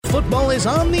football is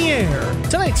on the air.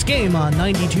 Tonight's game on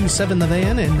 92.7 The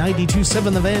Van and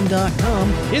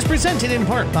 92.7thevan.com is presented in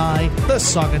part by the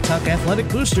Saugatuck Athletic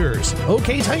Boosters,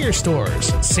 OK Tire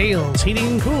Stores, Sales Heating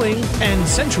and Cooling, and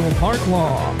Central Park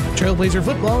Law. Trailblazer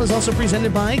football is also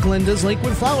presented by Glenda's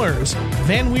Lakewood Flowers,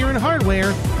 Van Wieren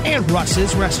Hardware, and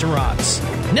Russ's Restaurants.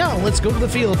 Now let's go to the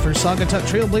field for Saugatuck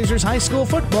Trailblazers High School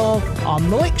football on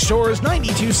the Lakeshores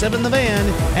 92.7 The Van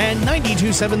and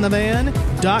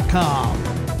 92.7thevan.com.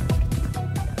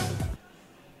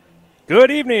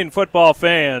 Good evening, football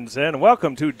fans, and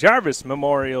welcome to Jarvis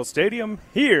Memorial Stadium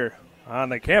here on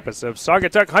the campus of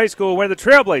Saugatuck High School, where the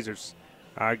Trailblazers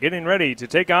are getting ready to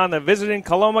take on the visiting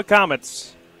Coloma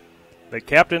Comets. The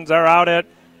captains are out at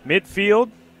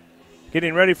midfield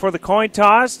getting ready for the coin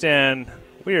toss, and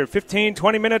we are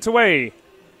 15-20 minutes away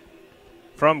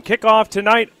from kickoff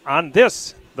tonight on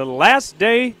this, the last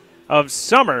day of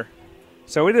summer.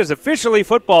 So it is officially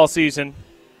football season.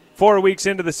 4 weeks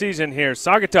into the season here.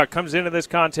 Saugatuck comes into this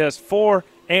contest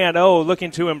 4-0, looking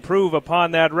to improve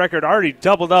upon that record. Already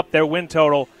doubled up their win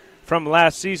total from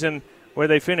last season, where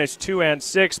they finished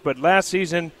 2-6. But last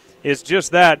season is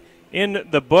just that in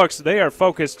the books. They are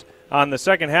focused on the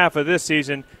second half of this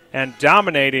season and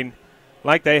dominating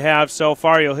like they have so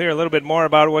far. You'll hear a little bit more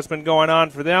about what's been going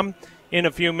on for them in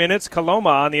a few minutes. Coloma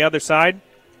on the other side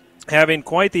having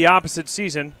quite the opposite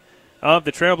season of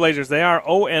the Trailblazers. They are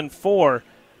 0-4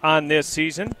 on this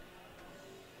season,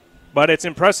 but it's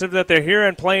impressive that they're here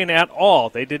and playing at all.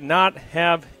 They did not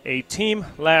have a team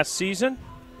last season,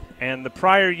 and the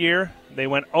prior year they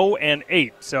went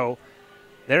 0-8. So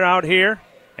they're out here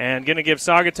and going to give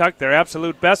Saugatuck their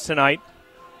absolute best tonight,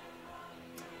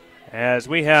 as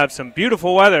we have some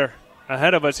beautiful weather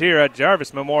ahead of us here at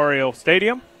Jarvis Memorial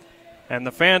Stadium, and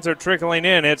the fans are trickling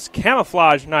in. It's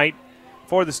camouflage night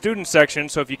for the student section,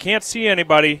 so if you can't see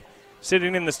anybody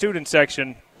sitting in the student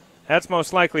section, that's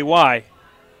most likely why.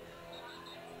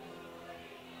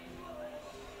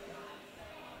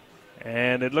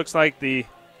 And it looks like the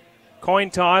coin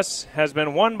toss has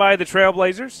been won by the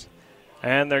Trailblazers,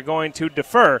 and they're going to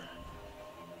defer.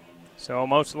 So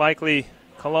most likely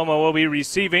Coloma will be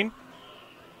receiving,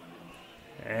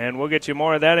 and we'll get you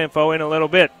more of that info in a little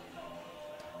bit.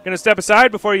 Going to step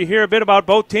aside before you hear a bit about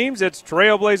both teams. It's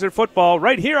Trailblazer football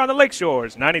right here on the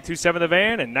Lakeshores, 92.7 The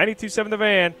Van and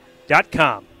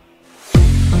 92.7thevan.com.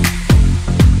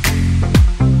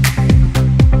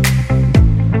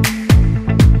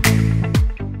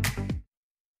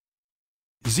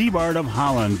 Z-Bart of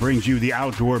Holland brings you the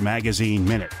Outdoor Magazine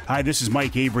Minute. Hi, this is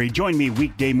Mike Avery. Join me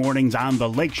weekday mornings on the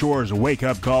Lakeshores Wake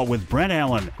Up Call with Brent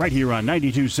Allen, right here on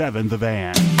 92.7 The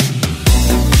Van.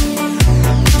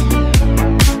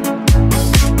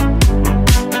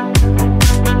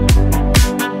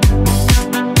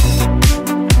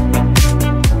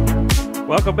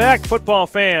 Welcome back, football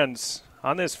fans,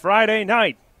 on this Friday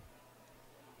night.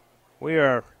 We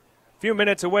are a few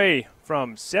minutes away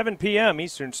from 7 p.m.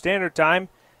 Eastern Standard Time,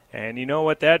 and you know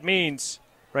what that means.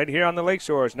 Right here on the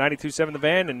Lakeshores, 92.7 The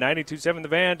Van and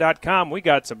 92.7thevan.com. We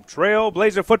got some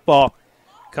Trailblazer football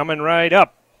coming right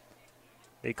up.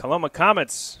 The Coloma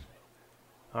Comets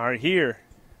are here,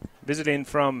 visiting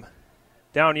from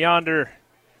down yonder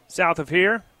south of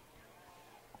here.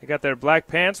 They got their black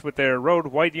pants with their road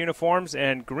white uniforms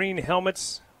and green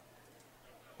helmets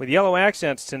with yellow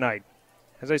accents tonight.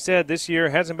 As I said, this year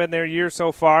hasn't been their year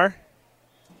so far.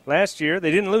 Last year,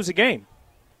 they didn't lose a game.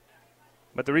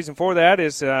 But the reason for that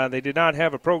is they did not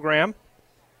have a program.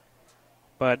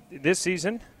 But this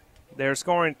season, they're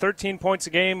scoring 13 points a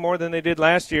game more than they did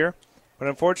last year. But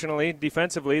unfortunately,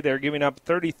 defensively, they're giving up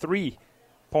 33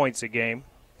 points a game.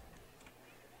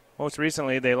 Most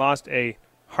recently, they lost a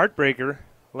heartbreaker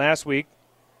last week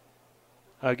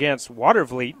against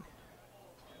Watervliet,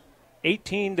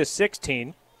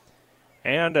 18-16,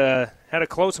 and had a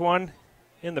close one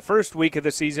in the first week of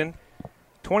the season,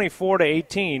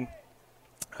 24-18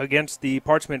 against the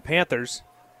Parchment Panthers.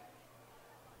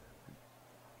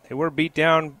 They were beat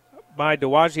down by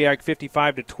Dowagiac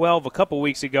 55-12 a couple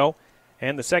weeks ago,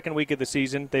 and the second week of the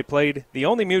season they played the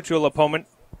only mutual opponent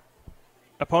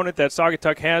that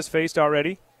Saugatuck has faced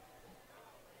already,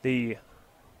 the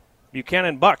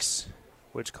Buchanan Bucks,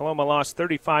 which Coloma lost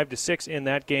 35-6 in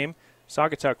that game.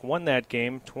 Saugatuck won that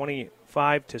game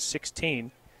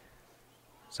 25-16.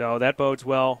 So that bodes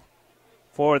well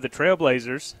for the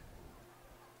Trailblazers,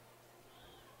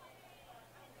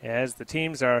 as the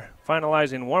teams are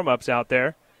finalizing warm-ups out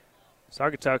there.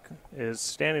 Saugatuck is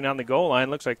standing on the goal line.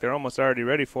 Looks like they're almost already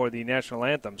ready for the national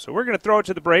anthem. So we're going to throw it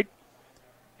to the break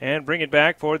and bring it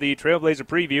back for the Trailblazer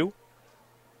preview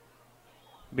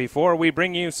before we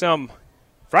bring you some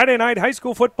Friday night high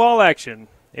school football action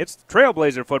It's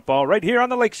Trailblazer football right here on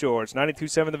the Lakeshore. It's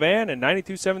 92.7 The Van and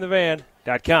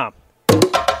 92.7thevan.com.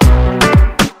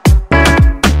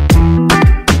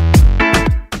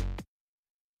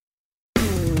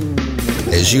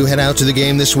 As you head out to the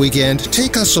game this weekend,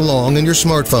 take us along on your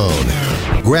smartphone.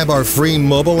 Grab our free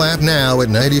mobile app now at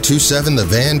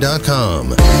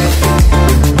 92.7thevan.com.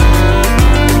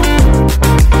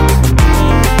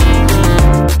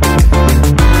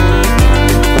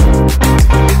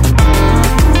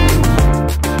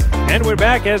 And we're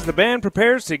back as the band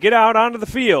prepares to get out onto the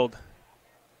field.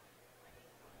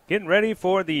 Getting ready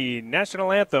for the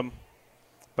national anthem.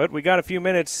 But we got a few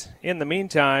minutes in the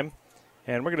meantime,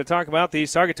 and we're going to talk about the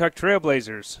Saugatuck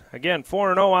Trailblazers. Again,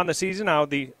 4-0 on the season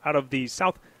out of the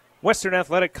Southwestern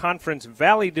Athletic Conference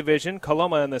Valley Division,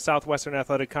 Coloma in the Southwestern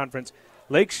Athletic Conference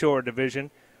Lakeshore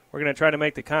Division. We're going to try to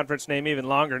make the conference name even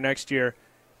longer next year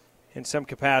in some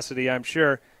capacity, I'm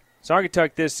sure.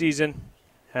 Saugatuck this season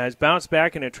has bounced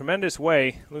back in a tremendous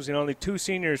way, losing only 2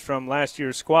 seniors from last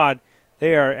year's squad.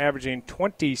 They are averaging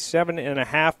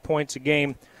 27.5 points a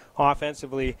game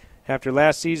offensively after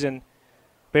last season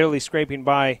barely scraping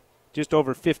by just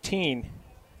over 15.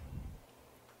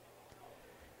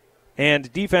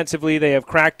 And defensively, they have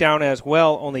cracked down as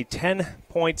well, only 10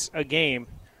 points a game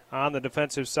on the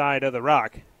defensive side of the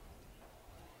rock.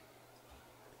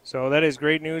 So that is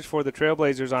great news for the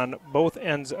Trailblazers on both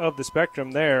ends of the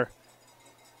spectrum there,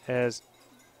 as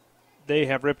they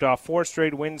have ripped off 4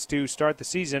 straight wins to start the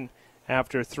season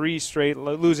after 3 straight,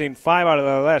 losing 5 out of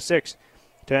the last 6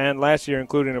 to end last year,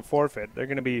 including a forfeit. They're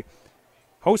going to be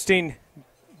hosting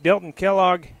Delton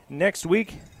Kellogg next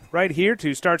week right here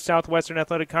to start Southwestern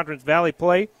Athletic Conference Valley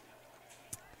play,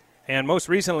 and most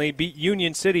recently beat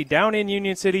Union City down in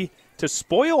Union City to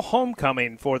spoil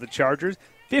homecoming for the Chargers,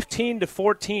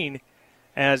 15-14,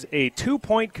 as a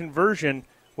 2-point conversion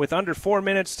with under 4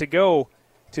 minutes to go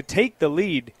to take the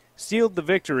lead, sealed the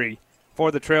victory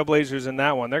for the Trailblazers in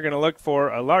that one. They're going to look for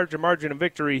a larger margin of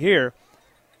victory here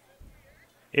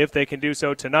if they can do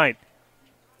so tonight.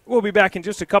 We'll be back in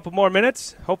just a couple more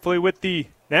minutes, hopefully with the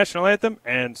national anthem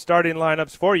and starting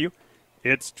lineups for you.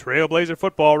 It's Trailblazer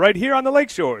football right here on the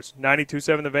Lakeshores,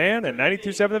 92.7 The Van and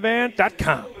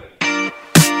 92.7thevan.com.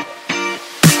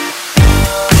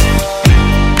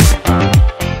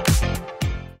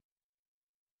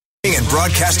 And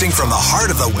broadcasting from the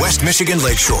heart of the West Michigan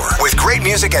Lakeshore with great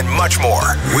music and much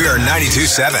more. We are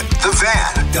 92.7 The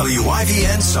Van,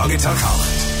 WIVN Saugatuck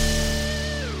Holland.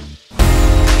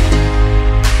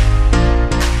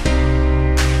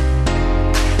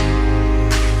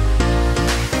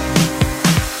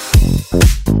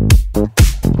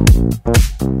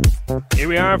 Here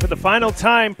we are for the final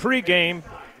time pregame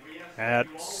at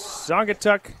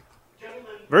Saugatuck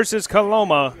versus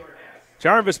Coloma,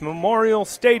 Jarvis Memorial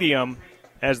Stadium,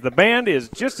 as the band is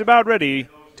just about ready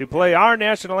to play our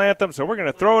national anthem. So we're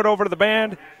going to throw it over to the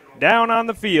band down on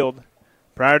the field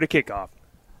prior to kickoff.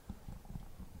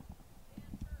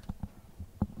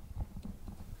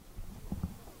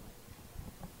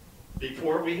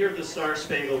 Before we hear the Star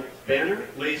Spangled Banner,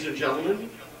 ladies and gentlemen,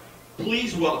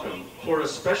 please welcome for a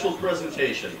special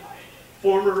presentation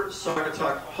former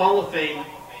Saugatuck Hall of Fame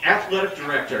Athletic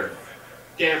Director,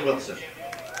 Dan Wilson.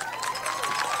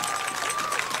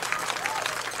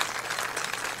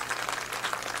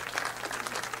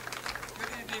 Good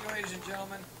evening, ladies and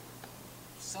gentlemen.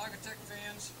 Saugatuck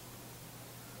fans,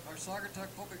 our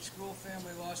Saugatuck Public School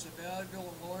family lost a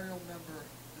valuable memorial member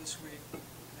this week in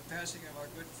the passing of our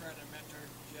good friend and mentor,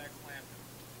 Jack Lampton.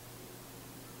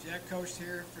 Jack coached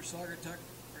here for Saugatuck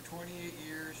for 28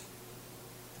 years,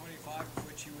 25 of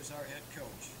which he was our head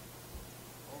coach.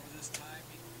 Over this time,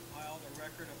 he compiled a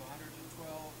record of 112,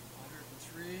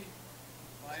 103,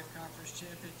 5 conference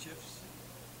championships,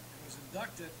 and was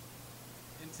inducted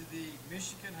into the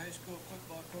Michigan High School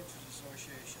Football Coaches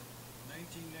Association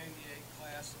 1998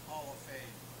 Class Hall of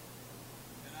Fame,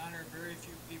 an honor very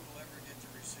few people ever get to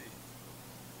receive.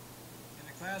 In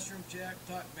the classroom, Jack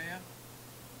taught math,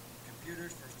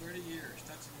 computers for 30 years,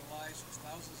 touching the lives of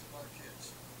thousands of our kids.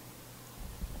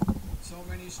 So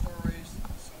many stories,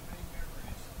 so many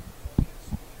memories.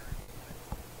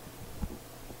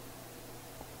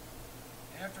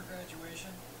 After graduation,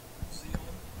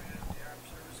 Zealand ran the armed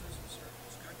services and served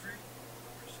his country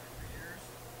for several years.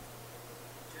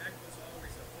 Jack was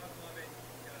always a fun-loving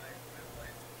guy who had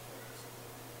life to close.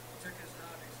 He took his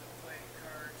hobbies of playing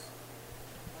cards,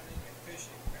 hunting, and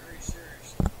fishing very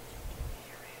seriously.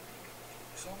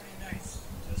 So many nights,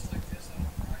 just like this on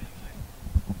a Friday night,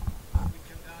 we'd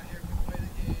come down here, we'd play the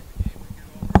game would get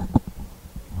over,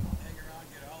 we'd hang around,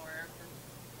 get all our after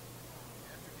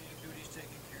game duties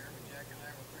taken care of, and Jack and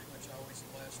I were pretty much always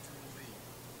the last two to leave.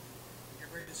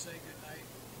 ready to say goodnight,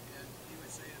 and he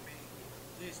would say to me,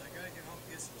 geez, I got to get home and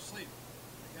get some sleep.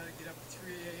 I got to get up at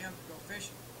 3 a.m. to go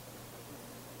fishing.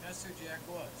 That's who Jack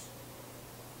was.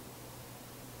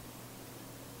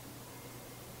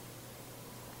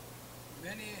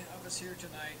 Many of us here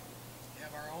tonight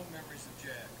have our own memories of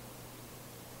Jack.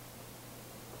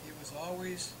 He was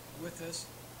always with us,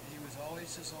 and he was always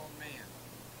his own man.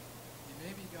 He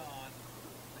may be gone,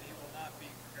 but he will not be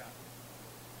forgotten.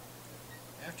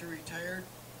 After he retired,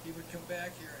 he would come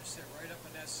back here and sit right up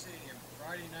in that stadium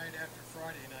Friday night after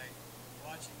Friday night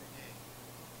watching the game.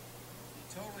 He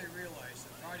totally realized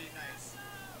that Friday nights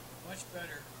were much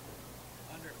better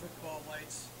under football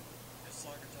lights at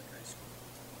Saugatuck High School.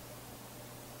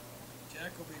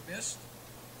 Jack will be missed.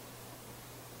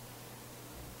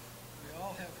 We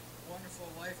all have wonderful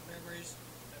life memories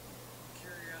that will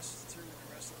carry us through the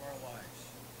rest of our lives.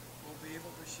 We'll be able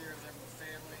to share them with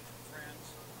family and friends.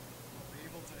 We'll be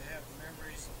able to have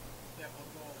memories that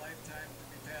will go a lifetime to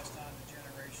be passed on to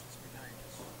generations behind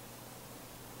us.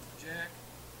 Jack,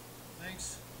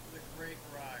 thanks for the great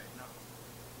ride.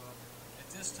 At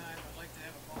this time, I'd like to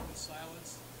have a moment of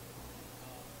silence.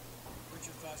 Put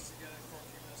your thoughts together for a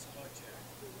few minutes about Jack.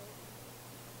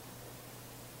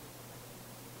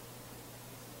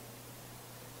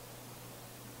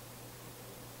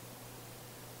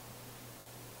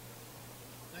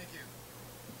 Thank you.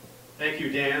 Thank you,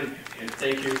 Dan, and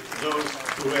thank you to those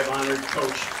who have honored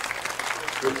Coach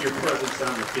with your presence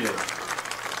on the field.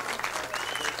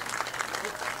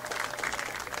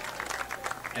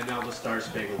 And now the Star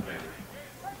Spangled Banner.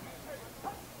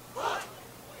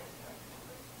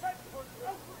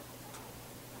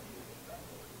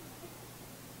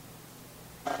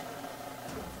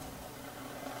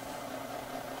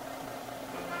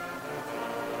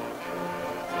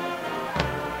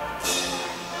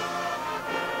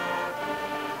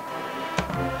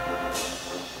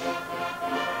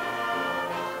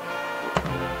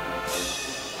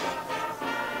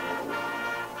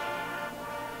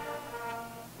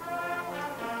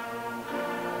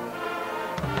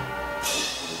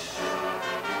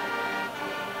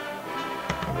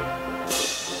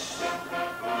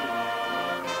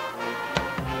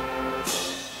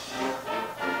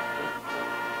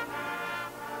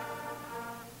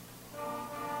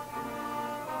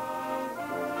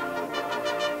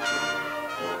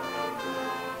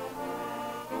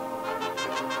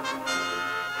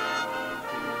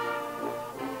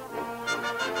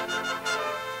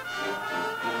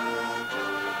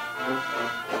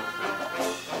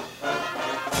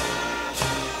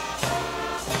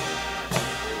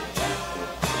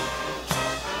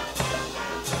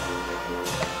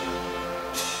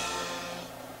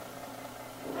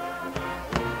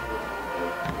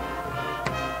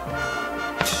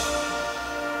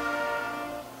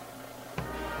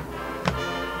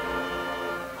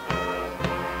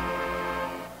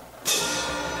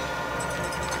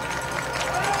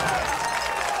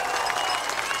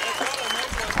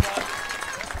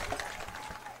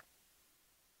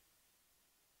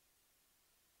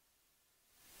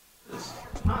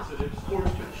 Positive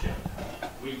sportsmanship.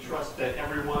 We trust that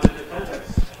everyone in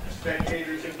attendance,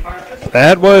 spectators and participants.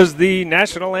 That was the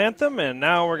national anthem, and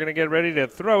now we're going to get ready to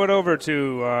throw it over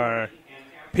to our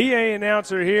PA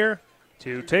announcer here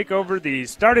to take over the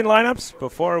starting lineups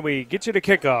before we get you to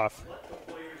kickoff.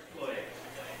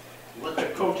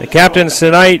 The captains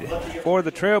tonight for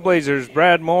the Trailblazers,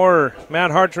 Brad Moore,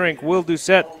 Matt Hartrink, Will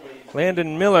Doucette,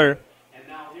 Landon Miller.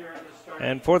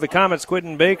 And for the Comets,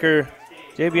 Quentin Baker,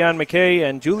 Javion McKay,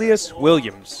 and Julius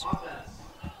Williams.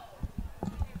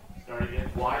 Starting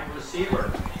at wide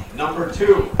receiver, number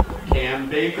 2, Cam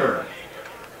Baker.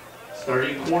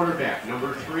 Starting quarterback,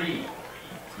 number 3,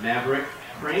 Maverick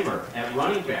Kramer. At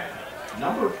running back,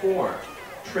 number 4,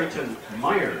 Trayton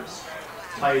Myers.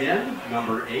 Tight end,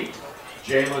 number 8,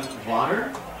 Jalen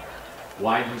Vaughter.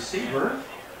 Wide receiver,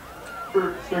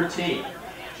 number 13,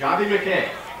 Javi McKay.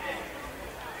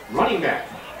 Running back,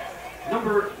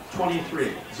 number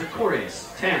 23,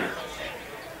 Zacharias Tanner.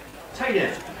 Tight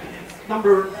end,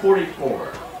 number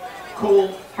 44,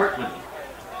 Cole Hartman.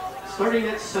 Starting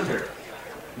at center,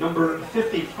 number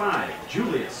 55,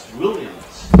 Julius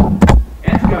Williams.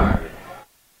 At guard,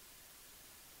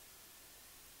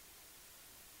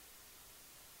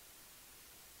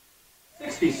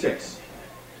 '66,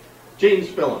 James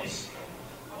Phillips.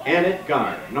 And at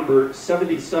guard, number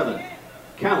 77,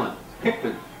 Callan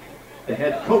Hickman. The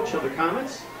head coach of the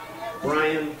Comets,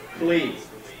 Brian Clee.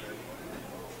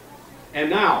 And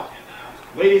now,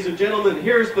 ladies and gentlemen,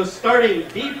 here's the starting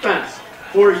defense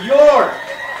for your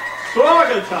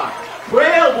Saugatuck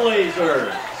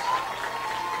Trailblazers.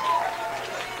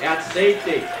 At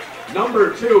safety,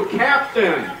 Number 2,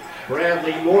 captain,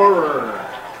 Bradley Moorer.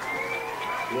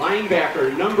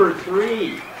 Linebacker, number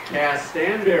 3, Cass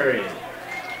Stanberry.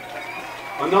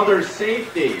 Another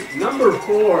safety, number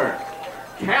 4,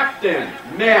 captain,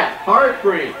 Matt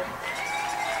Hartbrink.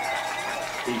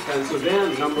 Defensive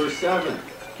end, number 7,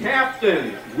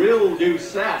 captain, Will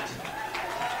Doucette.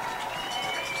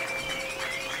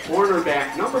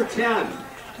 Cornerback, number 10,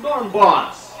 Norm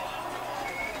Boss.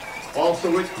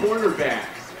 Also at cornerbacks,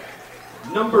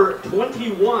 number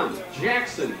 21,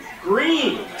 Jackson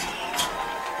Green.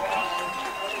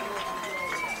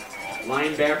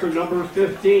 Linebacker number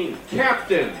 15,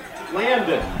 Captain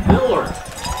Landon Miller.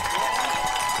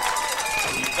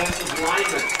 Defensive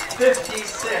lineman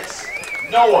 56,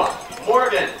 Noah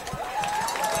Morgan.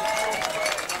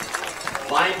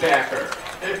 Linebacker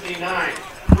 59,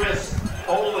 Chris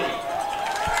Foley.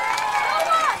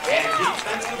 And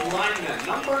defensive lineman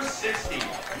number 60,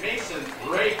 Mason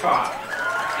Raycock.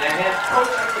 The head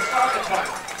coach of the Saugatuck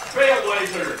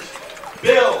Trailblazers,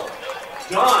 Bill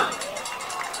Dunn.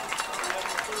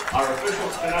 Our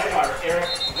officials tonight are Eric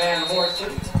Van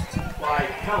Horsen, Clyde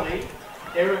Kelly,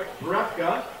 Eric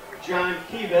Brefka, John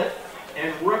Keevitt,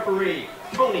 and referee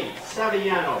Tony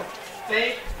Saviano.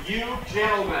 Thank you,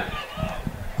 gentlemen.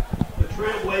 The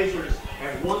Trailblazers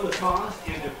have won the toss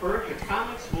and deferred. The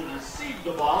Comets will receive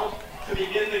the ball to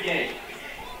begin the game.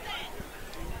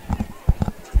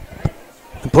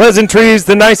 The pleasantries,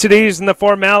 the niceties, and the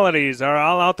formalities are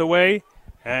all out the way,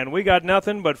 and we got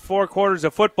nothing but 4 quarters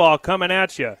of football coming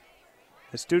at you.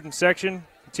 The student section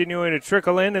continuing to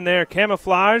trickle in their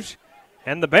camouflage,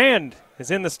 and the band is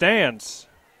in the stands.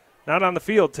 Not on the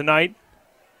field tonight,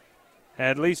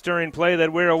 at least during play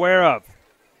that we're aware of.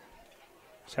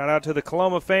 Shout out to the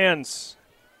Coloma fans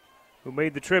who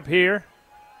made the trip here.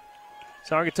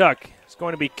 Saugatuck is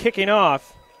going to be kicking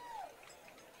off.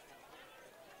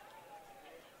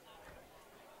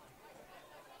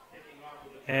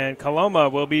 And Coloma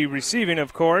will be receiving,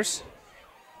 of course,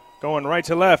 going right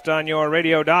to left on your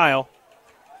radio dial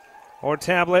or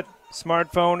tablet,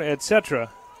 smartphone,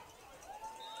 etc.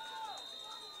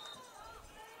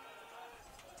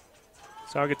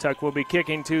 Saugatuck will be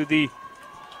kicking to the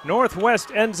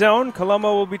northwest end zone.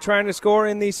 Coloma will be trying to score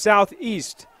in the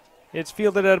southeast. It's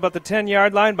fielded at about the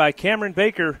 10-yard line by Cameron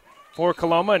Baker for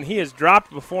Coloma, and he is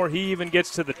dropped before he even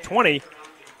gets to the 20.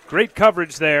 Great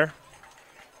coverage there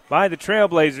by the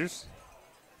Trailblazers.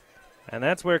 And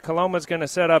that's where Coloma's going to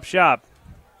set up shop.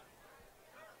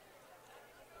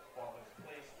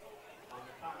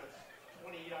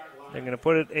 They're going to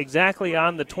put it exactly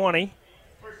on the 20.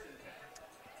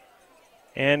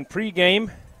 And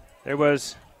pregame, there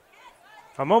was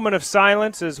a moment of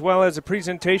silence as well as a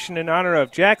presentation in honor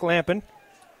of Jack Lampin,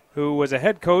 who was a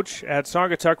head coach at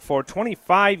Saugatuck for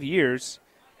 25 years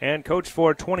and coached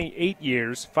for 28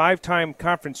 years, 5-time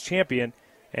conference champion,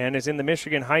 and is in the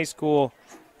Michigan High School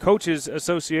Coaches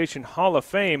Association Hall of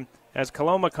Fame. As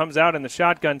Coloma comes out in the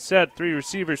shotgun set, 3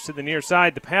 receivers to the near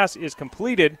side. The pass is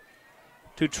completed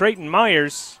to Trayton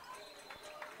Myers,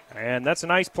 and that's a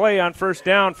nice play on first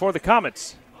down for the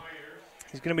Comets.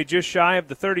 He's going to be just shy of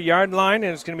the 30-yard line,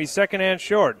 and it's going to be second and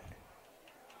short.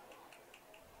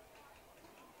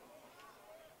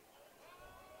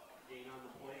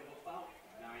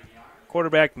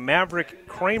 Quarterback Maverick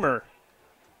Kramer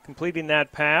completing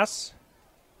that pass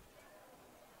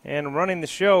and running the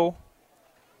show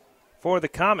for the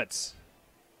Comets.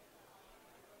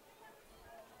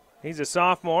 He's a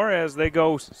sophomore as they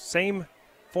go same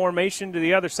formation to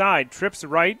the other side. Trips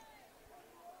right.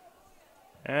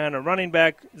 And a running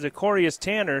back, Zacharias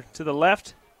Tanner, to the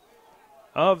left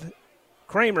of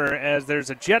Kramer as there's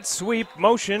a jet sweep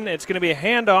motion. It's going to be a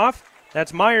handoff.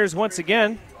 That's Myers once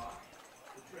again.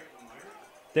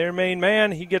 Their main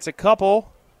man, he gets a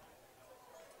couple.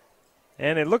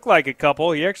 And it looked like a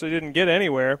couple. He actually didn't get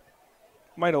anywhere.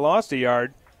 Might have lost a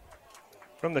yard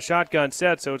from the shotgun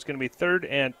set, so it's going to be 3rd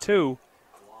and 2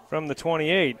 from the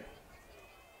 28.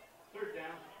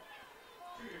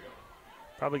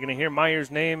 Probably going to hear Myers'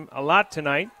 name a lot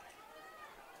tonight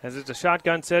as it's a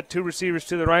shotgun set, 2 receivers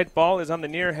to the right. Ball is on the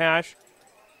near hash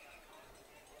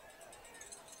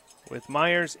with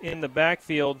Myers in the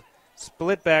backfield.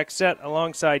 Split back set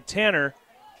alongside Tanner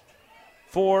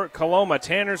for Coloma.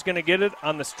 Tanner's going to get it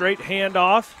on the straight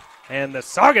handoff, and the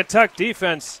Saugatuck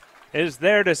defense is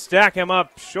there to stack him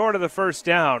up short of the first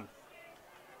down.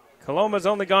 Coloma's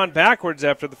only gone backwards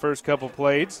after the first couple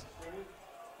plays.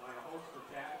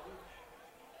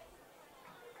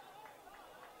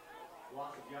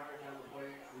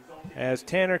 As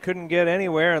Tanner couldn't get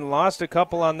anywhere and lost a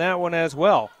couple on that one as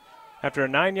well. After a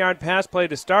 9-yard pass play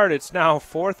to start, it's now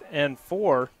 4th and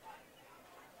 4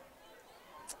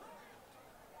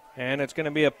 And it's going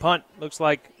to be a punt. Looks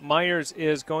like Myers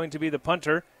is going to be the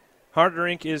punter.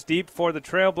 Harderink is deep for the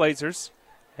Trailblazers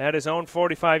at his own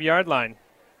 45-yard line.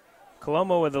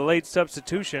 Coloma with a late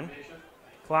substitution.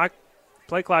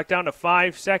 Play clock down to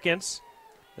 5 seconds.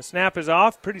 The snap is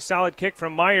off. Pretty solid kick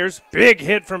from Myers. Big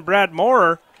hit from Brad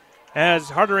Moorer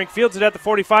as Harderink fields it at the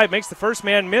 45. Makes the first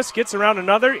man miss. Gets around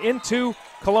another into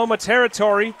Coloma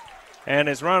territory and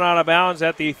is run out of bounds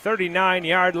at the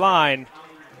 39-yard line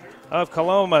of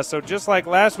Coloma. So just like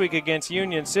last week against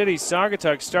Union City,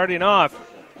 Saugatuck starting off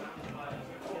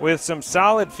with some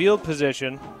solid field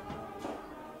position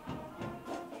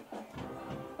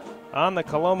on the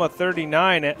Coloma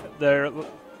 39. Their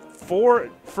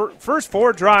first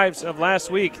four drives of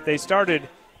last week, they started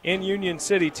in Union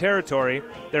City territory.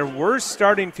 Their worst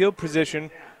starting field position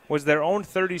was their own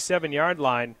 37-yard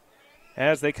line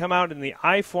as they come out in the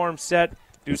I-form set.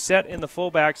 Doucette in the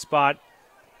fullback spot.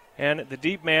 And the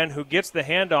deep man who gets the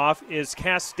handoff is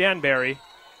Cass Stanberry.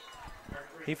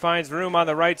 He finds room on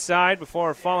the right side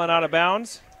before falling out of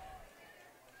bounds.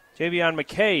 Javion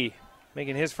McKay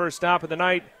making his first stop of the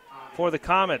night for the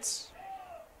Comets.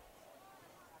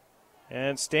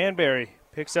 And Stanberry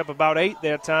picks up about 8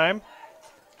 that time.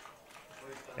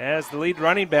 As the lead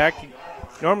running back, you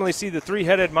normally see the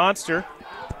three-headed monster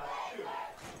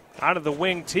out of the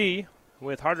wing T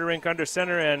with Harderink under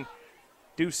center and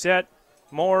Doucette,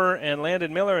 Moore, and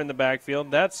Landon Miller in the backfield.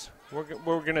 That's what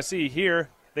we're going to see here.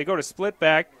 They go to split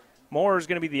back. Moore is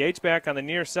going to be the H-back on the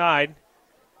near side.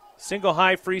 Single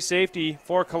high free safety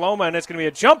for Coloma, and it's going to be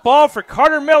a jump ball for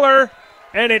Carter Miller,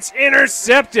 and it's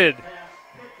intercepted.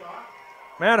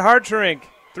 Matt Harderink,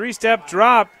 3-step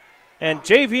drop, and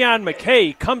Javion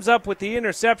McKay comes up with the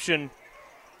interception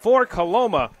for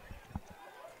Coloma.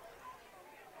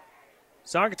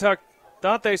 Saugatuck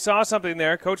thought they saw something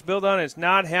there. Coach Bill Dunn is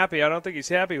not happy. I don't think he's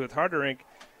happy with Harderink.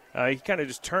 He kind of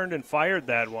just turned and fired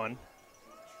that one.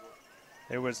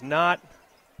 There was not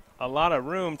a lot of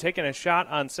room, taking a shot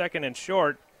on second and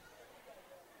short.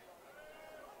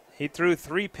 He threw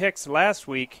 3 picks last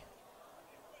week.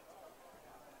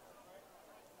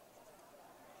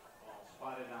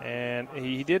 And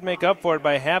he did make up for it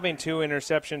by having 2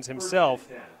 interceptions himself.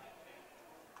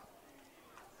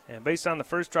 And based on the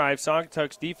first drive,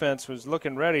 Saugatuck's defense was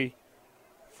looking ready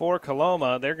for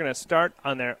Coloma. They're going to start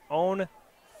on their own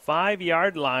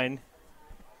 5-yard line.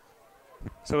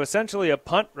 So essentially a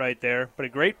punt right there, but a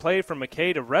great play from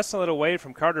McKay to wrestle it away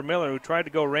from Carter Miller, who tried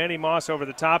to go Randy Moss over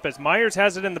the top as Myers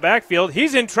has it in the backfield.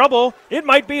 He's in trouble. It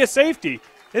might be a safety.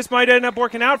 This might end up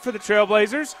working out for the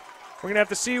Trailblazers. We're going to have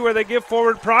to see where they give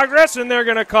forward progress, and they're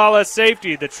going to call a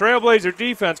safety. The Trailblazer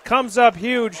defense comes up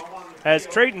huge as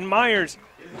Trayton Myers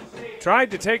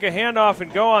tried to take a handoff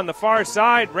and go on the far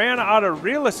side, ran out of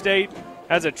real estate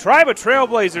as a tribe of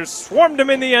Trailblazers swarmed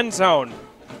him in the end zone.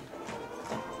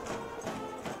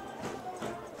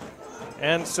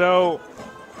 And so,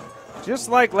 just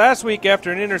like last week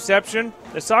after an interception,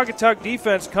 the Saugatuck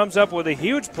defense comes up with a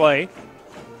huge play.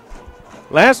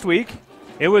 Last week,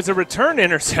 it was a return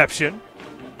interception,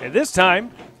 and this time,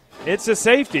 it's a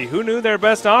safety. Who knew their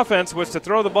best offense was to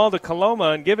throw the ball to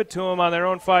Coloma and give it to them on their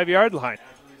own 5-yard line?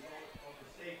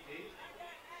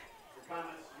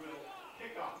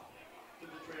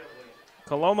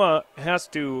 Coloma has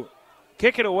to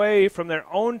kick it away from their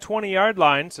own 20-yard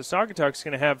line, so Saugatuck's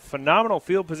going to have phenomenal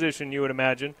field position, you would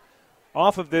imagine,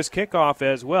 off of this kickoff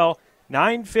as well.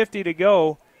 9:50 to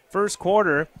go, first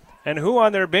quarter, and who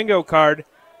on their bingo card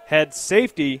had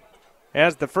safety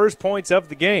as the first points of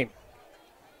the game?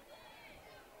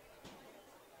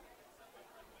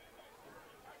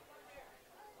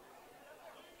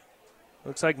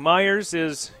 Looks like Myers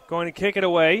is going to kick it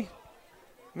away.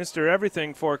 Mr.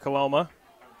 Everything for Coloma.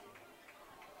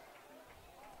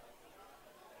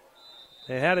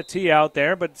 They had a tee out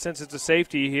there, but since it's a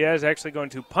safety, he is actually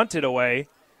going to punt it away.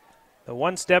 The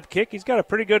one-step kick, he's got a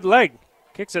pretty good leg.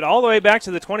 Kicks it all the way back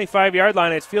to the 25-yard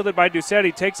line. It's fielded by Doucette.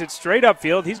 He takes it straight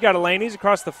upfield. He's got a lane. He's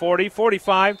across the 40,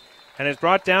 45, and is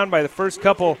brought down by the first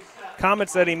couple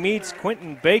Comets that he meets.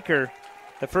 Quentin Baker,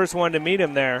 the first one to meet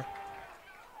him there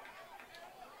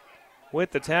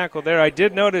with the tackle there. I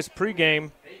did notice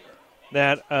pregame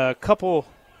that a couple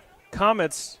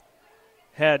Comets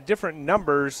had different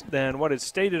numbers than what is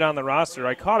stated on the roster.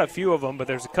 I caught a few of them, but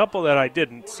there's a couple that I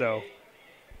didn't, so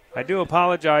I do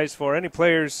apologize for any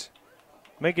players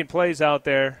making plays out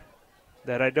there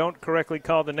that I don't correctly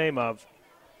call the name of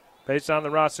based on the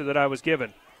roster that I was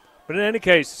given. But in any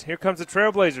case, here comes the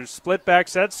Trailblazers. Split back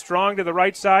set, strong to the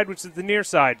right side, which is the near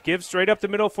side. Gives straight up the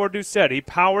middle for Doucette. He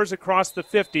powers across the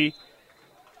 50,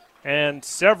 and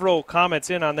several Comets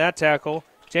in on that tackle.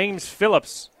 James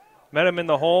Phillips met him in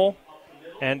the hole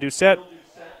and Doucette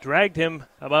dragged him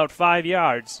about 5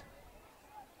 yards.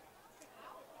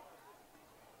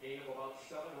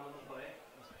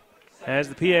 As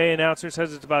the PA announcer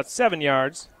says it's about 7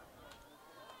 yards.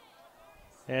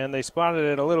 And they spotted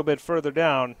it a little bit further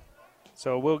down.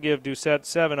 So we'll give Doucette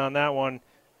 7 on that one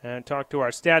and talk to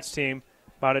our stats team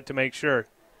about it to make sure.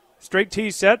 Straight tee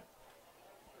set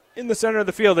in the center of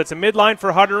the field. It's a midline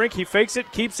for Harderink. He fakes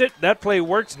it, keeps it. That play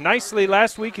worked nicely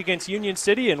last week against Union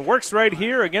City and works right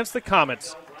here against the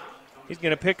Comets. He's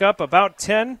going to pick up about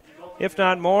 10, if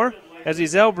not more, as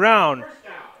Ezell Brown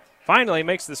finally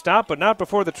makes the stop, but not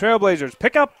before the Trailblazers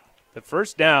pick up the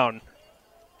first down.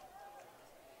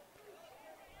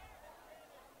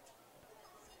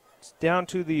 It's down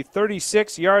to the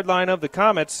 36-yard line of the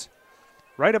Comets,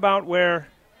 right about where,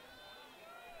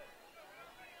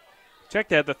 check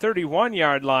that, the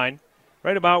 31-yard line,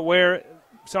 right about where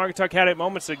Saugatuck had it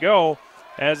moments ago,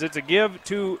 as it's a give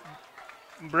to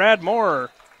Brad Moore.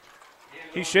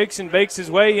 He shakes and bakes his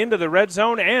way into the red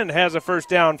zone and has a first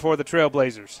down for the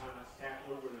Trailblazers.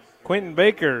 Quentin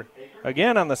Baker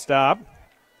again on the stop,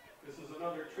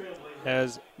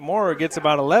 as Moore gets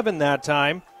about 11 that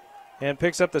time and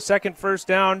picks up the second first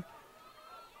down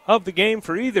of the game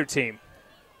for either team.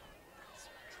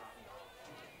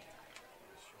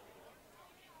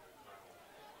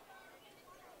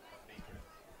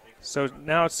 So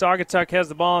now Saugatuck has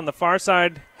the ball on the far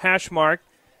side hash mark,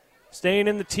 staying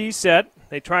in the T set.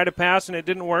 They try to pass and it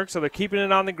didn't work, so they're keeping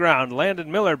it on the ground.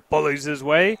 Landon Miller bullies his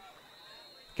way.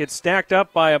 Gets stacked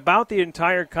up by about the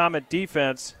entire Comet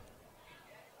defense.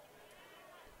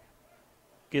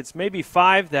 Gets maybe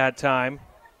 5 that time.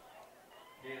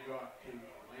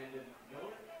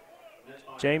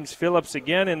 James Phillips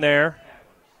again in there,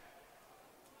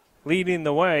 leading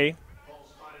the way.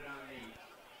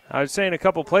 I was saying a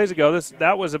couple plays ago,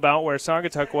 that was about where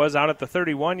Saugatuck was, out at the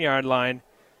 31-yard line,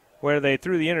 where they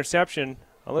threw the interception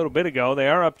a little bit ago. They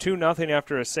are up 2-0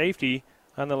 after a safety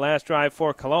on the last drive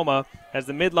for Coloma. As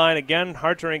the midline again,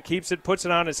 Hartering keeps it, puts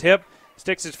it on his hip,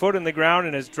 sticks his foot in the ground,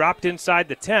 and is dropped inside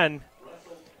the 10.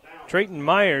 Trayton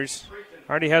Myers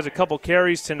already has a couple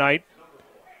carries tonight,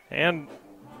 and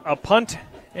a punt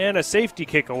and a safety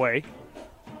kick away,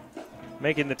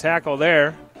 making the tackle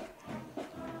there.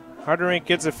 Harderink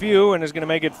gets a few and is going to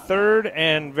make it third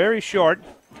and very short.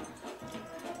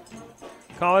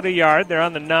 Call it a yard. They're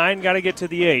on the 9, got to get to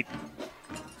the 8.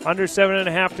 Under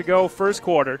 7.5 to go, first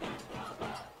quarter.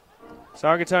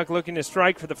 Saugatuck looking to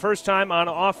strike for the first time on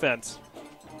offense.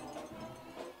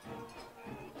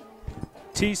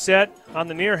 T set on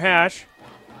the near hash.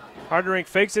 Harderink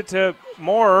fakes it to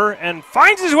Moorer and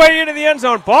finds his way into the end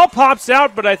zone. Ball pops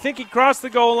out, but I think he crossed the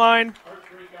goal line.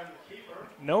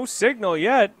 No signal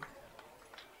yet.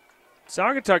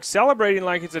 Saugatuck celebrating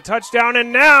like it's a touchdown,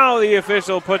 and now the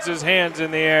official puts his hands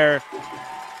in the air.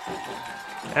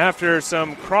 After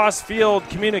some cross-field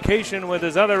communication with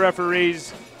his other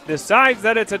referees, decides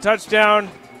that it's a touchdown,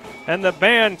 and the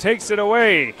band takes it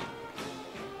away.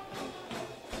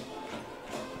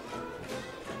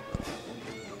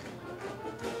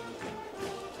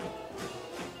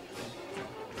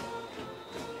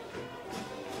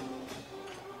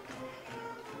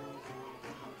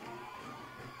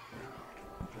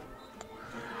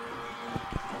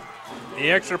 The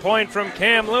extra point from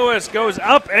Cam Lewis goes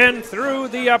up and through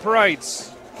the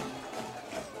uprights.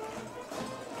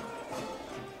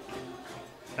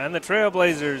 And the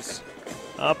Trailblazers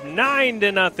up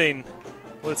 9-0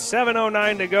 with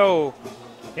 7:09 to go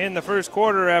in the first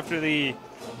quarter after the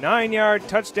 9-yard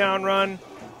touchdown run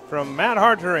from Matt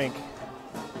Harterink.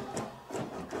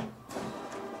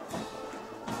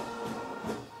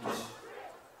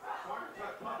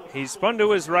 He spun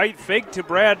to his right, faked to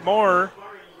Brad Moore.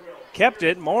 Kept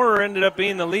it. Moorer ended up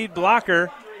being the lead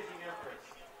blocker.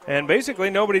 And basically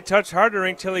nobody touched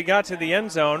Harderink till he got to the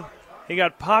end zone. He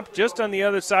got popped just on the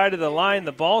other side of the line.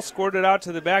 The ball squirted out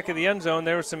to the back of the end zone.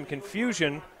 There was some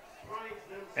confusion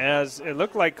as it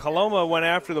looked like Coloma went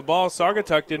after the ball.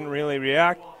 Saugatuck didn't really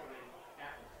react.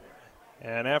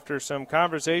 And after some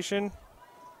conversation,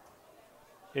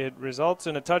 it results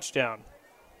in a touchdown.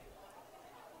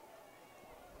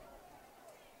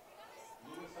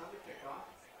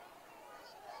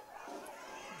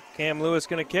 Cam Lewis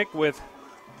going to kick with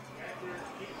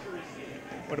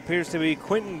what appears to be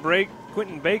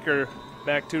Quentin Baker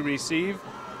back to receive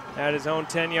at his own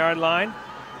 10-yard line.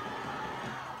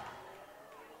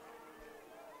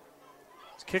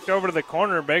 It's kicked over to the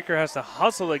corner. Baker has to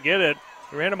hustle to get it.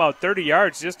 He ran about 30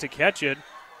 yards just to catch it.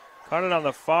 Caught it on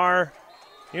the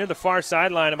near the far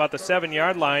sideline, about the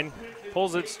 7-yard line.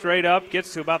 Pulls it straight up,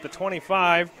 gets to about the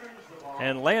 25,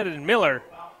 and Landon Miller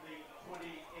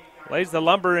Lays the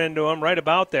lumber into him right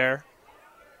about there.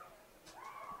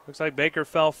 Looks like Baker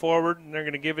fell forward, and they're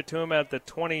going to give it to him at the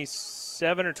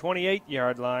 27 or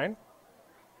 28-yard line.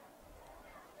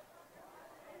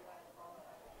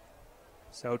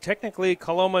 So technically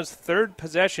Coloma's third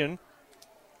possession.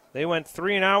 They went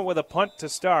 3 and out with a punt to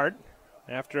start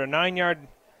after a 9-yard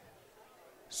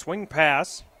swing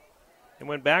pass. They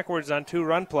went backwards on 2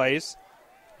 run plays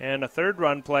and a third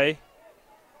run play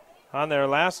on their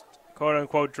last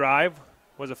quote-unquote drive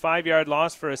was a 5-yard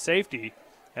loss for a safety.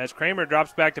 As Kramer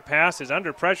drops back to pass, is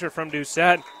under pressure from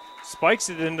Doucette, spikes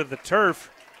it into the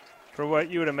turf for what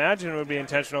you would imagine would be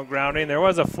intentional grounding. There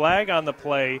was a flag on the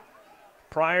play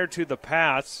prior to the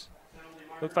pass.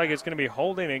 Looks like it's going to be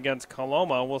holding against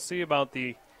Coloma. We'll see about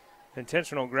the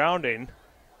intentional grounding.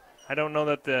 I don't know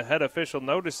that the head official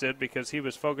noticed it because he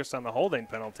was focused on the holding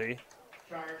penalty.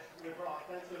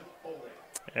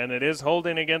 And it is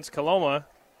holding against Coloma.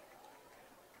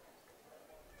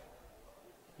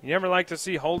 You never like to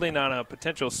see holding on a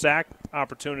potential sack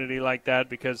opportunity like that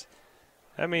because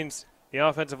that means the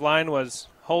offensive line was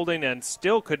holding and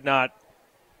still could not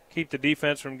keep the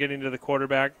defense from getting to the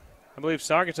quarterback. I believe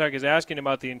Saugatuck is asking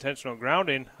about the intentional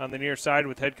grounding on the near side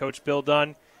with head coach Bill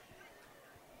Dunn.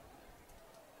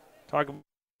 Talk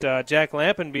about Jack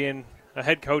Lampin being a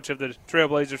head coach of the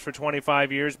Trailblazers for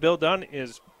 25 years. Bill Dunn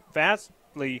is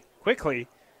quickly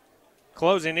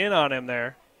closing in on him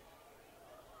there.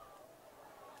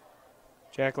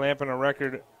 Jack Lampin, a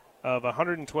record of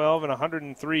 112 and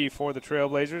 103 for the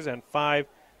Trailblazers and 5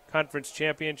 conference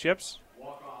championships.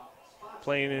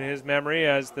 Playing in his memory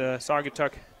as the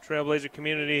Saugatuck Trailblazer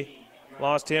community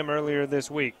lost him earlier this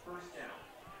week.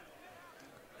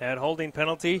 That holding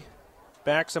penalty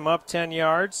backs them up 10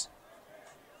 yards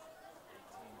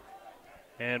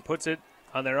and puts it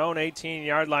on their own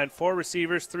 18-yard line. 4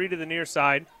 receivers, 3 to the near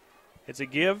side. It's a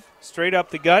give straight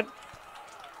up the gut.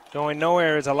 Going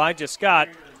nowhere is Elijah Scott.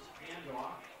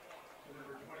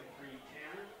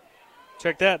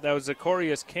 Check that. That was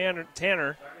Zacharias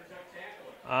Tanner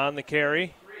on the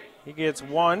carry. He gets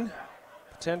 1,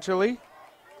 potentially.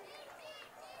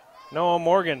 Noah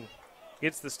Morgan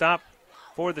gets the stop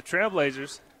for the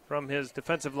Trailblazers from his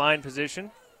defensive line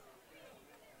position.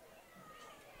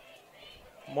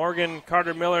 Morgan,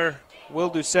 Carter Miller, Will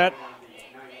Doucette,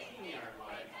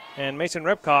 and Mason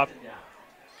Repkoff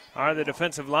are the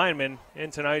defensive linemen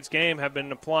in tonight's game, have been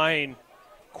applying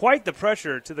quite the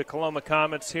pressure to the Coloma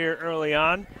Comets here early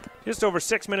on. Just over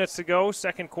 6 minutes to go,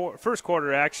 first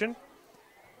quarter action.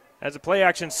 As a play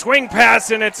action swing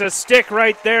pass, and it's a stick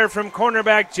right there from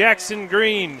cornerback Jackson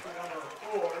Green.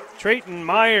 Trayton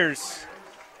Myers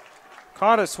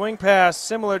caught a swing pass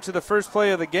similar to the first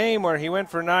play of the game where he went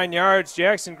for 9 yards.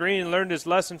 Jackson Green learned his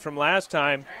lesson from last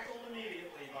time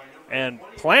and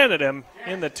planted him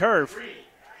in the turf.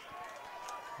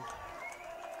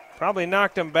 Probably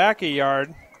knocked him back a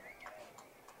yard.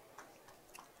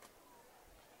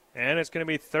 And it's going to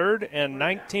be 3rd and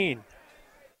 19.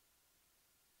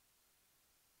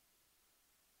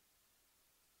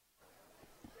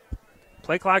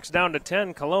 Play clock's down to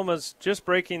 10. Coloma's just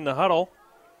breaking the huddle.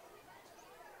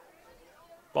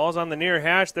 Ball's on the near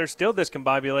hash. They're still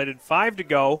discombobulated. 5 to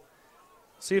go.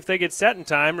 See if they get set in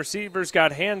time. Receivers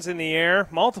got hands in the air.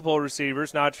 Multiple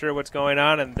receivers, not sure what's going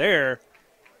on. And there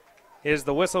is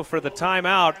the whistle for the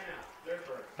timeout.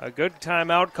 A good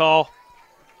timeout call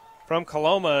from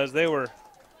Coloma as they were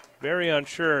very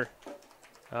unsure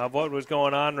of what was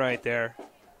going on right there.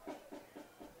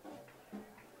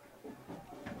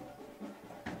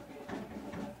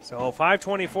 So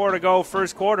 5:24 to go,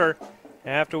 first quarter.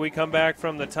 After we come back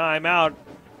from the timeout,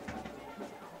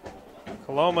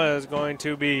 Coloma is going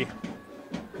to be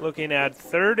looking at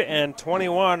 3rd and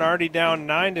 21, already down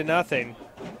 9-0.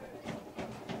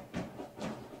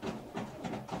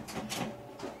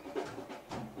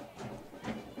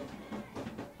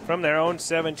 From their own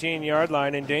 17-yard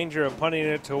line, in danger of punting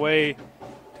it away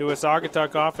to a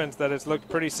Saugatuck offense that has looked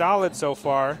pretty solid so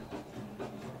far.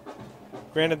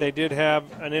 Granted, they did have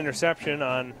an interception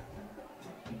on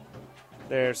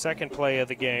their second play of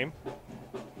the game.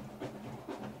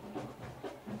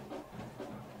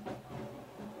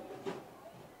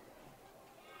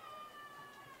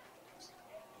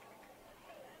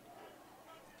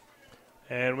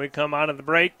 And we come out of the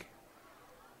break.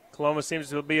 Coloma seems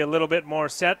to be a little bit more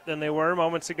set than they were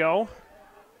moments ago.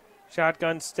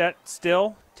 Shotgun set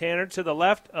still. Tanner to the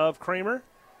left of Kramer.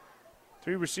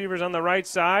 3 receivers on the right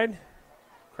side.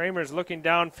 Kramer's looking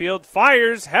downfield.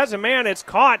 Fires. Has a man. It's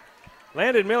caught.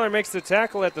 Landon Miller makes the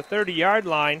tackle at the 30-yard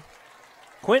line.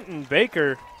 Quentin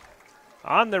Baker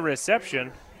on the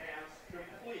reception.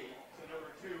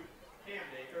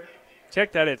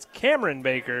 Check that, it's Cameron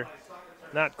Baker,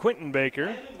 not Quentin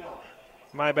Baker.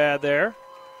 My bad there.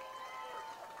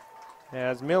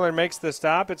 As Miller makes the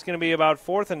stop, it's going to be about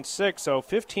 4th and 6, so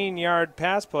 15-yard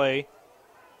pass play.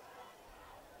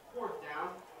 4th down,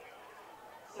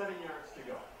 7 yards to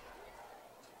go.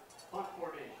 Punt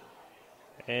formation.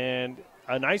 And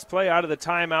a nice play out of the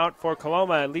timeout for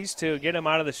Coloma, at least to get them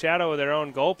out of the shadow of their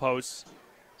own goalposts.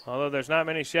 Although there's not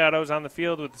many shadows on the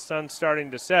field with the sun starting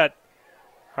to set.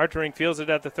 Hartering fields it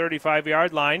at the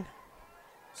 35-yard line.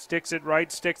 Sticks it right,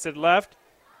 sticks it left.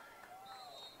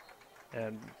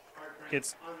 And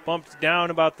gets bumped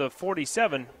down about the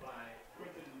 47.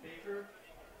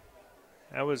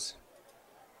 That was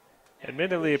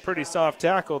admittedly a pretty soft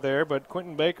tackle there, but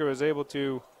Quentin Baker was able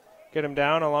to get him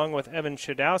down along with Evan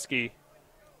Shadowski.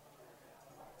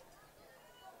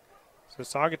 So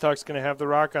Saugatuck's going to have the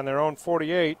rock on their own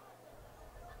 48.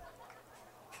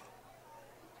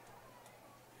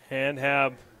 And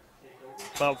have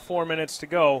about 4 minutes to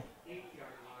go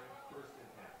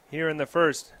here in the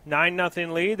first.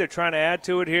 9-0 lead. They're trying to add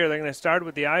to it here. They're going to start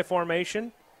with the I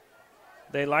formation.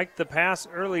 They liked the pass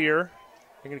earlier.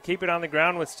 They're going to keep it on the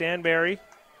ground with Stanberry.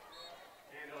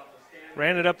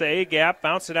 Ran it up the A gap,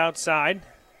 bounced it outside.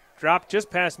 Dropped just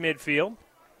past midfield.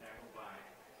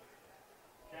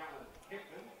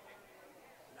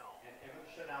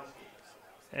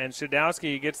 And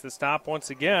Shadowski gets the stop once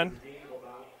again.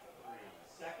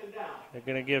 They're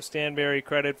going to give Stanberry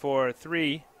credit for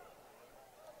 3.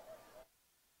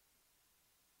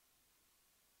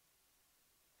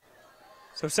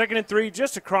 So 2nd and 3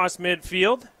 just across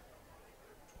midfield.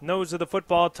 Nose of the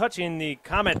football touching the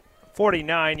Comet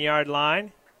 49-yard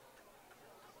line.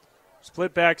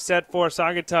 Split back set for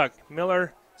Saugatuck.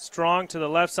 Miller strong to the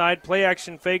left side. Play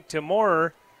action fake to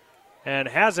Moorer. And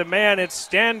has a man. It's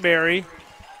Stanberry.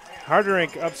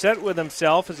 Harderink upset with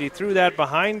himself as he threw that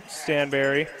behind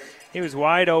Stanberry. He was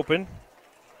wide open.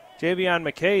 Javion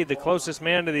McKay, the closest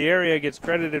man to the area, gets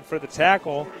credited for the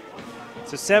tackle.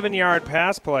 It's a 7-yard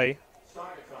pass play.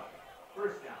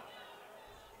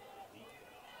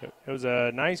 It was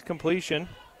a nice completion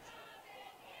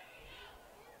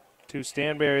to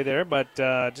Stanberry there, but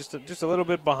just a little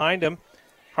bit behind him.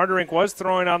 Harderink was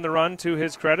throwing on the run to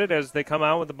his credit as they come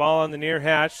out with the ball on the near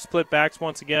hash. Split backs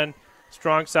once again.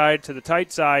 Strong side to the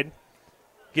tight side.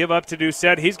 Give up to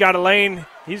Doucette. He's got a lane.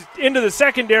 He's into the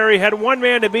secondary. Had one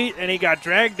man to beat, and he got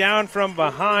dragged down from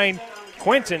behind.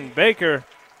 Quentin Baker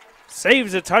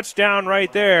saves a touchdown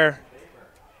right there.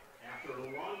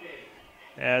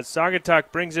 As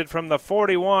Saugatuck brings it from the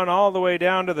 41 all the way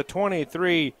down to the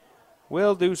 23.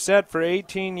 Will Doucette for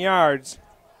 18 yards.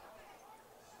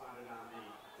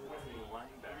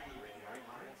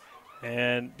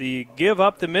 And the give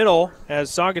up the middle,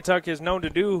 as Saugatuck is known to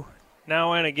do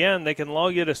now and again, they can lull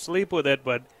you to sleep with it,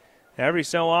 but every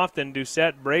so often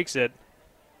Doucette breaks it.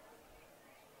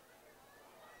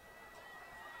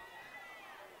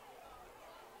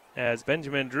 As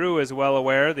Benjamin Drew is well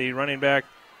aware, the running back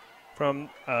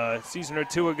from a season or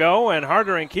two ago, and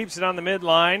Hartering keeps it on the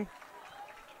midline.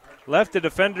 Left a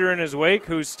defender in his wake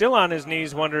who's still on his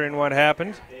knees wondering what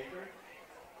happened.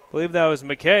 I believe that was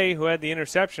McKay who had the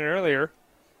interception earlier.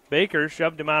 Baker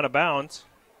shoved him out of bounds.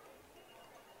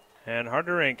 And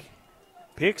Harderink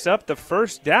picks up the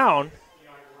first down.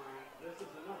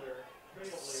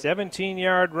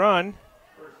 17-yard run.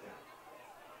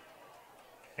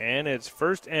 And it's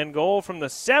 1st and goal from the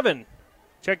 7.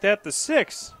 Check that, the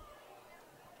 6.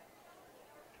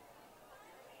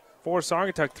 For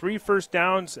Saugatuck, 3 first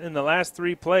downs in the last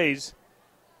 3 plays.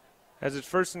 As it's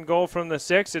 1st and goal from the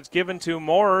 6, it's given to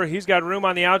Moorer. He's got room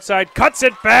on the outside, cuts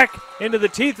it back into the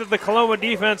teeth of the Coloma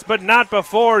defense, but not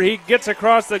before he gets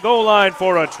across the goal line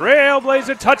for a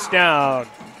Trailblazer touchdown.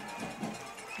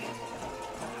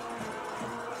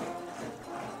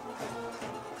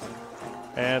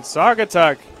 And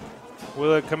Saugatuck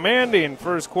with a commanding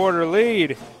first quarter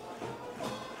lead,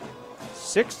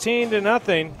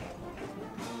 16-0.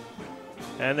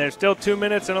 And there's still 2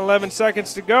 minutes and 11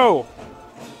 seconds to go.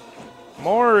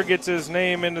 Moorer gets his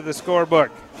name into the scorebook.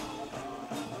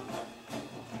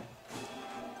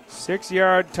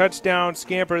 6-yard touchdown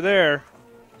scamper there.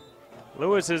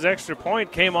 Lewis's extra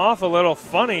point came off a little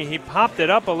funny. He popped it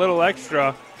up a little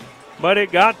extra, but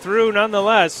it got through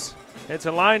nonetheless. It's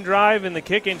a line drive in the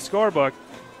kicking scorebook.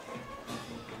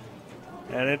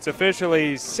 And it's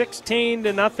officially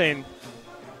 16-0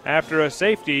 after a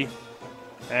safety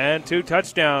and 2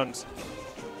 touchdowns.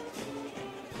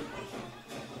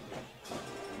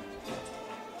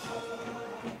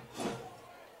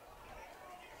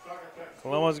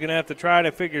 Coloma's going to have to try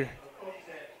to figure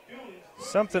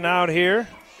something out here.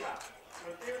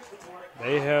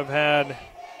 They have had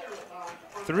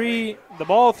the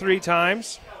ball 3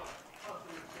 times,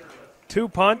 2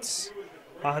 punts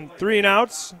on 3 and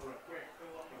outs,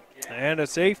 and a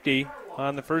safety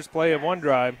on the first play of one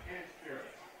drive.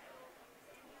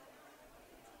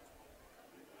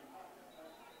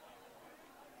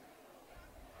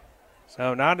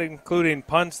 So not including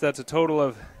punts, that's a total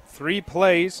of 6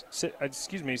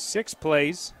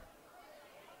 plays.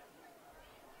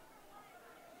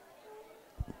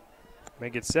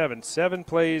 Make it 7. 7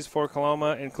 plays for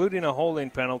Coloma, including a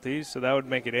holding penalty, so that would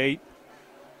make it 8.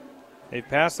 They've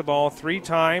passed the ball 3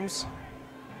 times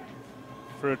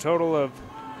for a total of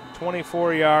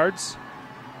 24 yards.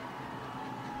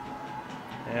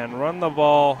 And run the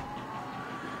ball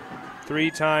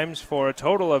 3 times for a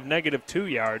total of -2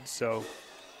 yards. So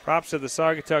props to the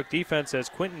Saugatuck defense as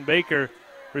Quentin Baker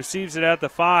receives it at the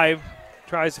 5,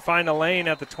 tries to find a lane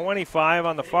at the 25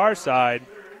 on the far side.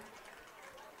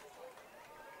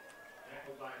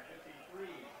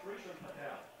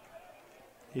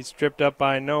 He's stripped up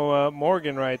by Noah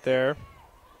Morgan right there.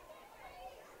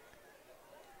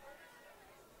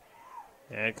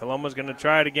 And Coloma's going to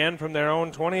try it again from their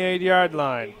own 28-yard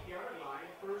line.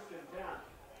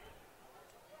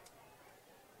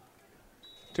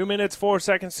 2 minutes, 4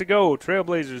 seconds to go.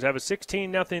 Trailblazers have a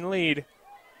 16-0 lead.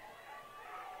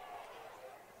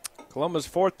 Coloma's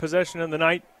 4th possession of the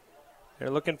night. They're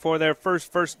looking for their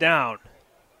first down.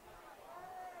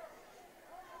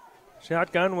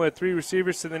 Shotgun with 3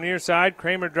 receivers to the near side.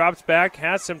 Kramer drops back,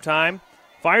 has some time,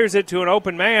 fires it to an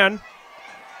open man.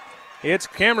 It's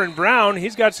Cameron Brown.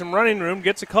 He's got some running room,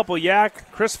 gets a couple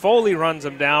yak. Chris Foley runs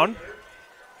him down.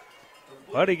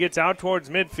 But he gets out towards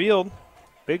midfield.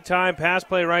 Big time pass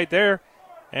play right there.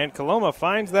 And Coloma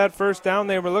finds that first down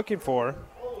they were looking for.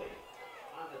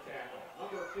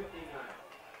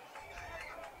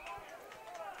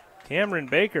 Cameron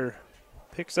Baker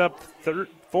picks up 30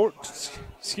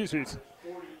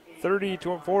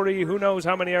 to 40, who knows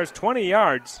how many yards, 20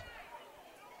 yards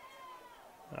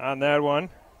on that one.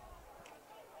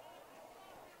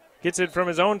 Gets it from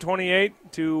his own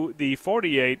 28 to the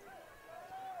 48,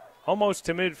 almost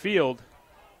to midfield.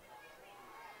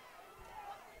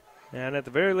 And at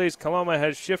the very least, Coloma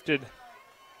has shifted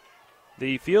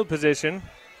the field position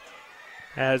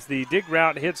as the dig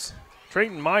route hits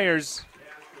Trayton Myers,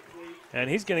 and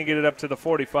he's going to get it up to the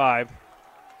 45.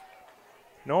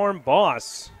 Norm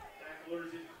Boss,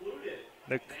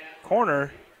 the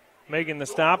corner, making the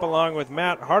stop along with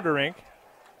Matt Harderink.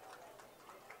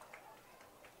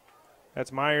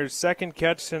 That's Myers' 2nd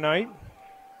catch tonight.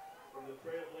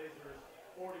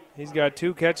 He's got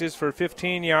 2 catches for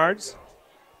 15 yards.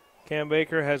 Cam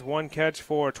Baker has 1 catch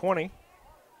for 20.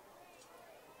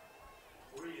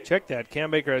 Check that.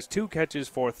 Cam Baker has 2 catches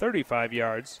for 35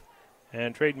 yards.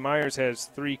 And Trayton Myers has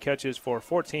 3 catches for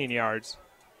 14 yards.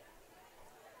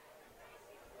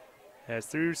 Has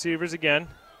 3 receivers again.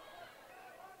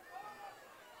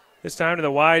 This time to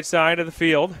the wide side of the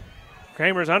field.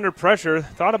 Kramer's under pressure,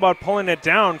 thought about pulling it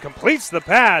down, completes the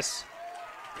pass.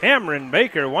 Cameron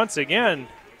Baker once again,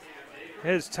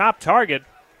 his top target.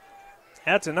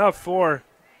 That's enough for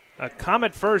a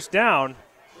Comet first down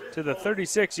to the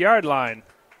 36-yard line.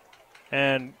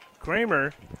 And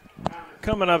Kramer,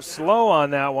 coming up slow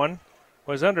on that one,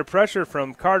 was under pressure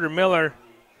from Carter Miller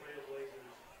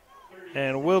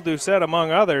and Will Doucette,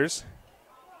 among others.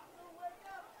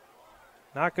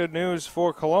 Not good news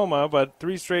for Coloma, but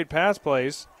 3 straight pass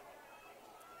plays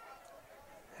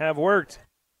have worked.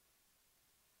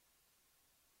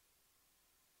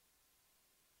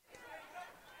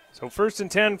 So 1st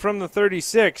and 10 from the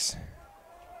 36.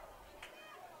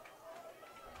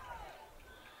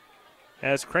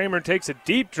 As Kramer takes a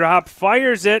deep drop,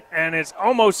 fires it, and it's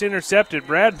almost intercepted.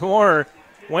 Brad Moore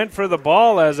went for the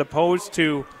ball as opposed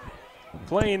to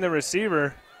playing the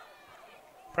receiver.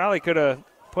 Probably could have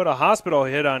put a hospital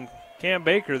hit on Cam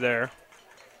Baker there.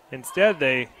 Instead,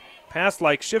 they passed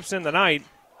like ships in the night,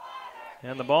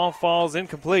 and the ball falls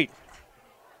incomplete.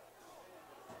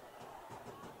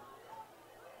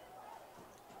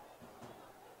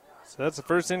 So that's the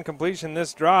first incompletion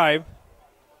this drive.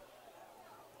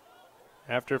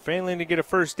 After failing to get a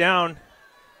first down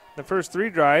the first 3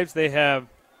 drives, they have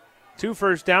 2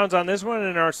 first downs on this one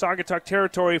and are Saugatuck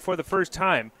territory for the first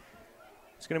time.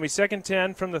 It's going to be 2nd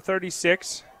 10 from the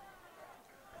 36.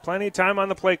 Plenty of time on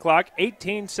the play clock.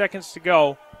 18 seconds to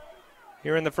go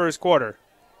here in the first quarter.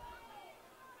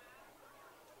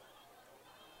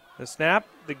 The snap,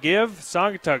 the give.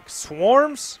 Saugatuck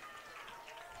swarms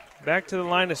back to the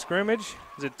line of scrimmage.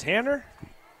 Is it Tanner?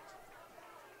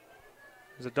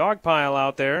 There's a dog pile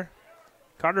out there.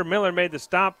 Carter Miller made the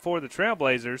stop for the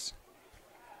Trailblazers.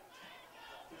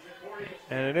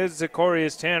 And it is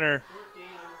Zacharias Tanner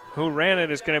who ran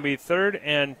it. It's going to be 3rd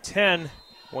and 10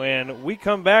 when we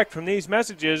come back from these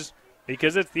messages,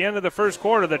 because it's the end of the first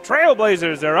quarter. The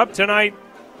Trailblazers are up tonight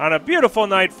on a beautiful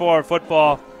night for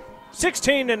football,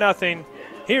 16-0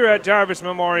 here at Jarvis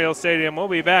Memorial Stadium. We'll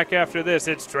be back after this.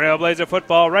 It's Trailblazer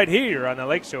football right here on the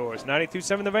Lakeshores,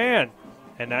 92.7 The Van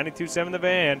and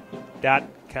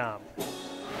 92.7thevan.com.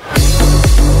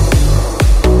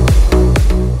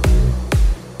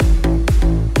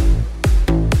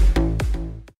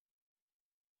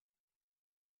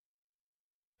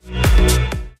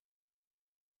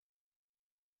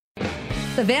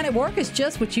 The Van at Work is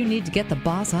just what you need to get the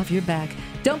boss off your back.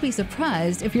 Don't be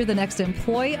surprised if you're the next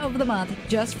employee of the month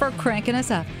just for cranking us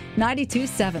up.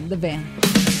 92.7 The Van.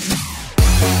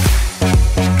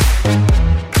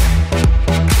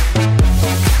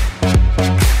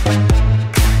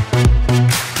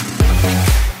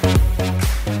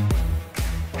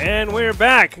 And we're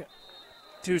back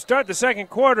to start the second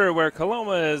quarter, where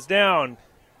Coloma is down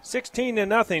 16-0,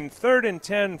 3rd and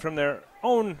 10 from their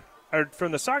own, or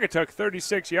from the Saugatuck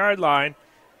 36-yard line.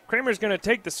 Kramer's going to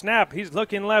take the snap. He's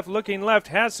looking left,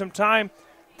 has some time,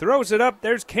 throws it up.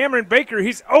 There's Cameron Baker.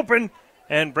 He's open,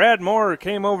 and Brad Moore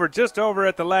came over just over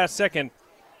at the last second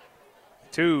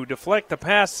to deflect the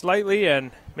pass slightly,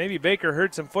 and maybe Baker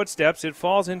heard some footsteps. It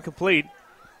falls incomplete,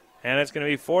 and it's going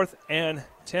to be 4th and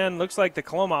 10. Looks like the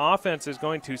Coloma offense is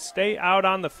going to stay out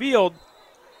on the field.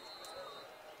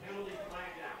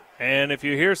 And if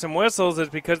you hear some whistles,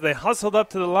 it's because they hustled up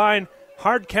to the line,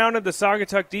 hard counted the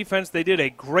Saugatuck defense. They did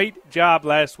a great job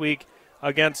last week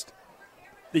against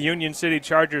the Union City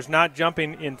Chargers, not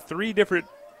jumping in three different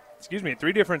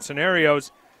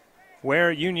scenarios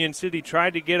where Union City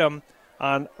tried to get them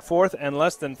on 4th and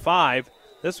less than 5.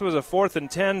 This was a 4th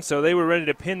and 10, so they were ready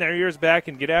to pin their ears back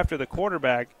and get after the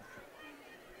quarterback.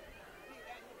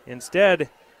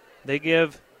 Instead, they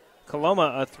give Coloma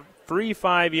a free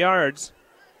 5 yards.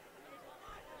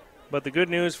 But the good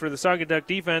news for the Saugatuck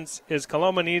defense is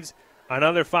Coloma needs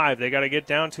another 5. They got to get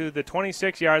down to the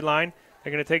 26-yard line.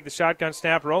 They're going to take the shotgun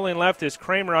snap. Rolling left is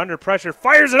Kramer under pressure.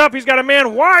 Fires it up. He's got a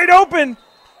man wide open.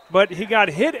 But he got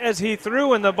hit as he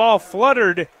threw, and the ball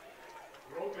fluttered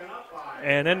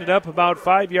and ended up about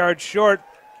 5 yards short.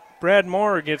 Brad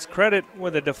Moore gets credit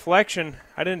with a deflection.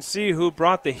 I didn't see who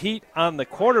brought the heat on the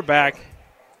quarterback,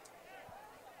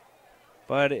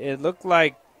 but it looked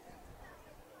like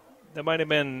there might have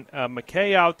been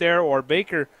McKay out there, or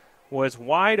Baker was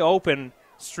wide open,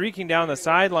 streaking down the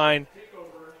sideline.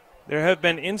 There have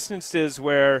been instances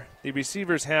where the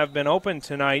receivers have been open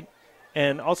tonight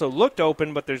and also looked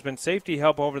open, but there's been safety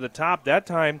help over the top. That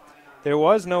time there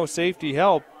was no safety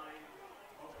help,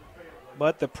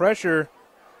 but the pressure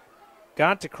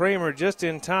got to Kramer just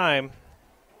in time.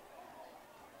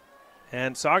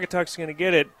 And Saugatuck's going to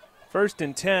get it 1st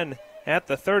and 10 at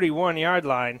the 31-yard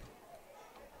line.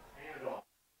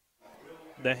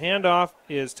 The handoff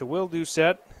is to Will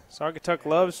Doucette. Saugatuck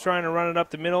loves trying to run it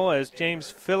up the middle as James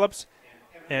Phillips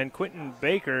and Quentin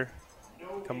Baker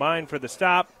combine for the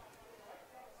stop.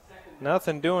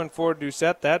 Nothing doing for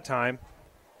Doucette that time.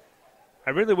 I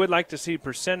really would like to see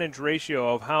percentage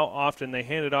ratio of how often they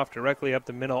hand it off directly up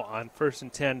the middle on 1st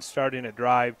and 10 starting a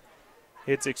drive.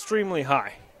 It's extremely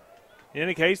high. In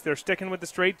any case, they're sticking with the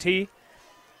straight T.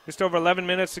 Just over 11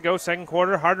 minutes to go, second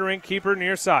quarter. Harderink keeper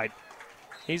near side.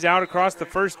 He's out across the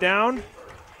first down.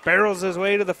 Barrels his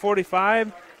way to the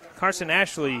 45. Carson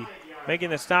Ashley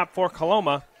making the stop for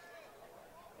Coloma.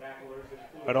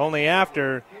 But only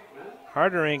after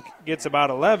Harderink gets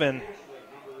about 11.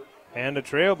 And a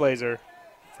Trailblazer.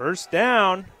 First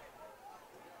down.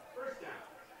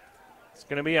 It's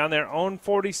going to be on their own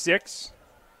 46.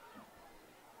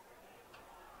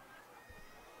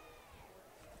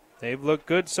 They've looked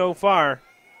good so far.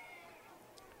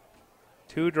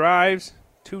 2 drives,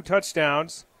 2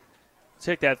 touchdowns.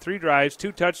 Take that, 3 drives,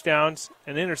 2 touchdowns,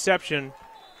 an interception,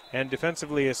 and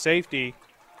defensively a safety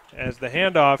as the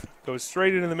handoff goes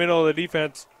straight into the middle of the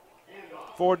defense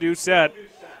for Doucette,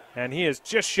 and he is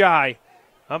just shy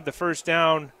of the first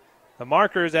down. The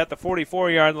marker is at the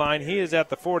 44-yard line. He is at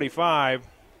the 45.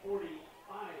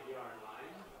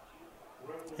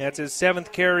 That's his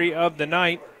 7th carry of the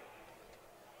night,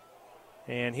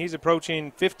 and he's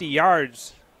approaching 50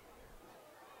 yards.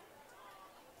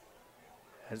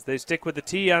 As they stick with the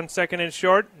T on 2nd and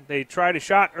short, they tried a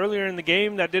shot earlier in the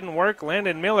game. That didn't work.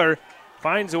 Landon Miller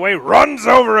finds a way, runs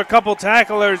over a couple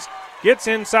tacklers, gets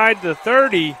inside the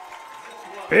 30.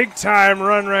 Big time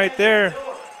run right there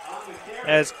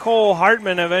as Cole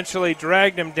Hartman eventually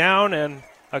dragged him down, and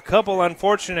a couple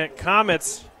unfortunate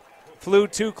Comets flew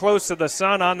too close to the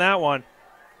sun on that one.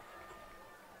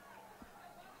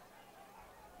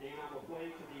 way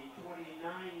to the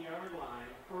 29-yard line,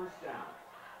 first down.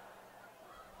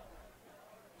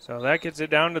 So that gets it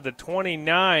down to the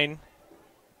 29.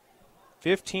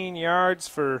 15 yards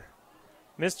for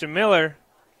Mr. Miller.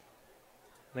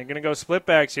 They're going to go split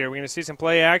backs here. We're going to see some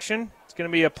play action. It's going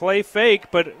to be a play fake,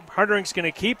 but Harderink's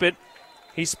going to keep it.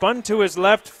 He spun to his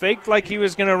left, faked like he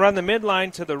was going to run the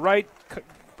midline to the right,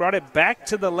 brought it back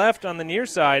to the left on the near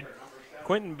side.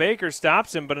 Quentin Baker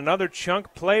stops him, but another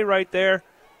chunk play right there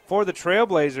for the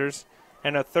Trailblazers,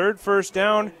 and a third first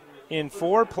down in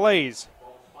 4 plays.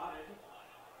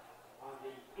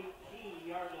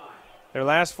 Their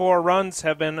last 4 runs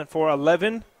have been for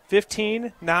 11,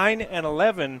 15, 9, and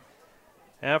 11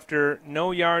 after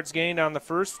no yards gained on the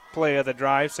first play of the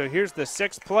drive. So here's the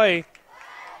 6th play,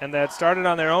 and that started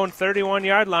on their own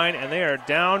 31-yard line, and they are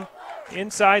down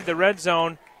inside the red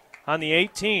zone on the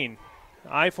 18.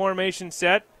 I formation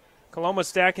set. Coloma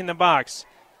stacking the box.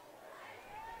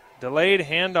 Delayed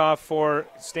handoff for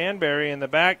Stanberry in the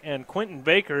back, and Quentin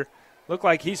Baker looked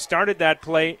like he started that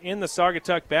play in the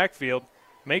Saugatuck backfield.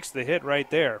 Makes the hit right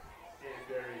there.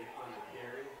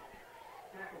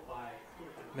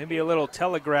 Maybe a little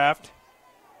telegraphed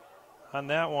on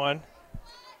that one.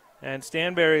 And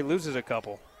Stanberry loses a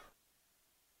couple.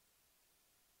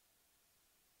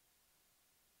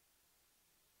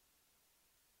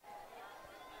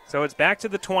 So it's back to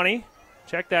the 20.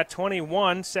 Check that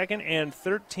 21, 2nd and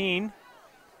 13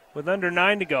 with under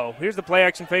 9 to go. Here's the play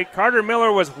action fake. Carter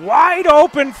Miller was wide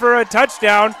open for a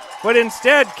touchdown, but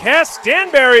instead Cass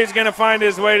Stanberry is going to find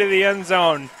his way to the end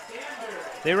zone.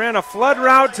 They ran a flood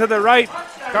route to the right.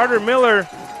 Carter Miller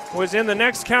was in the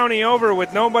next county over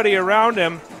with nobody around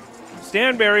him.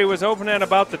 Stanberry was open at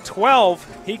about the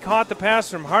 12. He caught the pass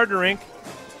from Harderink,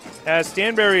 as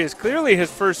Stanberry is clearly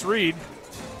his first read.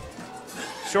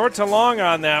 Short to long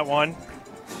on that one.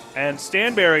 And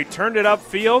Stanberry turned it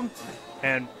upfield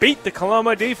and beat the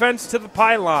Coloma defense to the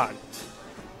pylon.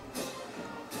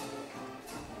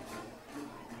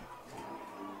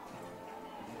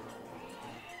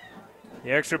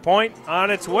 The extra point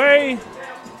on its way,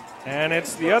 and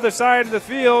it's the other side of the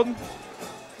field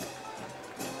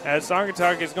as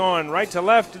Saugatuck is going right to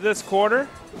left this quarter.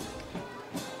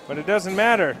 But it doesn't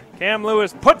matter. Cam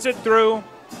Lewis puts it through,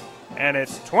 and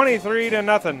it's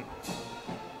 23-0.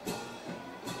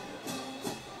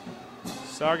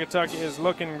 Saugatuck is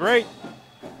looking great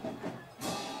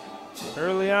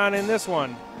early on in this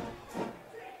one.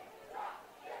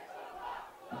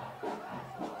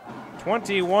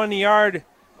 21-yard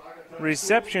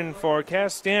reception for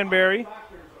Cass Stanberry.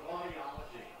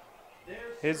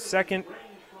 His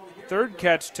third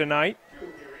catch tonight.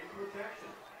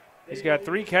 He's got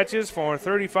 3 catches for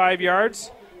 35 yards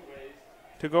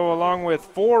to go along with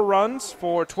 4 runs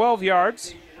for 12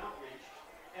 yards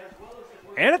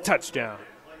and a touchdown.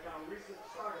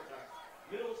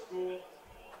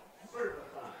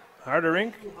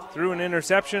 Harderink threw an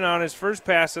interception on his first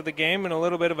pass of the game and a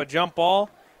little bit of a jump ball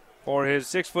for his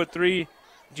 6'3"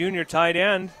 junior tight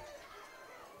end,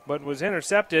 but was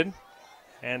intercepted,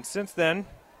 and since then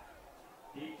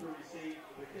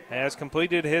has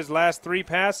completed his last 3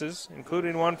 passes,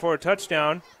 including one for a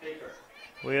touchdown,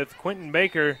 with Quentin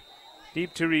Baker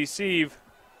deep to receive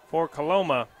for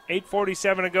Coloma.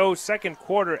 8:47 to go, second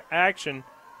quarter action.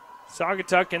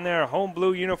 Saugatuck in their home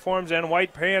blue uniforms and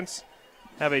white pants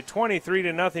have a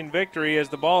 23-0 victory as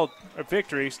the ball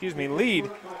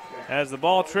lead as the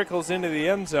ball trickles into the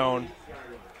end zone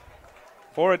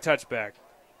for a touchback.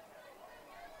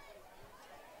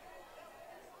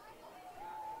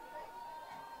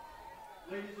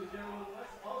 Ladies and gentlemen,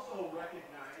 let's also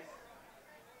recognize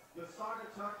the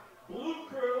Saugatuck Blue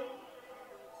Crew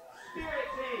Spirit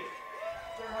Team.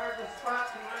 They're hard to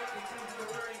spot tonight because they're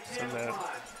wearing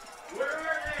camouflage. Where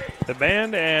are they? The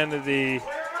band and the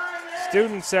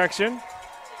student section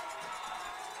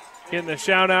getting a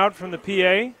shout out from the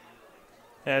PA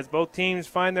as both teams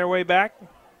find their way back.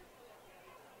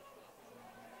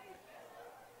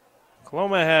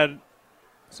 Coloma had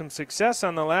some success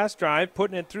on the last drive,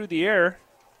 putting it through the air.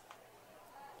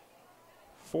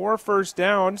 4 first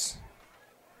downs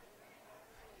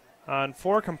on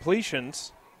 4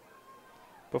 completions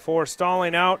before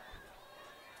stalling out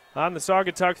on the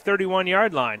Saugatuck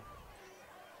 31-yard line.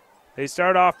 They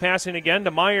start off passing again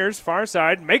to Myers, far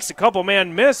side, makes a couple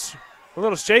man miss. A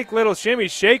little shake, little shimmy,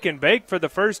 shake and bake for the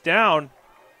first down.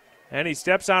 And he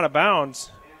steps out of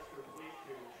bounds.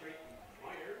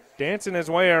 Dancing his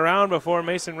way around before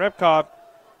Mason Repkop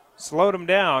slowed him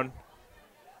down.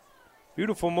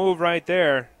 Beautiful move right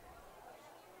there.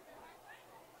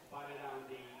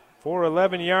 For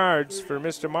 11 yards for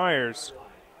Mr. Myers.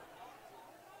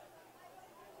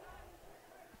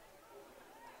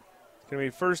 going to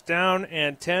be first down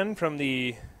and 10 from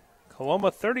the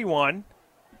Coloma 31.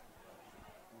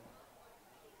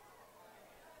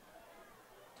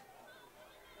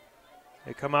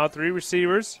 They come out 3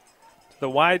 receivers to the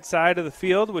wide side of the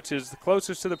field, which is the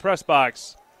closest to the press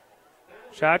box.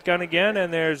 Shotgun again,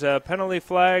 and there's a penalty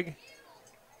flag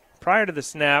prior to the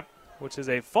snap, which is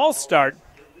a false start.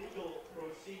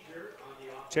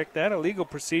 Check that, illegal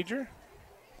procedure.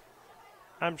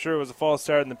 I'm sure it was a false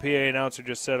start, and the PA announcer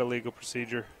just said illegal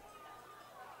procedure,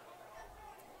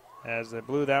 as they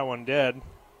blew that one dead.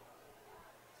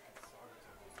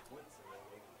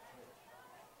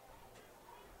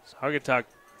 Saugatuck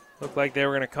looked like they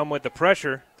were going to come with the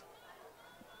pressure.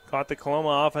 Caught the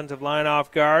Coloma offensive line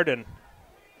off guard, and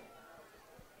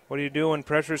what do you do when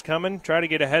pressure's coming? Try to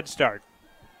get a head start.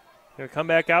 Going to come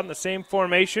back out in the same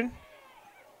formation.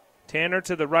 Tanner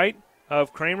to the right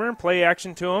of Kramer. Play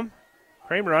action to him.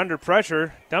 Kramer under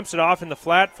pressure. Dumps it off in the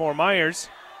flat for Myers.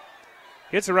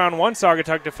 Gets around one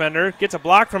Saugatuck defender. Gets a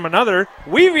block from another.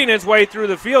 Weaving his way through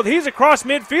the field. He's across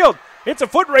midfield. It's a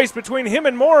foot race between him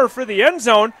and Moorer for the end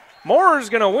zone. Moorer's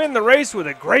going to win the race with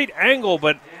a great angle,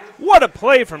 but what a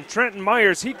play from Trenton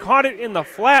Myers. He caught it in the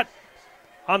flat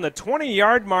on the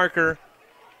 20-yard marker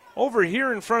over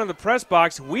here in front of the press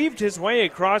box, weaved his way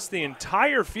across the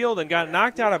entire field and got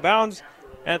knocked out of bounds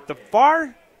at the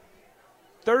far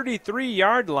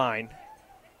 33-yard line.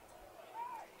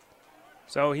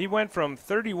 So he went from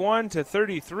 31 to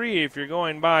 33 if you're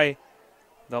going by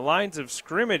the lines of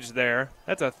scrimmage there.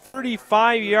 That's a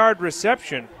 35-yard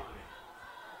reception.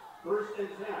 First and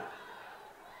 10.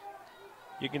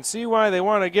 You can see why they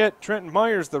want to get Trenton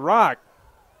Myers the rock.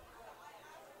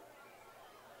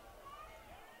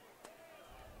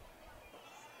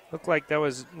 Looked like that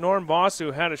was Norm Boss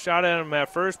who had a shot at him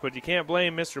at first, but you can't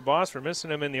blame Mr. Boss for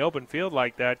missing him in the open field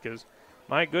like that because,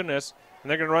 my goodness, and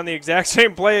they're going to run the exact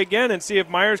same play again and see if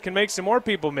Myers can make some more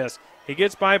people miss. He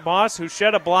gets by Boss, who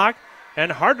shed a block,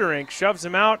 and Harderink shoves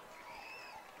him out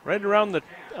right around the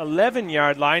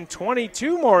 11-yard line,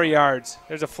 22 more yards.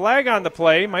 There's a flag on the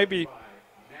play, might be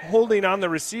holding on the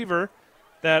receiver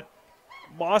that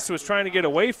Boss was trying to get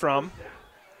away from.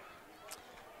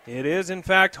 It is, in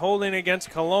fact, holding against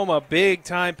Coloma.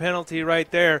 Big-time penalty right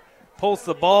there. Pulls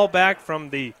the ball back from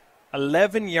the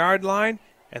 11-yard line,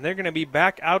 and they're going to be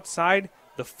back outside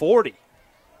the 40.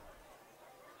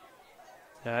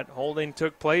 That holding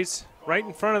took place right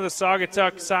in front of the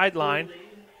Saugatuck sideline.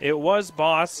 It was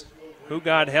Boss who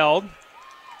got held.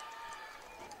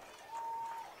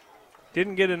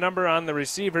 Didn't get a number on the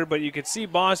receiver, but you could see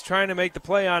Boss trying to make the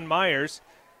play on Myers.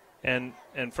 And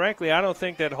frankly, I don't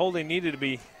think that holding needed to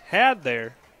be had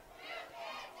there.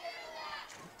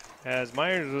 As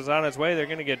Myers was on his way, they're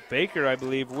going to get Baker, I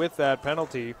believe, with that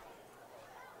penalty.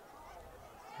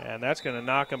 And that's going to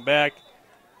knock him back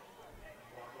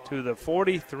to the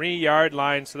 43-yard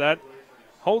line. So that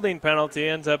holding penalty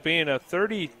ends up being a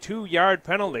 32-yard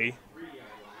penalty.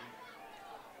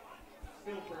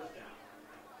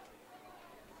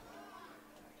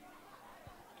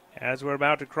 As we're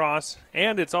about to cross,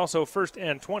 and it's also first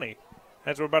and 20,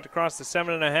 as we're about to cross the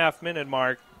 7.5-minute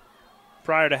mark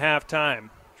prior to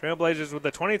halftime. Trailblazers with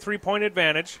a 23-point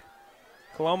advantage.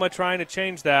 Coloma trying to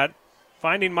change that.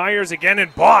 Finding Myers again,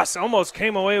 and Boss almost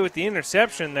came away with the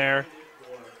interception there.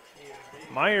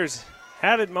 Myers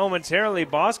had it momentarily.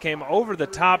 Boss came over the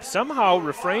top, somehow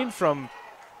refrained from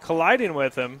colliding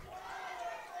with him.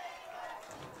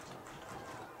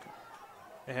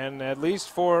 And at least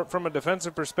from a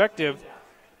defensive perspective,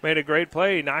 made a great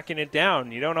play knocking it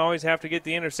down. You don't always have to get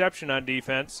the interception on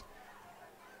defense.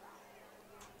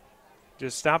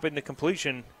 Just stopping the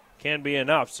completion can be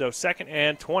enough. So 2nd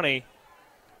and 20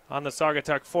 on the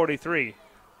Saugatuck 43.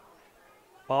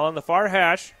 Ball on the far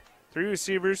hash. 3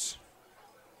 receivers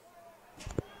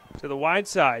to the wide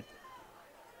side.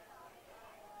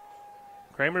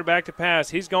 Kramer back to pass.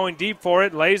 He's going deep for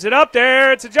it. Lays it up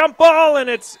there. It's a jump ball, and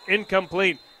it's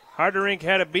incomplete. Harderink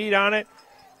had a beat on it,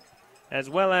 as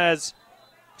well as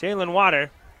Jalen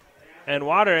Water. And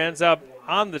Water ends up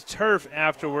on the turf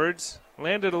afterwards.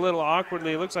 Landed a little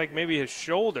awkwardly. It looks like maybe his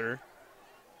shoulder.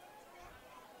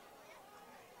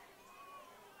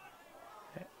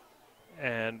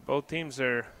 And both teams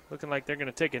are looking like they're going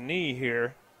to take a knee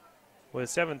here with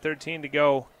 7:13 to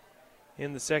go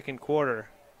in the second quarter.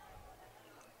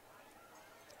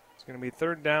 It's going to be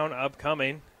 3rd down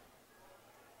upcoming.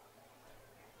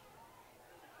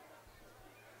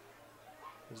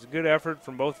 It was a good effort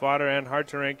from both Water and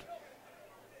Harderink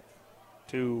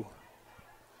to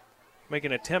make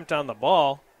an attempt on the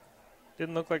ball.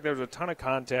 Didn't look like there was a ton of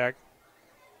contact.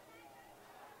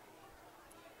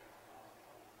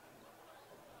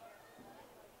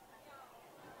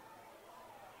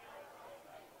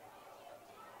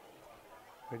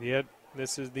 But yet,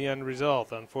 this is the end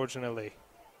result, unfortunately.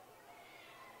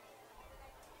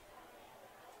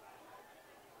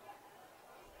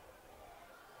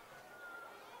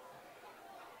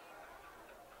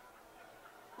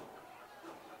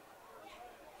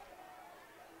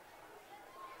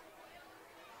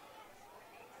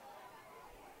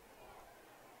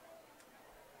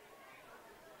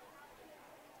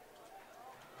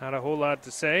 Not a whole lot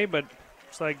to say, but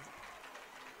looks like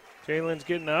Jalen's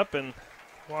getting up and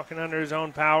walking under his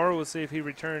own power. We'll see if he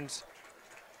returns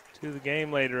to the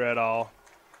game later at all.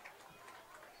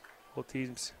 Both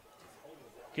teams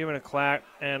giving a clap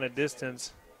and a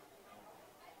distance.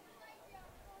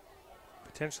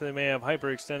 Potentially may have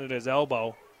hyperextended his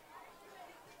elbow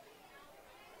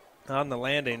on the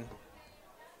landing.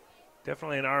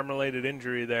 Definitely an arm-related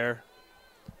injury there.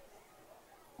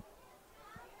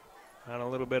 On a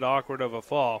little bit awkward of a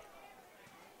fall.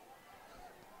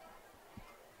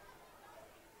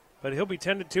 But he'll be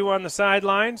tended to on the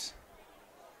sidelines.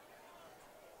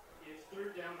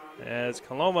 As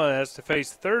Coloma has to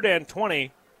face 3rd and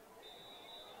 20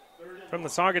 from the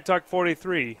Saugatuck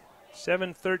 43.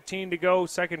 7:13 to go,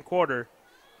 second quarter.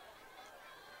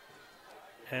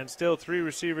 And still 3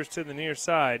 receivers to the near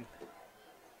side.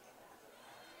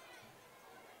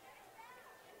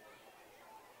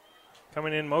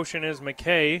 Coming in motion is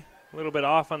McKay. A little bit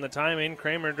off on the timing.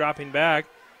 Kramer dropping back.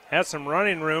 Has some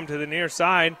running room to the near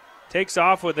side. Takes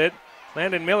off with it.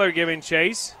 Landon Miller giving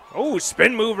chase. Oh,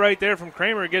 spin move right there from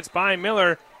Kramer. Gets by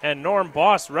Miller. And Norm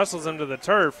Boss wrestles him to the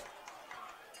turf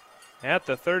at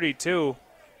the 32.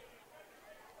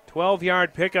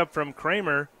 12-yard pickup from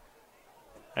Kramer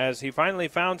as he finally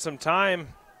found some time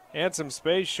and some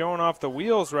space, showing off the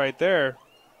wheels right there.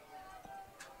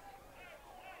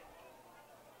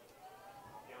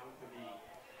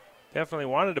 Definitely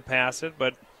wanted to pass it,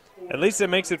 but at least it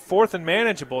makes it 4th and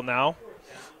manageable now.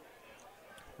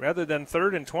 Rather than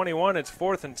 3rd and 21, it's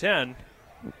 4th and 10.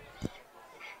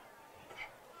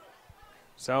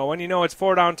 So when you know it's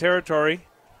 4-down territory,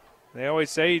 they always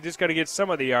say you just got to get some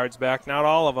of the yards back, not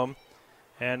all of them.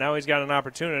 And now he's got an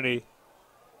opportunity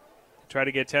to try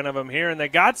to get 10 of them here. And they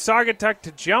got Saugatuck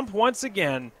to jump once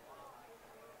again.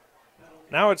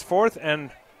 Now it's 4th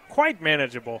and quite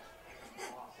manageable.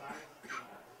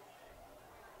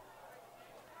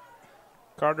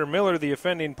 Carter Miller, the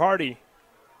offending party,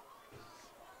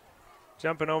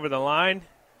 jumping over the line.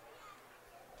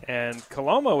 And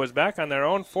Coloma was back on their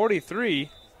own 43.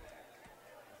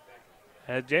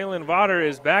 As Jalen Vaughter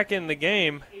is back in the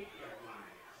game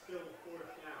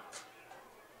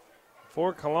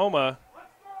for Coloma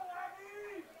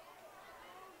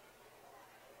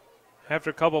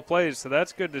after a couple plays, so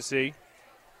that's good to see.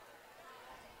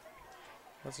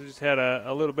 Also just had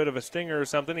a little bit of a stinger or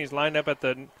something. He's lined up at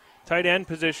the tight end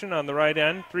position on the right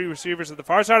end. 3 receivers at the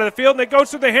far side of the field, and it goes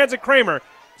through the hands of Kramer.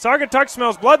 Saugatuck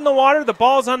smells blood in the water. The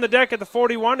ball's on the deck at the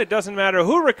 41. It doesn't matter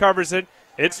who recovers it.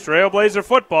 It's Trailblazer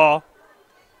football,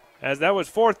 as that was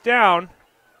 4th down.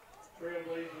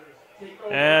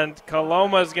 And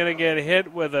Coloma's going to get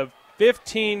hit with a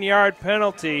 15-yard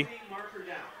penalty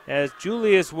as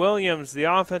Julius Williams, the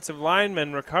offensive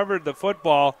lineman, recovered the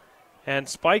football and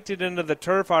spiked it into the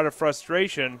turf out of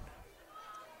frustration.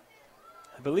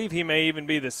 I believe he may even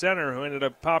be the center who ended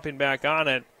up popping back on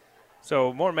it.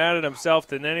 So more mad at himself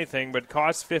than anything, but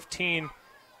cost 15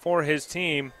 for his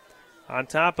team on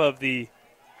top of the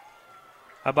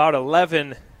about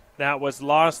 11 that was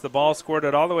lost. The ball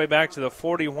squirted all the way back to the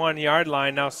 41-yard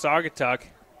line. Now Saugatuck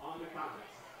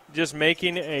just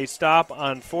making a stop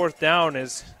on 4th down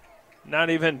is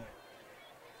not even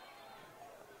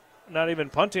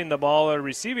punting the ball or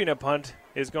receiving a punt,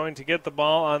 is going to get the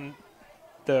ball on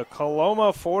the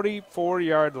Coloma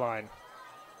 44-yard line.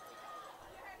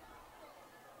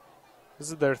 This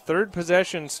is their 3rd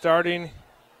possession starting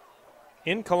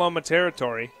in Coloma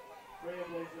territory.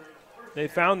 They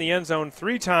found the end zone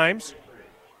 3 times.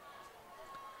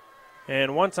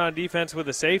 And once on defense with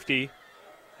a safety.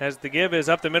 As the give is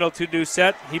up the middle to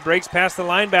Doucette. He breaks past the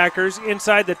linebackers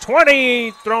inside the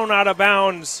 20. Thrown out of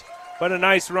bounds. But a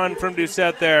nice run from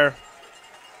Doucette there.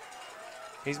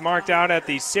 He's marked out at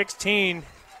the 16.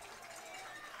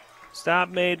 Stop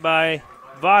made by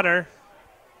Vaughter.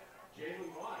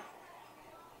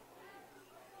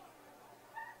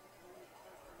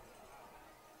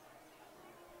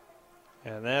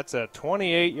 And that's a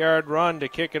 28-yard run to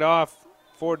kick it off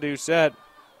for Doucette.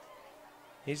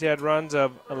 He's had runs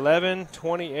of 11,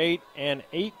 28, and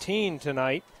 18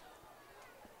 tonight.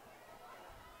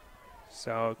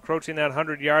 So approaching that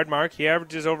 100-yard mark. He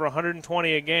averages over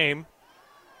 120 a game.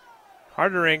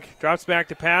 Harderink drops back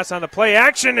to pass on the play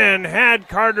action and had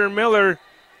Carter Miller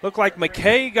Looked like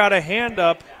McKay got a hand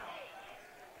up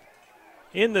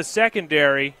in the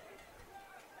secondary.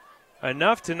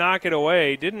 Enough to knock it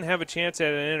away. Didn't have a chance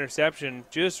at an interception.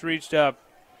 Just reached up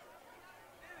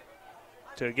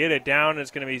to get it down. It's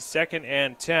going to be 2nd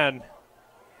and 10.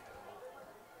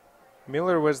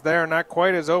 Miller was there, not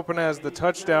quite as open as the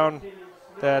touchdown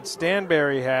that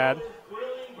Stanberry had.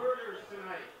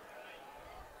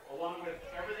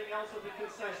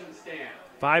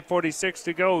 5:46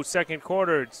 to go, second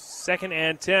quarter. 2nd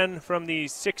and 10 from the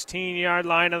 16-yard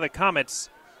line of the Comets.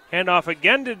 Handoff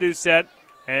again to Doucette,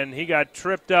 and he got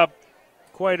tripped up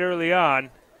quite early on.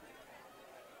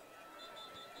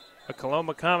 A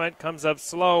Coloma Comet comes up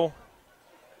slow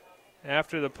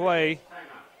after the play.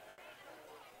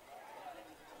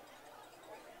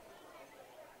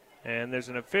 And there's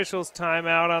an official's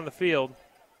timeout on the field.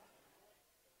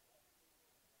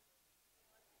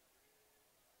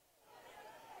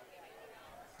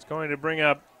 It's going to bring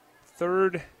up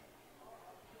 3rd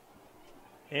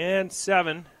and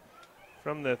 7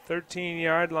 from the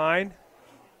 13-yard line.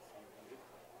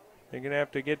 They're going to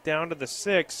have to get down to the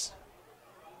 6.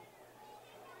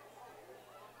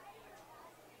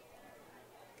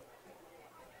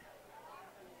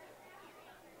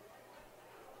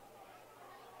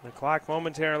 The clock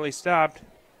momentarily stopped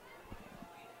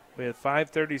with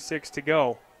 5:36 to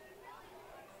go.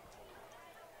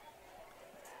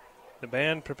 The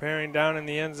band preparing down in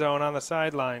the end zone on the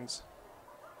sidelines.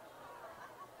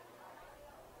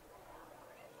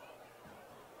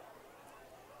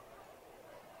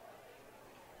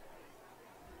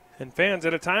 And fans,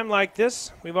 at a time like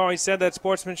this, we've always said that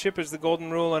sportsmanship is the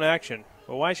golden rule in action.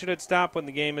 But why should it stop when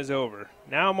the game is over?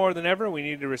 Now more than ever, we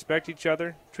need to respect each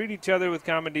other, treat each other with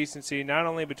common decency, not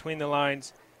only between the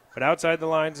lines, but outside the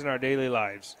lines in our daily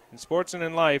lives. In sports and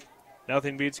in life,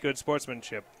 nothing beats good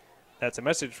sportsmanship. That's a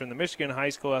message from the Michigan High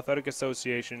School Athletic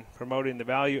Association, promoting the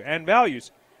value and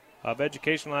values of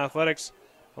educational athletics,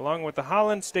 along with the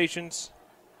Holland stations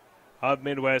of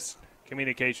Midwest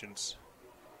Communications.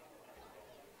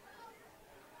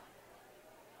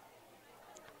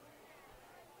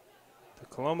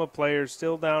 Coloma players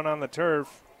still down on the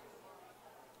turf.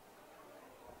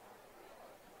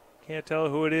 Can't tell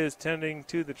who it is tending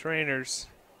to the trainers.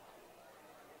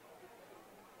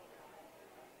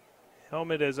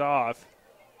 Helmet is off.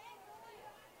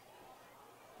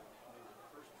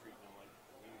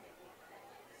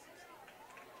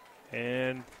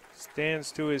 And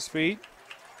stands to his feet.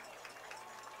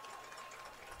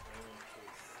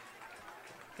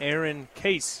 Aaron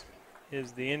Case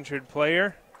is the injured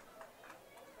player.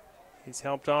 He's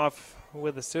helped off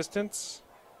with assistance.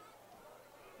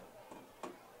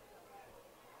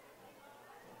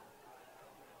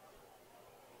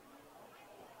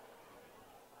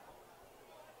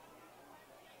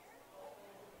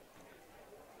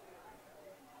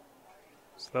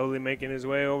 Slowly making his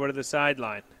way over to the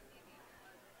sideline.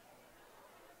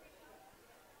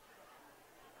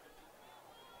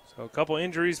 So a couple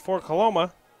injuries for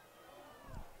Coloma.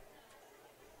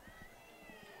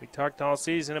 We talked all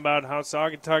season about how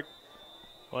Saugatuck,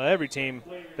 well, every team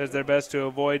does their best to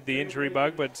avoid the injury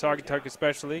bug, but Saugatuck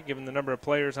especially, given the number of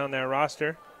players on their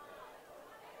roster.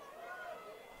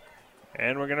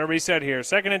 And we're going to reset here.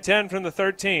 2nd and 10 from the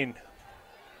 13.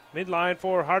 Midline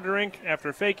for Harderink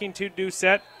after faking to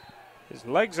Doucette. His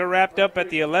legs are wrapped up at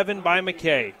the 11 by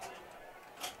McKay.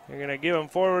 They're going to give him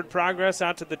forward progress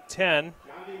out to the 10.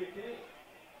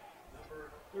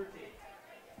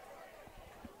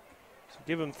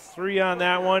 Give him 3 on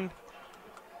that one,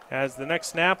 as the next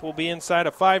snap will be inside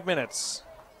of 5 minutes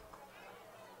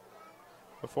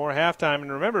before halftime.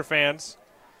 And remember, fans,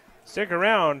 stick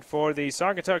around for the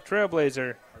Saugatuck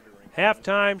Trailblazer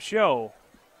halftime show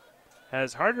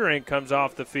as Harderink comes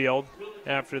off the field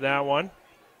after that one.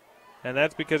 And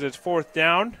that's because it's 4th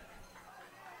down.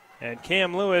 And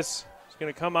Cam Lewis is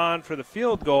going to come on for the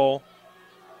field goal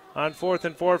on 4th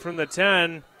and 4 from the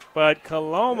 10. But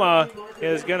Coloma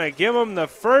is going to give them the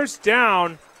first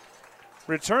down,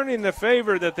 returning the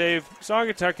favor that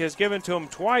Saugatuck has given to him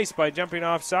twice by jumping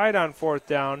offside on 4th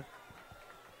down.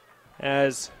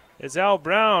 As Al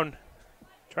Brown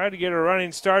tried to get a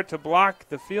running start to block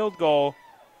the field goal,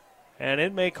 and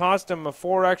it may cost him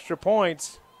 4 extra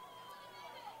points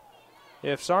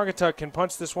if Saugatuck can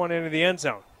punch this one into the end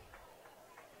zone.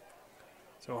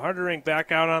 So Harderink back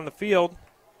out on the field.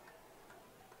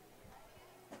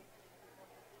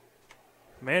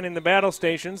 Manning the battle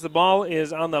stations. The ball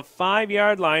is on the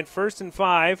 5-yard line, 1st and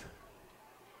 5.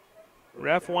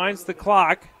 Ref winds the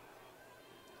clock.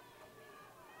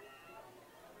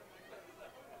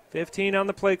 15 on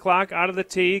the play clock, out of the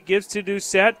tee. Gives to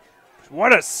Doucette.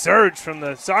 what a surge from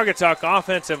the Saugatuck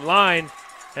offensive line.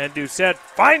 And Doucette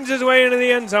finds his way into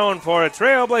the end zone for a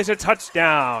Trailblazer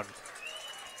touchdown.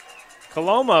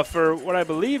 Coloma, for what I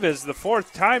believe is the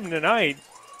fourth time tonight,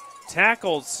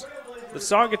 tackles the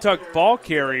Saugatuck ball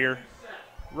carrier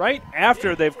right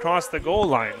after they've crossed the goal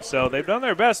line. So they've done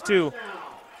their best to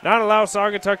not allow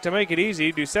Saugatuck to make it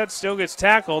easy. Doucette still gets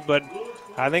tackled, but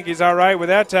I think he's all right with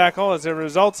that tackle as it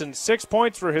results in 6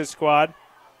 points for his squad.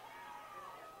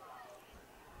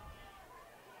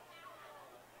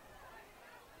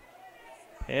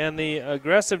 And the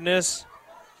aggressiveness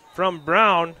from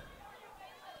Brown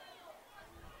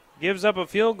gives up a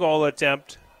field goal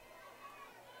attempt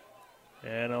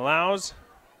and allows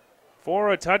for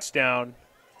a touchdown.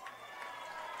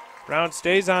 Brown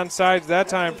stays on sides that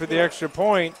time for the extra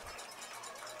point.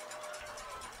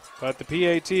 But the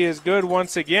PAT is good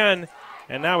once again,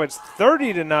 and now it's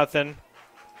 30-0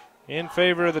 in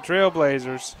favor of the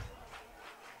Trailblazers.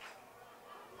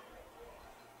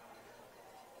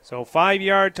 So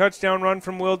 5-yard touchdown run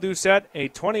from Will Doucette, a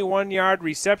 21-yard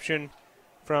reception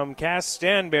from Cass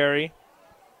Stanberry,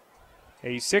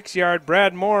 a 6-yard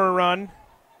Brad Moore run,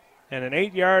 and an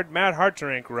 8-yard Matt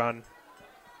Hartrink run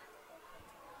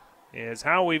is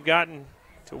how we've gotten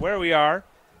to where we are.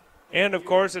 And, of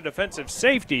course, a defensive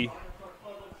safety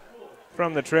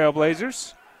from the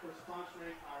Trailblazers.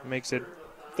 Makes it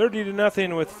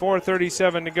 30-0 with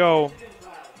 4:37 to go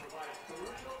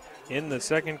in the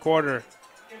second quarter.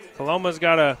 Coloma's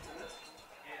got a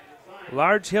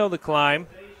large hill to climb.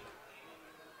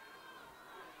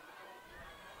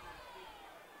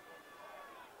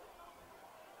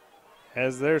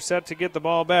 As they're set to get the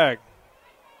ball back.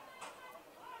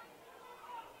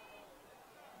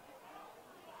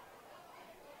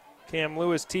 Cam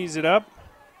Lewis tees it up.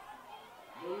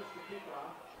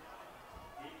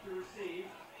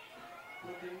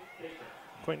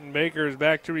 Quentin Baker is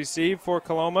back to receive for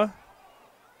Coloma.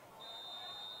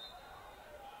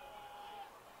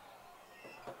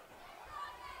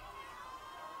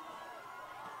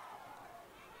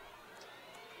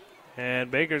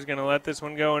 And Baker's going to let this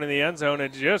one go into the end zone.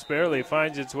 It just barely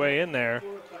finds its way in there.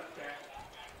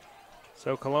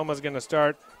 So Coloma's going to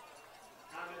start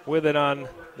with it on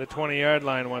the 20-yard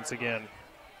line once again.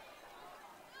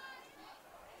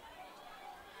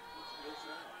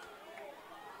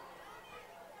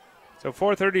 So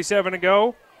 4:37 to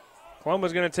go.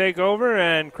 Coloma's going to take over,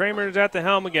 and Kramer's at the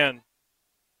helm again.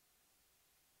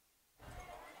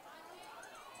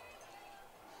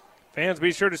 Fans,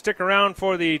 be sure to stick around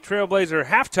for the Trailblazer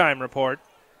halftime report,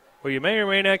 where you may or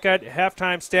may not get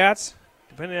halftime stats,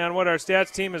 depending on what our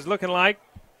stats team is looking like.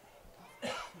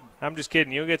 I'm just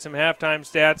kidding. You'll get some halftime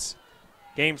stats,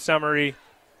 game summary,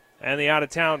 and the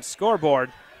out-of-town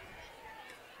scoreboard.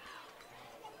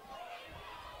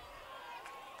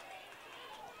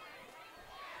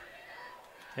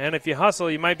 And if you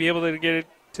hustle, you might be able to get it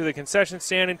to the concession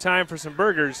stand in time for some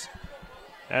burgers.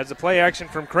 As the play action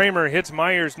from Kramer hits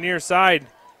Myers near side.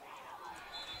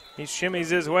 He shimmies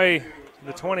his way to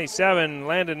the 27.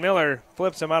 Landon Miller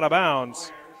flips him out of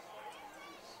bounds.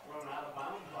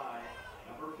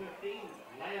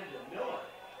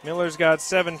 Miller's got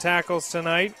 7 tackles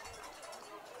tonight.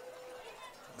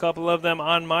 A couple of them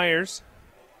on Myers.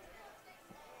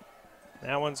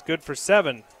 That one's good for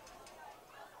 7.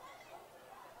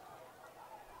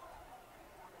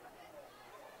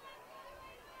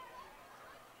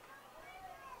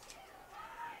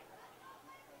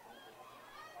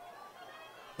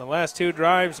 The last 2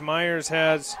 drives, Myers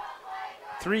has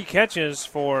 3 catches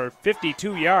for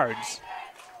 52 yards.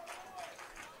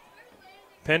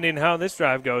 Pending how this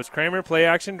drive goes. Kramer, play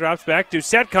action, drops back.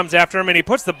 Doucette comes after him, and he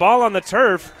puts the ball on the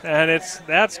turf, and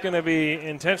that's going to be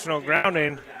intentional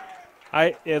grounding.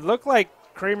 It looked like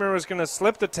Kramer was going to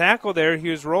slip the tackle there. He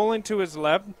was rolling to his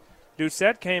left.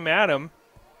 Doucette came at him.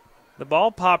 The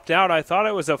ball popped out. I thought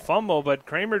it was a fumble, but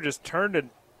Kramer just turned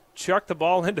and chucked the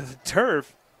ball into the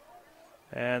turf.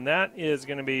 And that is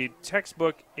going to be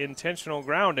textbook intentional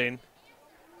grounding.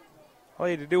 All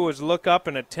he had to do was look up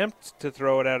and attempt to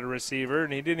throw it at a receiver,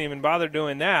 and he didn't even bother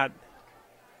doing that.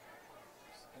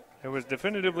 There was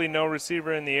definitively no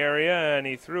receiver in the area, and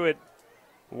he threw it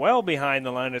well behind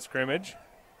the line of scrimmage.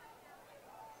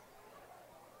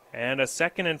 And a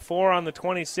 2nd and 4 on the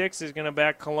 26 is going to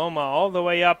back Coloma all the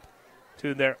way up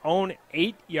to their own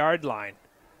 8-yard line.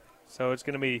 So it's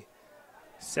going to be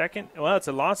second. Well, it's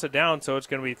a loss of down, so it's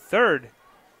going to be 3rd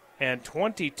and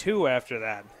 22 after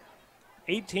that.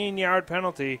 18-yard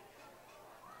penalty.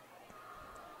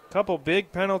 Couple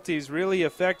big penalties really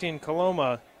affecting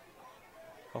Coloma.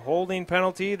 A holding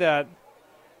penalty that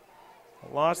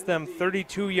lost them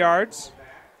 32 yards.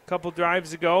 couple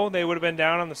drives ago, they would have been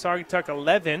down on the Saugatuck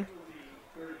 11.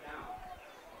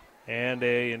 And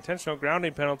a intentional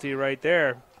grounding penalty right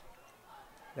there.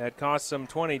 That cost them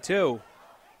 22.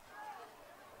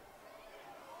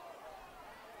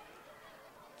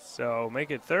 So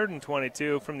make it 3rd and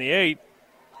 22 from the 8.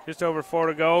 Just over 4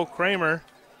 to go. Kramer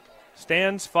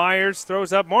stands, fires,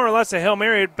 throws up more or less a Hail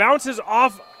Mary. It bounces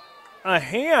off a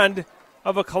hand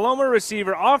of a Coloma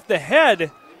receiver off the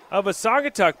head of a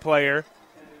Saugatuck player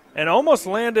and almost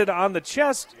landed on the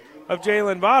chest of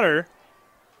Jalen Botter,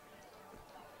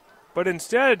 but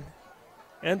instead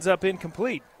ends up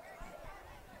incomplete.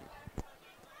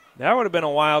 That would have been a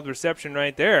wild reception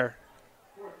right there.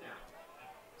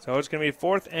 So it's going to be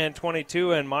 4th and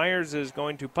 22, and Myers is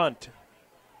going to punt.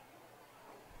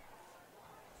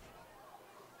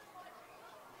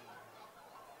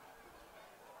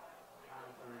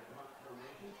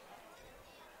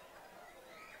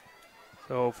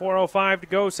 So 4:05 to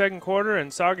go, second quarter,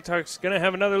 and Saugatuck's going to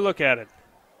have another look at it.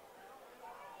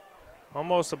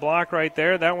 Almost a block right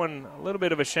there. That one a little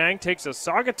bit of a shank. Takes a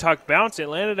Saugatuck bounce. It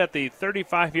landed at the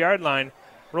 35-yard line.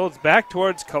 Rolls back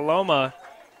towards Coloma.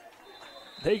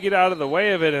 They get out of the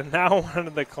way of it, and now one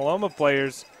of the Coloma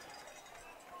players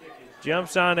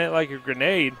jumps on it like a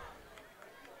grenade.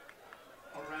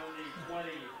 I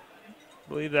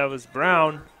believe that was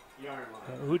Brown,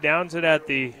 who downs it at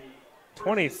the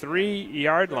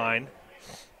 23-yard line.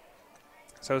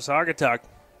 So Saugatuck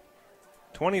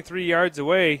 23 yards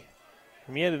away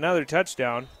from yet another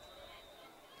touchdown,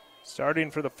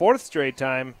 starting for the 4th straight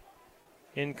time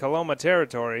in Coloma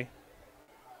territory.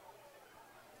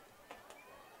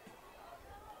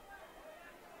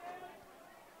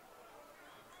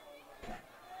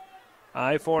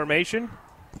 I formation.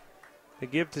 The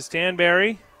give to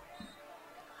Stanberry.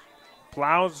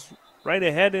 Plows right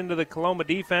ahead into the Coloma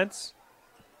defense.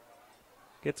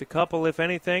 Gets a couple, if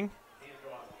anything.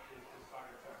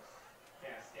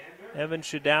 Evan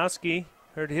Shadowski,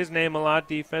 heard his name a lot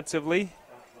defensively.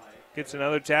 Gets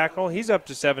another tackle. He's up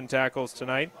to 7 tackles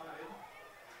tonight.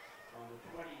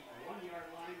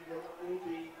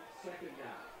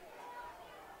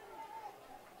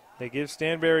 They give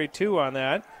Stanberry 2 on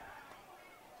that.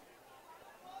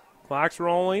 Clock's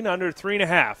rolling under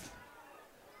 3.5.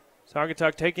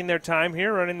 Saugatuck taking their time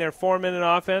here, running their 4-minute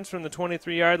offense from the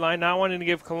 23-yard line, not wanting to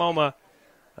give Coloma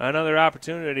another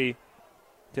opportunity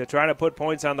to try to put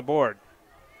points on the board.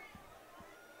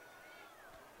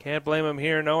 Can't blame them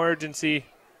here. No urgency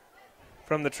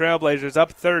from the Trailblazers,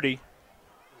 up 30.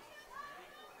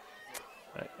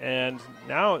 And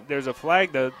now there's a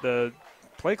flag. The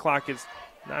play clock is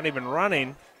not even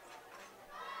running.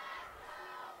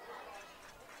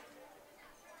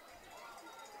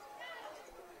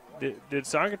 Did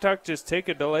Saugatuck just take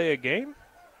a delay of game?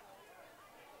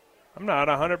 I'm not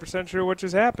 100% sure what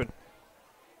just happened.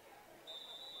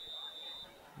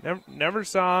 Never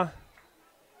saw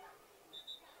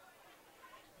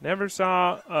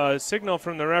a signal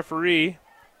from the referee.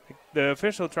 The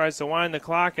official tries to wind the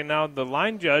clock, and now the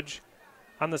line judge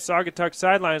on the Saugatuck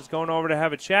sideline is going over to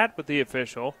have a chat with the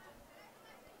official.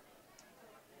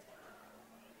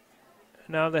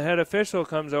 Now the head official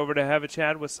comes over to have a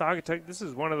chat with Saugatuck. This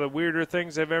is one of the weirder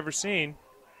things I've ever seen.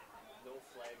 No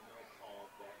flag, no call,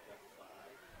 back up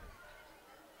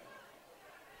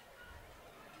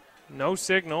 5. No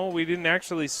signal. We didn't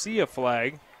actually see a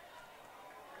flag.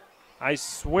 I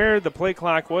swear the play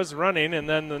clock was running, and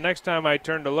then the next time I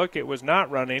turned to look, it was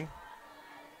not running.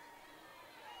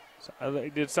 So,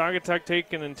 did Saugatuck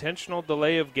take an intentional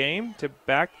delay of game to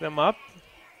back them up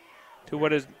to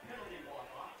what is...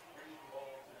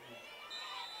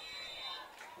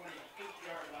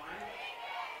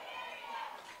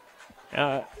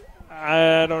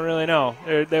 I don't really know.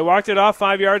 They walked it off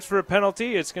 5 yards for a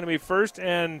penalty. It's going to be 1st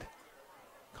and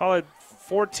call it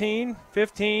 14,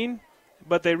 15,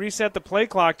 but they reset the play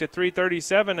clock to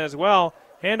 3:37 as well.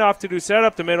 Handoff to Doucette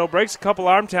up the middle, breaks a couple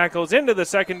arm tackles into the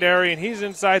secondary, and he's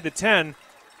inside the 10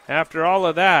 after all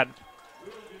of that.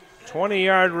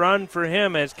 20-yard run for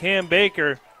him as Cam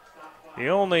Baker, the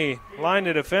only line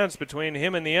of defense between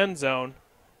him and the end zone.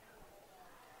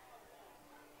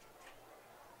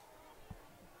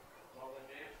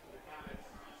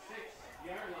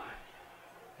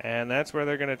 And that's where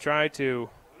they're going to try to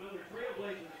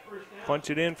punch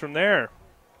it in from there.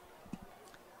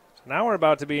 So now we're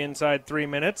about to be inside 3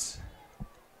 minutes.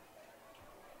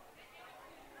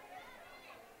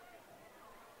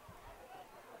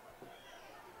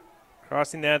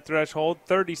 Crossing that threshold,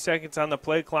 30 seconds on the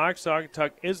play clock.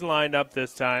 Saugatuck is lined up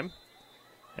this time.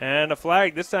 And a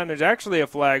flag. This time there's actually a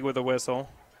flag with a whistle.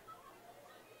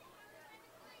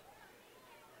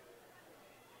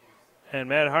 And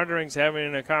Matt Hardering's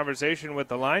having a conversation with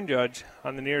the line judge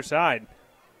on the near side.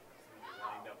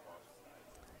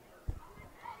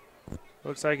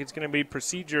 Looks like it's going to be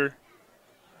procedure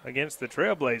against the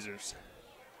Trailblazers.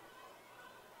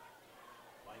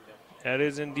 That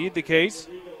is indeed the case.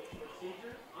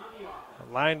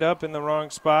 Lined up in the wrong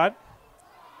spot.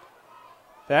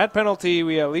 That penalty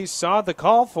we at least saw the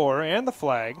call for and the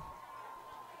flag.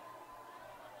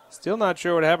 Still not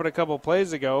sure what happened a couple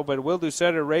plays ago, but Will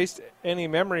Doucette erased any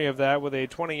memory of that with a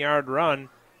 20-yard run.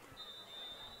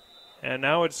 And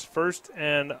now it's first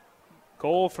and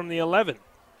goal from the 11.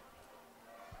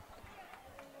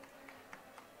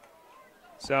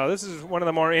 So this is one of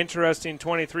the more interesting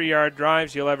 23-yard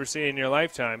drives you'll ever see in your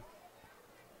lifetime.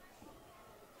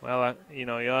 Well,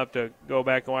 you'll have to go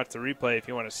back and watch the replay if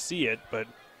you want to see it, but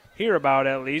hear about it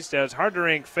at least as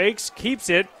Hardering fakes, keeps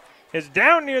it, is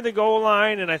down near the goal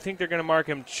line, and I think they're going to mark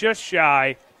him just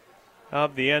shy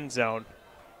of the end zone.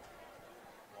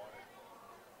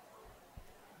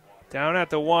 Down at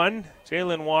the 1,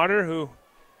 Jalen Water, who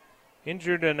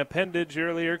injured an appendage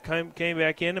earlier, came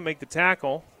back in to make the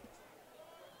tackle.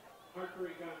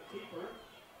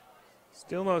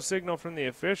 Still no signal from the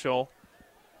official.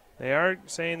 They are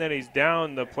saying that he's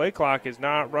down. The play clock is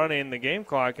not running. The game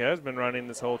clock has been running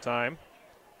this whole time.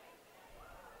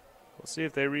 We'll see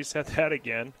if they reset that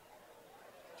again.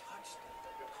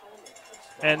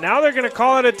 And now they're going to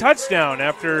call it a touchdown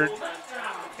after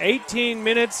 18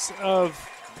 minutes of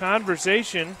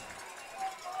conversation.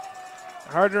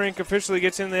 Hardering officially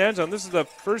gets in the end zone. This is the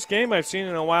first game I've seen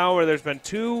in a while where there's been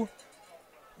 2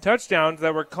 touchdowns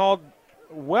that were called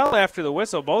well after the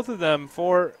whistle, both of them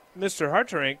for Mr.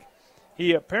 Harterink.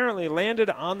 He apparently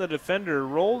landed on the defender,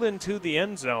 rolled into the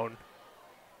end zone,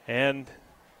 and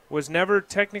was never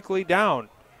technically down.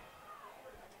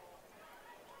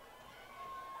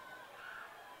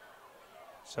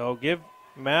 So give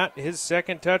Matt his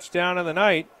second touchdown of the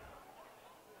night.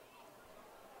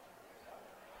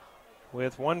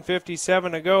 With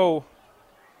 1:57 to go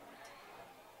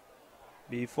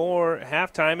before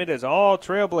halftime, it is all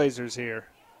Trailblazers here.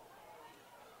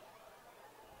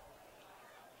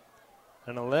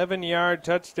 An 11-yard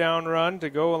touchdown run to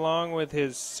go along with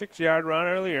his 6-yard run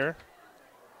earlier.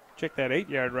 Check that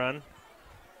 8-yard run.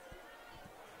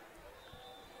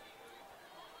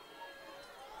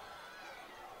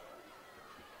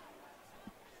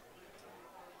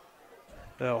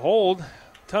 The hold,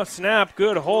 tough snap,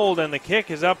 good hold, and the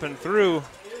kick is up and through.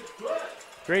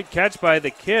 Great catch by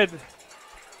the kid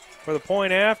for the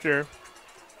point after.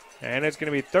 And it's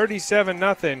going to be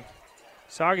 37-0.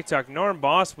 Saugatuck. Norm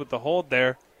Boss with the hold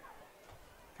there.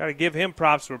 Got to give him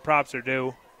props where props are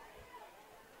due.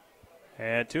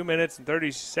 And 2 minutes and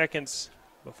 30 seconds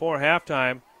before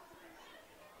halftime,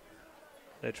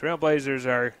 the Trailblazers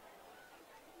are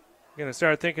going to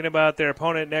start thinking about their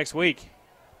opponent next week.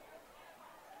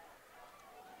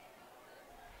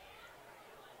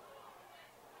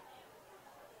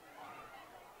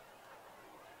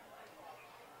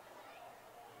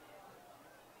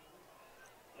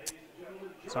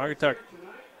 Saugatuck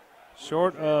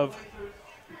short of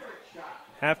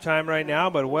halftime right now,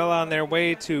 but well on their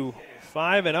way to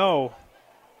 5-0.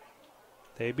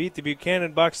 They beat the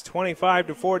Buchanan Bucks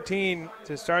 25-14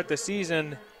 to start the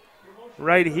season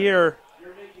right here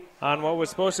on what was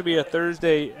supposed to be a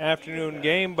Thursday afternoon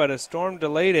game, but a storm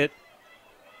delayed it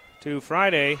to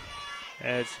Friday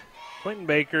as Quentin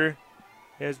Baker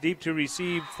is deep to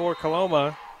receive for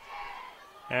Coloma,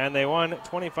 and they won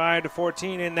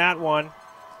 25-14 in that one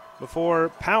before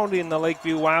pounding the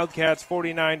Lakeview Wildcats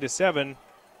 49-7.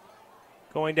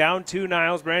 Going down to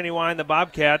Niles, Brandywine, the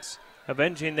Bobcats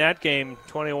avenging that game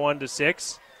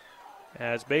 21-6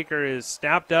 as Baker is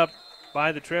snapped up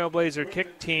by the Trailblazer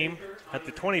kick team at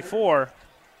the 24.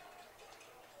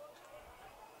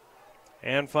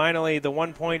 And finally, the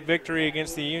 1-point victory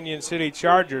against the Union City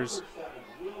Chargers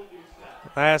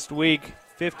last week,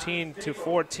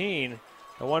 15-14.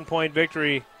 A 1-point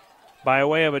victory by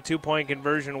way of a 2-point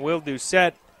conversion. Will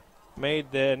Doucette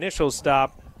made the initial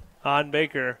stop on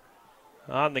Baker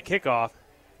on the kickoff.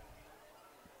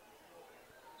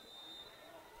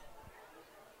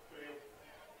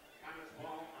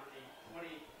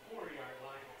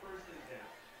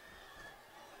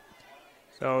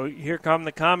 So here come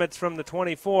the Comets from the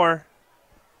 24.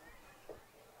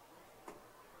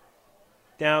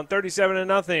 Down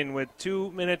 37-0 with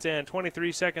 2 minutes and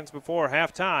 23 seconds before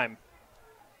halftime.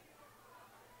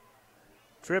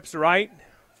 Trips right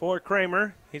for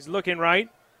Kramer. He's looking right.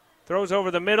 Throws over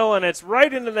the middle, and it's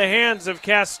right into the hands of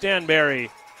Cass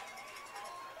Stanberry.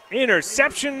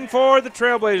 Interception for the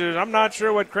Trailblazers. I'm not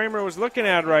sure what Kramer was looking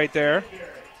at right there.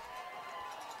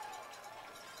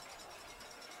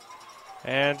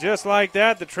 And just like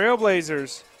that, the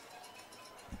Trailblazers,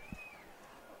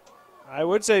 I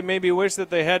would say maybe wish that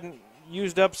they hadn't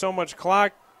used up so much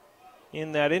clock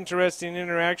in that interesting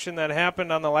interaction that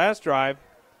happened on the last drive.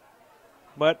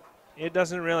 But it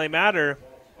doesn't really matter,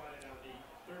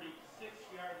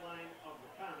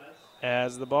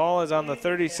 as the ball is on the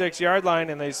 36-yard line,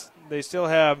 and they still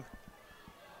have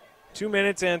 2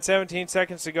 minutes and 17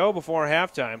 seconds to go before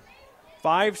halftime.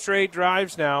 5 straight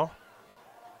drives now.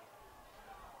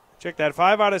 Check that.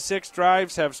 5 out of 6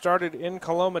 drives have started in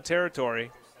Coloma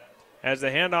territory. As the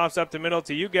handoff's up the middle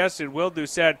to, you guessed it, Will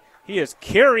Doucette. He is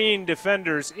carrying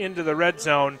defenders into the red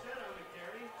zone.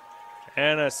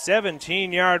 And a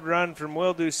 17-yard run from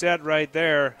Will Doucette right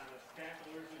there,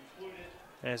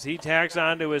 as he tacks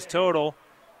onto his total.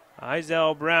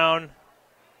 Izell Brown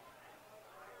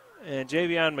and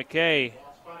Javion McKay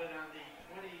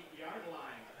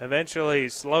eventually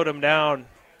slowed him down.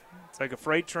 It's like a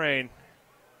freight train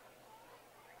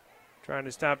trying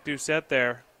to stop Doucette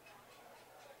there.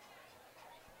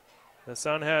 The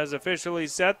sun has officially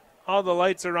set. All the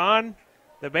lights are on.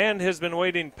 The band has been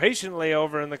waiting patiently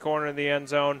over in the corner of the end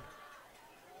zone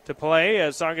to play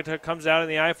as Saugatuck comes out in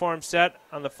the I-form set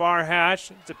on the far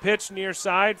hash. It's a pitch near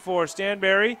side for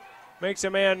Stanberry. Makes a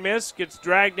man miss, gets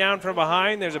dragged down from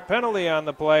behind. There's a penalty on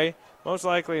the play, most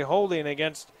likely holding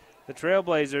against the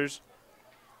Trailblazers,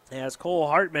 as Cole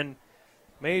Hartman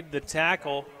made the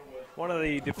tackle. One of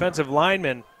the defensive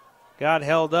linemen got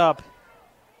held up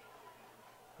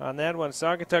on that one.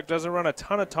 Saugatuck doesn't run a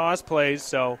ton of toss plays,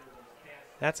 so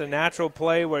that's a natural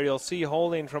play where you'll see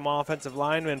holding from offensive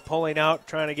linemen pulling out,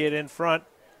 trying to get in front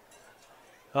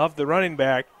of the running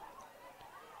back.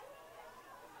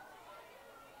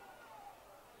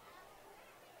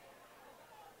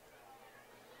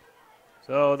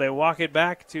 So they walk it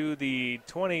back to the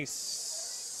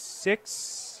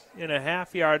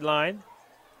 26.5-yard line.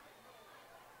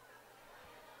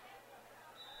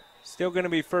 Still going to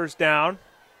be first down.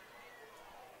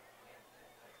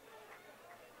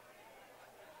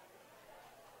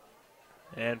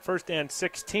 And first and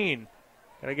 16.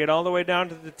 Got to get all the way down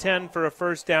to the 10 for a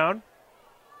first down.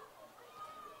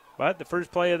 But the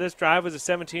first play of this drive was a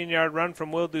 17-yard run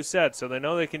from Will Doucette, so they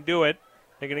know they can do it.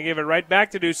 They're going to give it right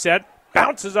back to Doucette.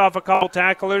 Bounces off a couple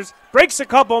tacklers, breaks a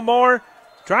couple more,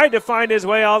 tried to find his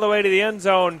way all the way to the end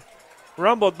zone.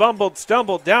 Rumbled, bumbled,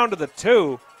 stumbled down to the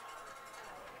 2.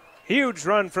 Huge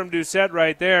run from Doucette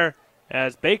right there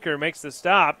as Baker makes the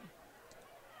stop.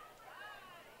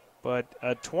 But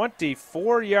a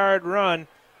 24-yard run.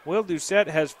 Will Doucette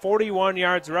has 41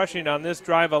 yards rushing on this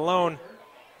drive alone.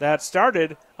 That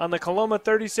started on the Coloma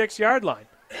 36-yard line.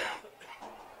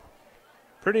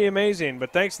 Pretty amazing,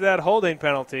 but thanks to that holding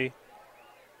penalty,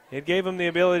 it gave them the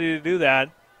ability to do that.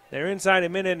 They're inside a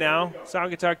minute now.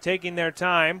 Saugatuck taking their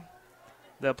time.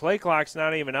 The play clock's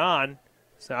not even on,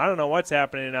 so I don't know what's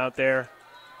happening out there.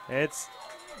 It's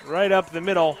right up the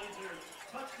middle.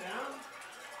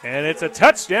 And it's a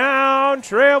touchdown,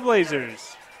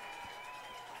 Trailblazers.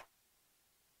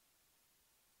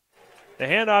 The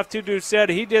handoff to Doucette.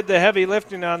 He did the heavy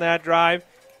lifting on that drive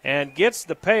and gets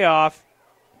the payoff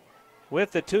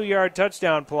with the 2-yard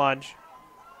touchdown plunge.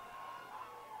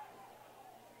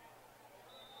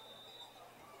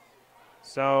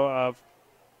 So a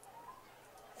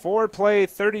 4-play,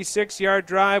 36-yard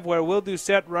drive where Will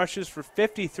Doucette rushes for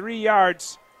 53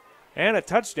 yards and a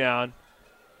touchdown.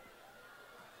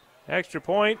 Extra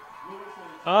point,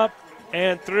 up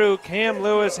and through. Cam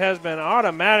Lewis has been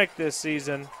automatic this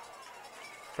season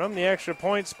from the extra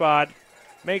point spot.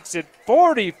 Makes it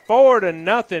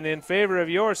 44-0 in favor of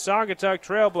your Saugatuck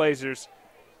Trailblazers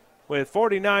with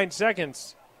 49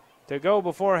 seconds to go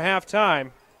before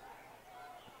halftime.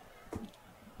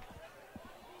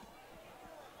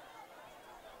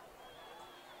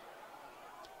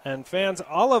 And fans,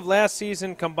 all of last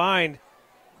season combined,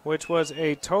 which was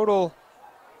a total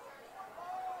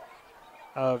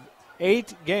of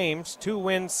 8 games, 2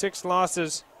 wins, 6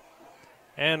 losses,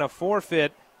 and a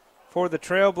forfeit for the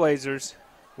Trailblazers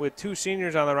with 2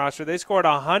 seniors on the roster. They scored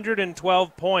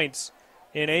 112 points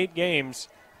in 8 games,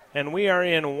 and we are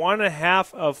in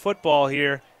 1/2 of football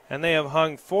here, and they have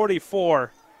hung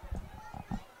 44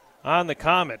 on the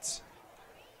Comets.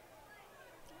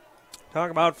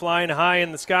 Talk about flying high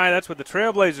in the sky. That's what the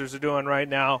Trailblazers are doing right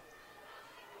now.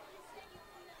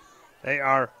 They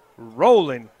are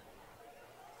rolling.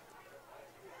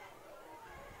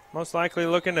 Most likely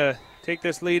looking to take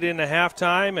this lead into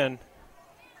halftime and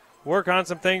work on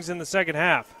some things in the second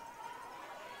half.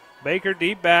 Baker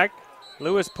deep back.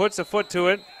 Lewis puts a foot to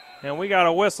it, and we got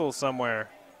a whistle somewhere.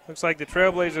 Looks like the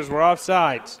Trailblazers were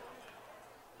offsides.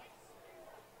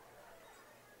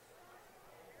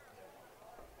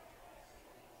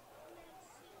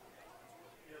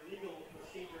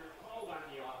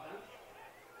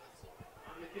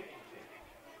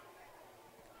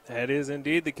 That is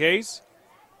indeed the case.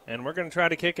 And we're going to try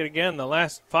to kick it again. The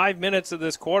last 5 minutes of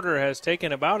this quarter has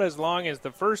taken about as long as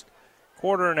the first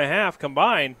quarter and a half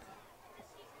combined.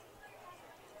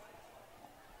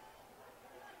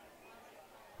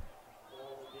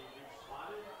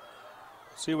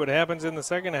 See what happens in the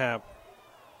second half.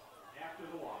 After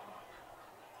the walk-off.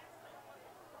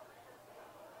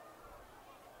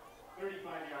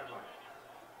 35-yard line.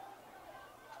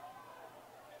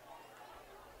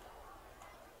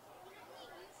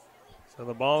 So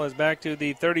the ball is back to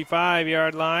the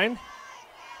 35-yard line.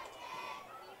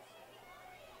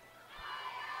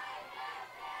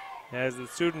 As the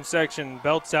student section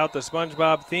belts out the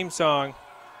SpongeBob theme song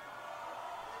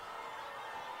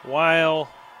while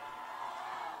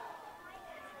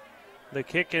the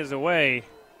kick is away.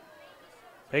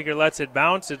 Baker lets it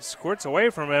bounce. It squirts away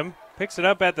from him. Picks it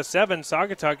up at the 7.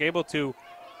 Saugatuck able to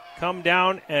come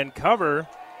down and cover.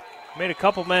 Made a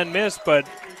couple men miss, but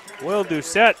Will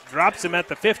Doucette drops him at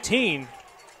the 15.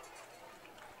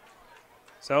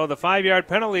 So the 5-yard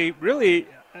penalty really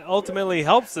ultimately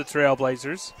helps the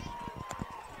Trailblazers.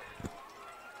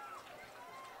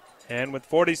 And with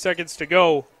 40 seconds to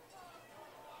go,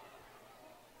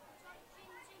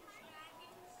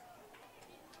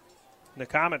 the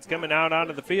Comets coming out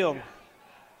onto the field.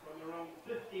 From their own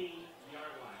 15-yard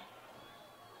line.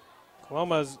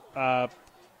 Coloma's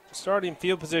starting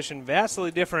field position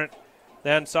vastly different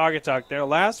than Saugatuck. Their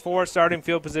last 4 starting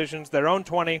field positions, their own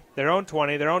 20, their own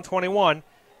 20, their own 21,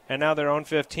 and now their own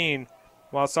 15.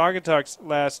 While Saugatuck's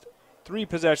last 3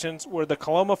 possessions were the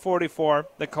Coloma 44,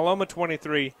 the Coloma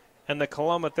 23, and the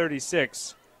Coloma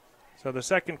 36. So the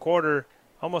second quarter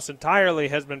almost entirely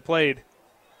has been played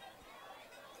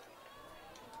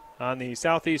on the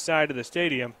southeast side of the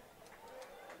stadium.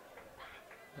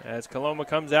 As Coloma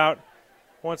comes out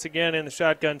once again in the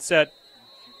shotgun set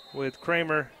with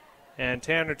Kramer and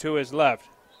Tanner to his left.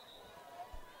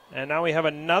 And now we have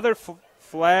another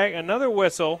flag, another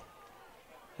whistle,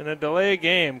 and a delay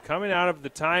game coming out of the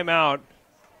timeout.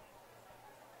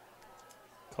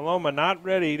 Coloma not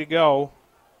ready to go.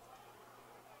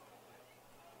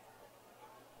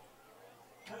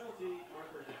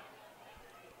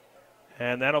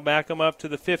 And that'll back them up to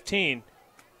the 15.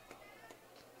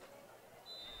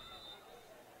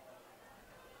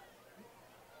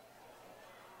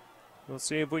 We'll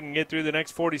see if we can get through the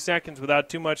next 40 seconds without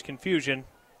too much confusion.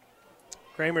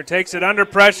 Kramer takes it under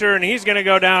pressure, and he's going to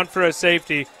go down for a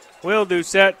safety. Will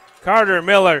Doucette, Carter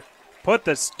Miller put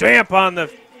the stamp on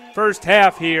the first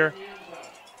half here.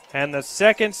 And the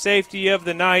second safety of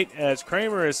the night as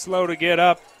Kramer is slow to get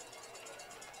up.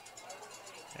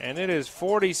 And it is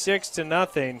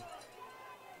 46-0.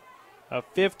 A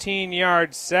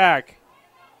 15-yard sack.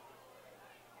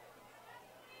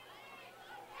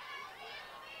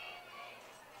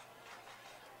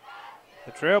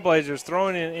 The Trailblazers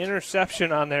throwing an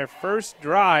interception on their first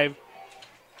drive.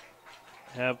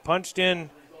 Have punched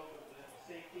in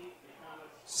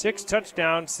 6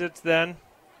 touchdowns since then.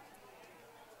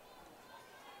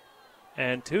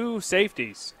 And 2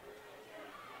 safeties.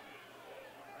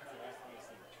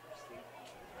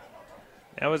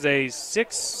 That was a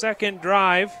 6-second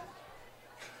drive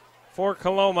for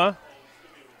Coloma.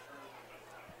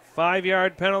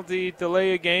 5-yard penalty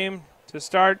delay a game to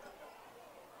start.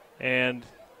 And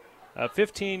a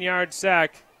 15-yard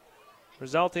sack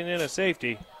resulting in a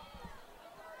safety.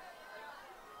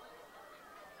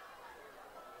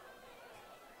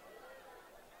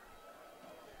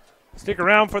 Stick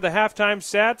around for the halftime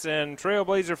stats, and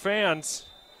Trailblazer fans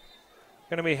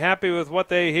going to be happy with what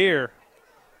they hear.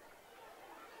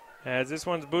 As this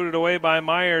one's booted away by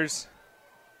Myers.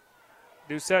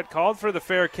 Doucette called for the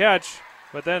fair catch,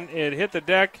 but then it hit the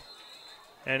deck,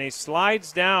 and he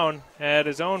slides down at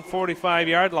his own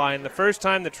 45-yard line. The first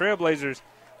time the Trailblazers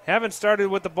haven't started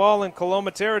with the ball in Coloma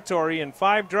territory in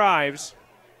 5 drives.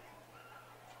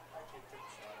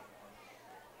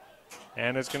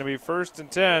 And it's going to be 1st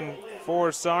and 10 for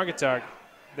Saugatuck.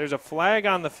 There's a flag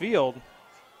on the field.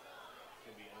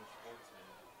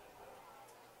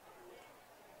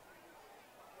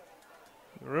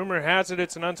 Rumor has it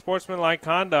it's an unsportsmanlike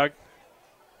conduct.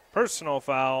 Personal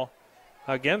foul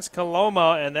against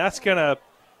Coloma, and that's going to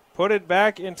put it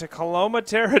back into Coloma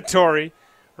territory,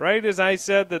 right as I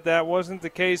said that wasn't the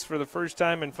case for the first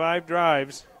time in 5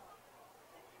 drives.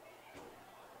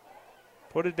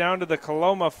 Put it down to the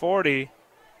Coloma 40,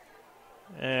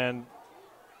 and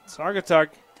Saugatuck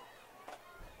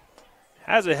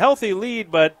has a healthy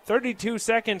lead, but 32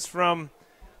 seconds from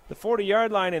the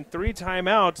 40-yard line and 3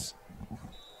 timeouts.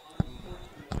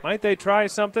 Might they try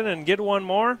something and get one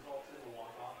more?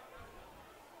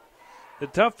 The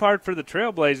tough part for the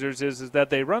Trailblazers is that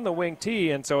they run the wing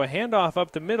T, and so a handoff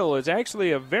up the middle is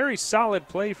actually a very solid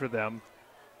play for them.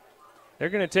 They're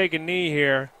going to take a knee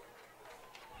here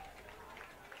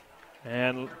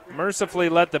and mercifully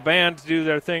let the band do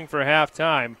their thing for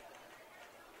halftime.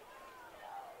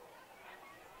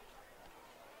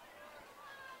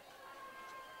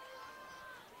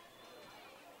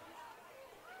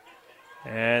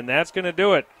 And that's going to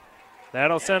do it.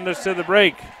 That'll send us to the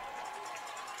break.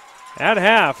 At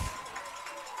half,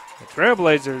 the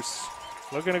Trailblazers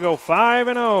looking to go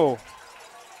 5-0.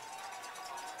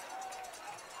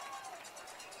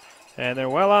 And they're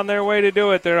well on their way to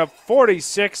do it. They're up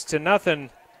 46-0.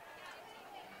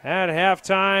 At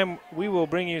halftime, we will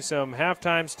bring you some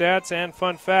halftime stats and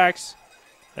fun facts,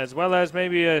 as well as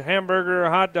maybe a hamburger or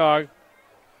hot dog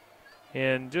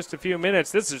in just a few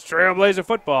minutes. This is Trailblazer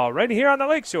football right here on the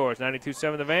Lakeshores,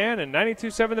 92.7 The Van and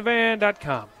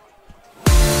 92.7thevan.com.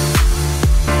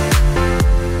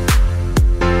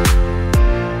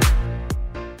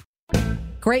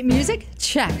 Great music?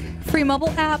 Check. Free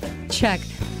mobile app? Check.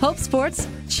 Hope Sports?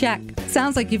 Check.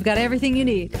 Sounds like you've got everything you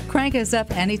need. Crank us up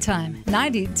anytime.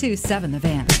 92.7 The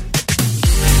Van.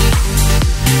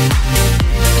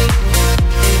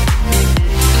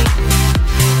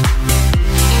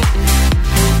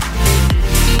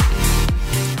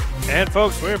 And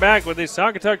folks, we're back with the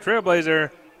Saugatuck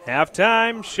Trailblazer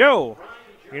halftime show.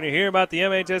 You're going to hear about the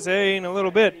MHSA in a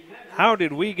little bit. How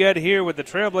did we get here with the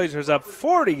Trailblazers up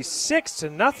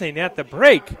 46-0 at the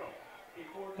break?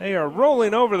 They are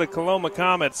rolling over the Coloma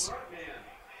Comets.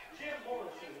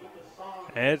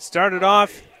 And it started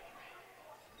off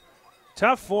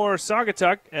tough for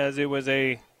Saugatuck as it was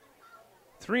a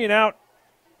 3-and-out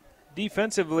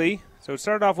defensively. So it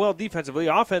started off well defensively.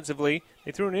 Offensively,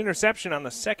 they threw an interception on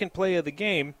the second play of the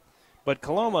game, but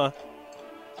Coloma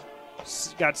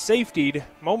got safetied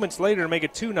moments later to make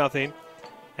it 2-0.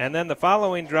 And then the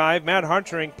following drive, Matt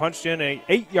Hartring punched in an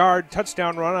 8-yard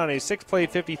touchdown run on a 6-play,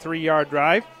 53-yard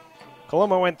drive.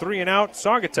 Coloma went 3-and-out.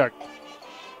 Saugatuck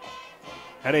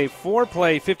had a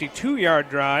 4-play, 52-yard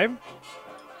drive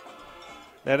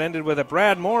that ended with a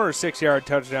Brad Moore 6-yard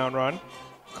touchdown run.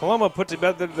 Coloma put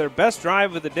together their best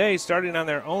drive of the day, starting on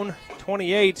their own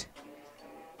 28.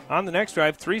 On the next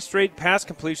drive, 3 straight pass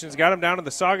completions got them down to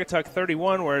the Saugatuck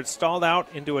 31, where it stalled out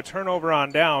into a turnover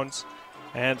on downs.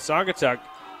 And Saugatuck,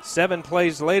 7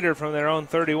 plays later from their own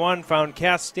 31, found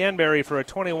Cass Stanberry for a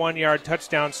 21-yard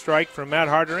touchdown strike from Matt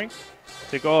Hartering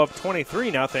to go up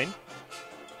 23-0.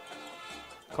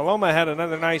 Coloma had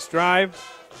another nice drive,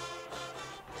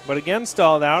 but again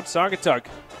stalled out. Saugatuck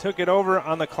took it over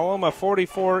on the Coloma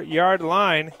 44-yard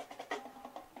line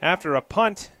after a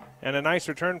punt and a nice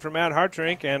return from Matt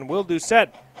Hartring, and Will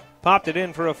Doucette popped it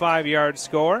in for a 5-yard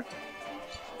score.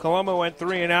 Coloma went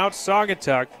 3-and-out.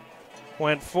 Saugatuck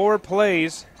went 4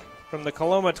 plays from the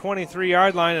Coloma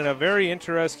 23-yard line in a very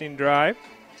interesting drive.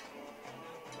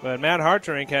 But Matt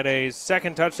Hartring had a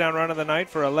second touchdown run of the night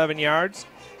for 11 yards.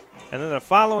 And then the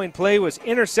following play was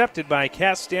intercepted by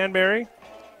Cass Stanberry.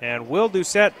 And Will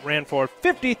Doucette ran for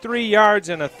 53 yards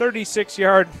in a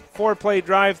 36-yard 4-play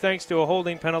drive thanks to a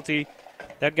holding penalty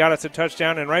that got us a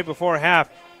touchdown. And right before half,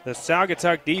 the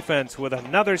Saugatuck defense with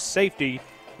another safety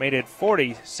made it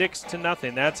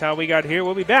 46-0. That's how we got here.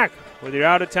 We'll be back with your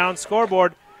out-of-town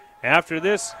scoreboard after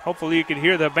this. Hopefully you can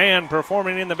hear the band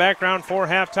performing in the background for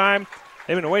halftime.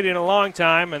 They've been waiting a long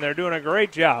time, and they're doing a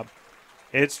great job.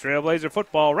 It's Trailblazer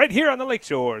football right here on the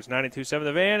Lakeshores, 92.7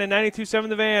 The Van and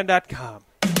 92.7thevan.com.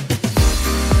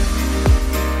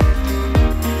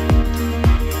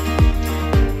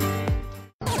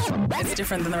 It's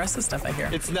different than the rest of the stuff I hear.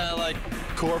 It's not like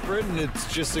corporate, and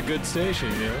it's just a good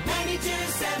station, you know?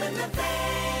 92.7 The Van.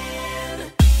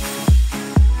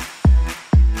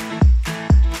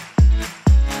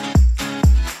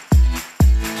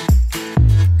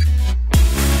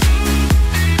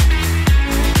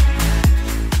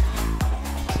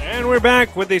 And we're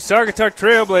back with the Saugatuck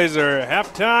Trailblazer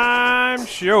halftime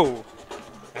show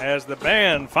as the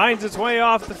band finds its way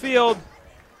off the field.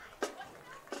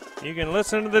 You can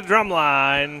listen to the drum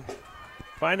line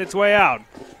find its way out.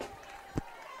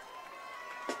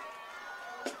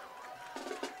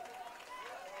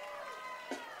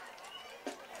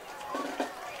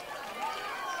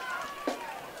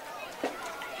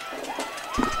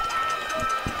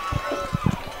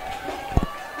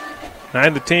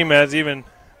 Neither team has even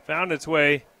found its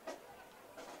way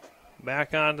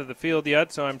back onto the field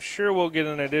yet, so I'm sure we'll get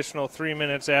an additional 3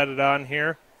 minutes added on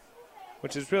here,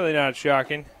 which is really not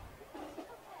shocking.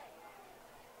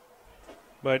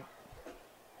 But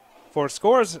for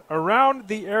scores around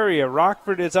the area,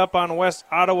 Rockford is up on West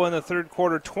Ottawa in the third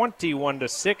quarter,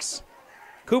 21-6.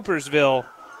 Coopersville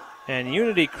and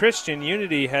Unity Christian.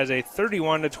 Unity has a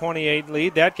 31-28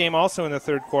 lead. That game also in the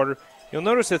third quarter. You'll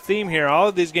notice a theme here. All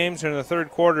of these games are in the third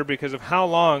quarter because of how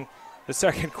long the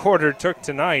second quarter took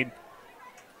tonight.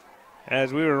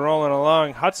 As we were rolling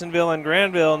along, Hudsonville and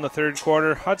Granville in the third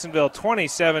quarter. Hudsonville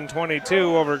 27-22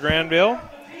 over Granville.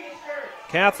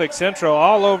 Catholic Central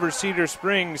all over Cedar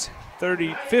Springs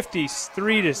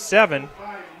 53-7.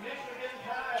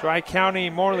 Tri-County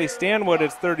Morley Stanwood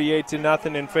is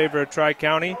 38-0 in favor of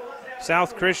Tri-County.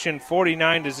 South Christian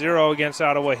 49-0 against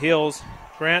Ottawa Hills.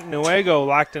 Grant Nuevo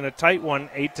locked in a tight one,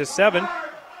 8-7.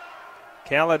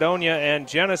 Caledonia and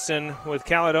Jenison, with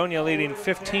Caledonia leading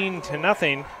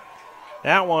 15-0.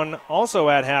 That one also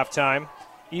at halftime.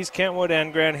 East Kentwood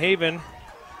and Grand Haven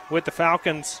with the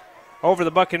Falcons over the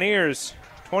Buccaneers,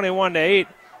 21-8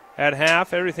 at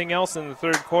half. Everything else in the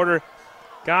third quarter.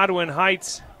 Godwin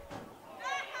Heights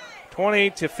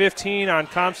 20-15 on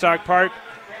Comstock Park.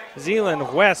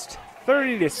 Zeeland West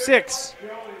 30-6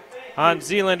 on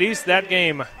Zeeland East. That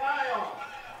game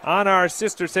on our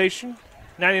sister station,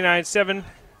 99.7,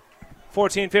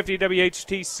 1450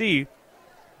 WHTC.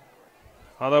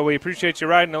 Although we appreciate you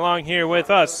riding along here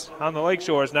with us on the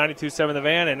Lakeshores, 92.7 The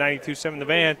Van and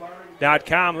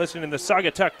 92.7thevan.com. Listening to the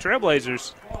Saugatuck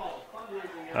Trailblazers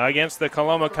against the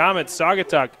Coloma Comets.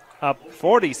 Saugatuck up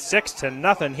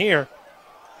 46-0 here.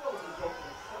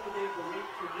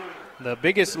 The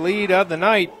biggest lead of the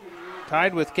night,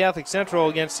 tied with Catholic Central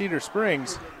against Cedar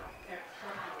Springs.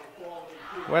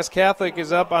 West Catholic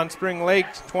is up on Spring Lake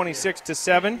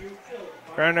 26-7.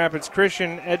 Grand Rapids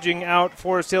Christian edging out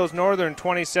Forest Hills Northern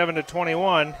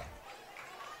 27-21.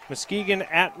 Muskegon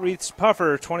at Reeths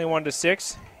Puffer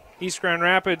 21-6. East Grand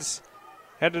Rapids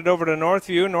headed over to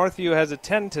Northview. Northview has a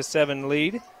 10-7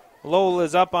 lead. Lowell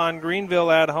is up on Greenville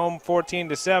at home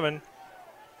 14-7.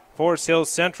 Forest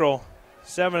Hills Central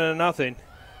 7-0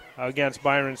 against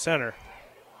Byron Center.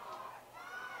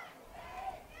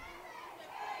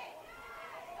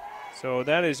 So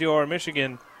that is your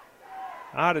Michigan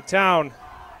out-of-town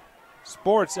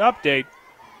sports update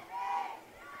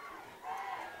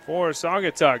for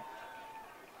Saugatuck.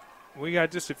 We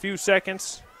got just a few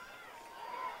seconds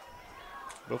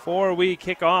before we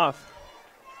kick off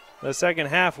the second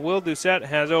half. Will Doucette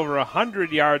has over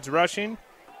 100 yards rushing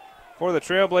for the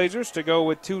Trailblazers to go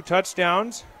with 2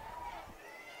 touchdowns.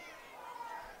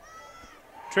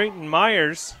 Trayton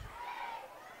Myers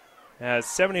has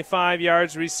 75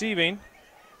 yards receiving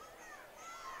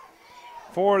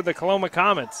for the Coloma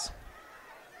Comets.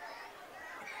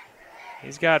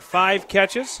 He's got 5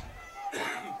 catches.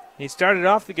 He started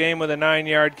off the game with a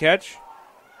 9-yard catch,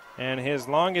 and his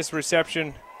longest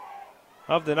reception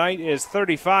of the night is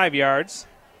 35 yards.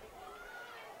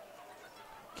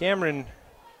 Cameron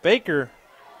Baker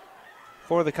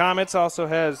for the Comets also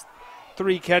has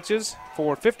 3 catches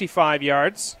for 55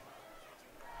 yards.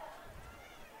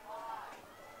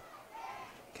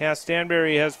 Cass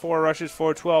Stanberry has 4 rushes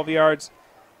for 12 yards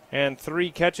and 3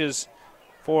 catches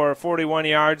for 41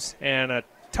 yards and a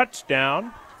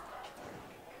touchdown.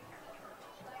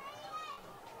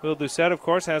 Will Doucette, of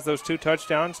course, has those 2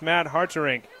 touchdowns. Matt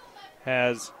Harterink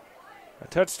has a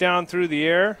touchdown through the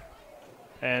air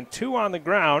and 2 on the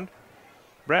ground.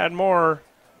 Brad Moore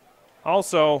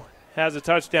also has a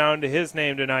touchdown to his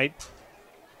name tonight.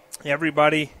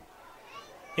 Everybody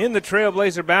in the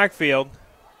Trailblazer backfield,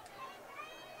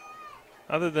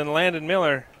 other than Landon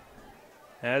Miller,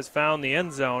 has found the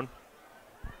end zone.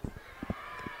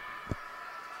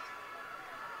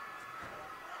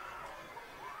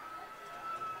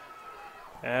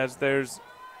 As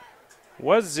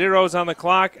was zeros on the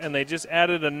clock, and they just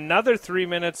added another 3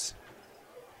 minutes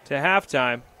to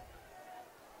halftime.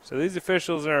 So these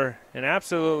officials are in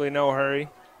absolutely no hurry.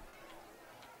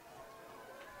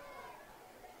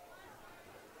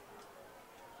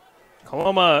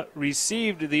 Coloma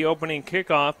received the opening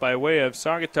kickoff by way of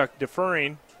Saugatuck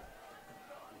deferring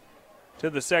to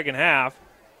the second half.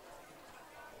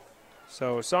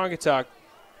 So Saugatuck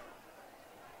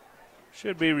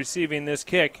should be receiving this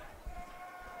kick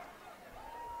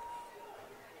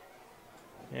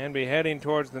and be heading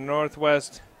towards the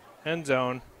northwest end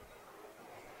zone.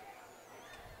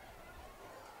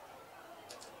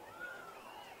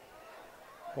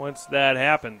 Once that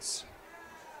happens.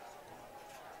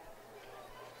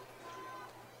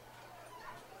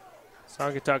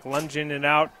 Saugatuck lunging it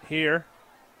out here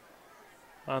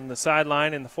on the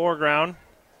sideline in the foreground.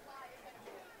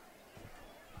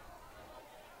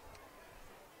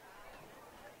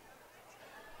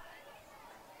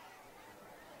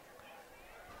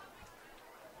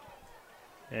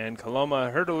 And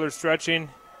Coloma hurdler stretching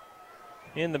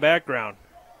in the background.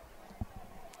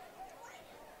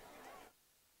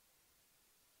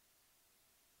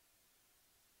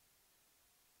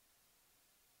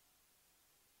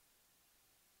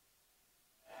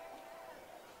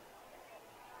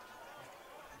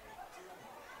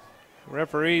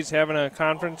 Referees having a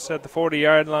conference at the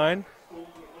 40-yard line.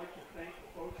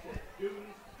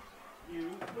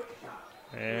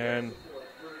 And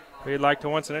we'd like to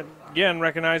once again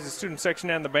recognize the student section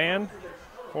and the band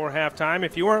for halftime.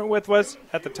 If you weren't with us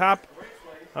at the top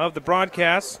of the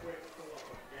broadcast,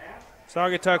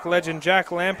 Saugatuck legend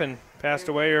Jack Lampin passed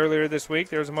away earlier this week.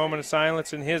 There was a moment of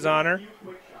silence in his honor.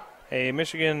 A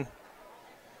Michigan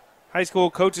High School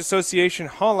Coach Association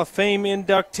Hall of Fame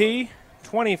inductee,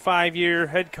 25-year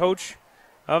head coach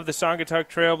of the Saugatuck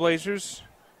Trailblazers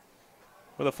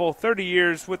with a full 30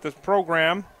 years with the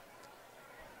program.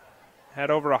 Had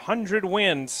over 100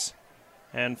 wins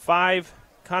and 5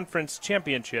 conference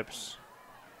championships.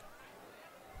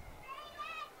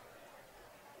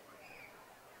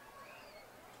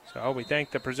 So we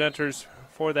thank the presenters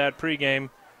for that pregame,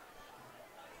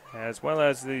 as well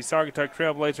as the Saugatuck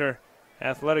Trailblazer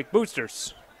athletic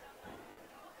boosters.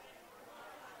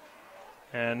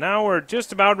 And now we're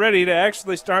just about ready to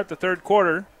actually start the third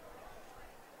quarter.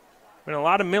 Been a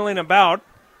lot of milling about.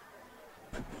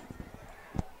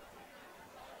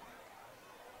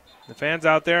 The fans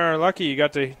out there are lucky you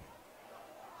got to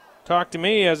talk to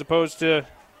me as opposed to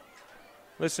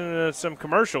listening to some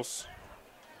commercials.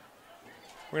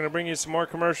 We're going to bring you some more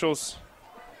commercials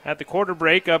at the quarter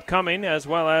break upcoming, as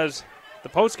well as the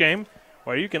postgame,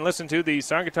 where you can listen to the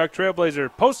Saugatuck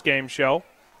Trailblazer postgame show.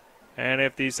 And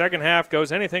if the second half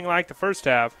goes anything like the first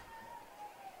half,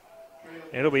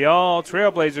 it'll be all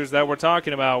Trailblazers that we're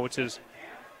talking about, which is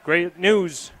great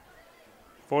news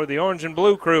for the orange and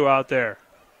blue crew out there.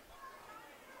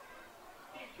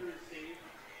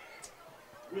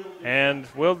 And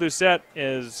Will Doucette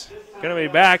is going to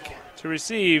be back to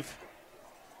receive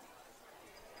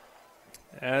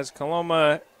as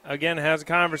Coloma again has a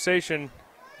conversation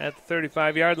at the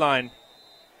 35-yard line.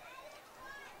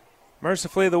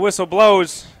 Mercifully, the whistle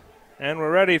blows, and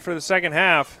we're ready for the second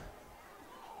half.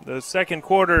 The second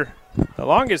quarter, the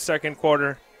longest second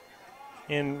quarter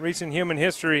in recent human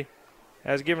history,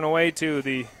 has given away to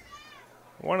the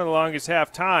one of the longest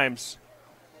half times.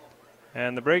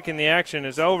 And the break in the action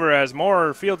is over as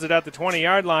Moore fields it at the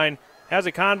 20-yard line, has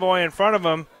a convoy in front of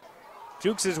him,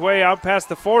 jukes his way out past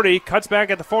the 40, cuts back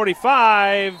at the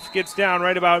 45, gets down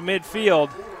right about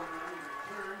midfield.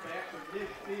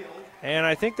 And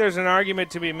I think there's an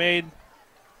argument to be made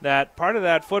that part of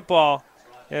that football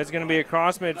is going to be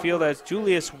across midfield as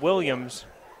Julius Williams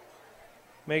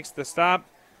makes the stop.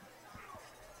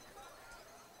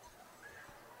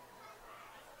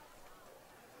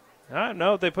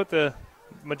 No, they put the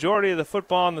majority of the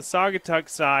football on the Saugatuck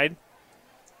side.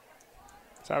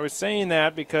 So I was saying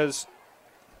that because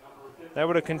that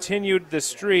would have continued the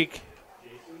streak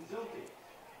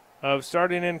of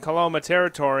starting in Coloma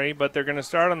territory, but they're going to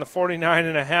start on the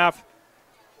 49.5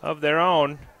 of their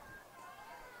own.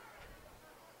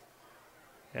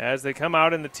 As they come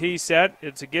out in the T set,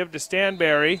 it's a give to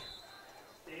Stanberry,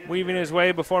 weaving his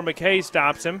way before McKay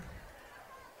stops him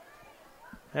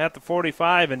at the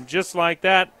 45, and just like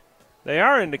that, they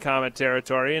are into Comet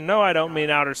territory. And no, I don't mean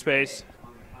outer space.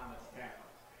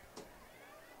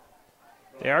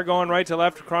 They are going right to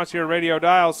left across your radio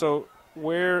dial, so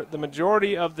where the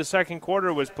majority of the second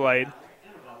quarter was played,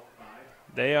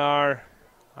 they are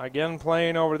again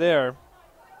playing over there.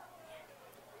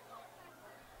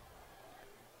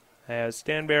 As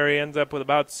Stanberry ends up with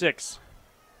about 6.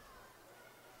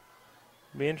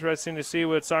 Be interesting to see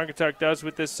what Saugatuck does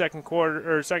with this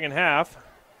second half,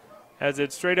 as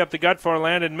it's straight up the gut for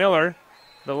Landon Miller,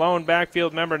 the lone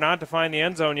backfield member not to find the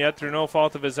end zone yet through no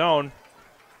fault of his own.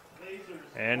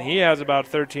 And he has about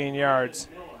 13 yards.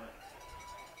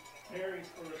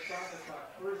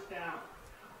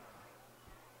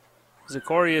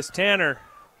 Zacharias Tanner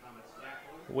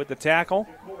with the tackle.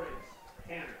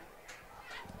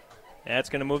 That's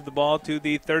going to move the ball to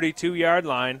the 32-yard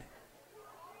line.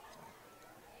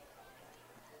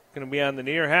 Going to be on the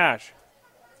near hash.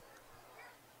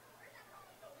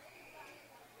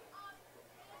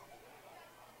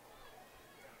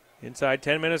 Inside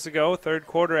 10 minutes ago, third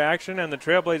quarter action, and the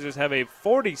Trailblazers have a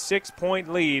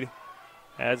 46-point lead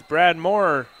as Brad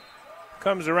Moore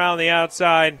comes around the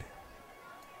outside,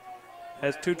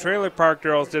 as 2 Trailer Park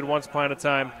girls did once upon a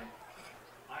time.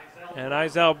 And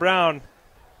Izell Brown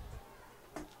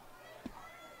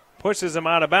pushes him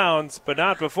out of bounds, but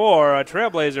not before. A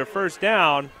Trailblazer first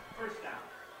down.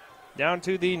 Down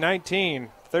to the 19.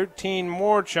 13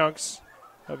 more chunks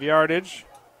of yardage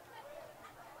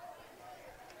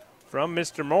from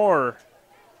Mr. Moore.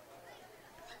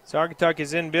 Saugatuck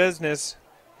is in business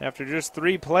after just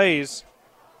 3 plays,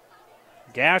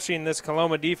 gashing this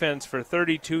Coloma defense for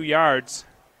 32 yards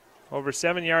over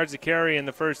 7 yards a carry in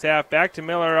the first half. Back to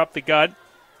Miller up the gut.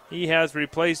 He has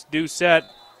replaced Doucette.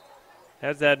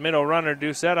 Has that middle runner,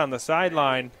 Doucette, on the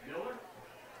sideline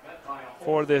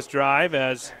for this drive,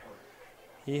 as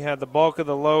he had the bulk of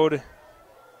the load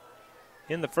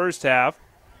in the first half.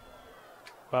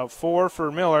 About 4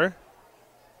 for Miller.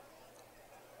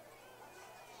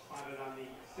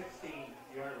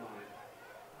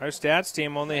 Our stats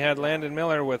team only had Landon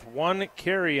Miller with 1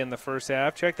 carry in the first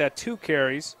half. Check that, 2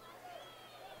 carries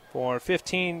for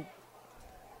 20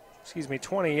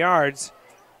 yards.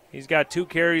 He's got 2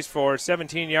 carries for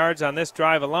 17 yards on this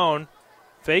drive alone.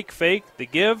 Fake, the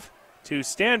give to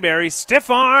Stanberry.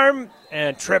 Stiff arm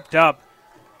and tripped up.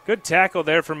 Good tackle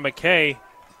there from McKay.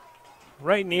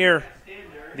 Right near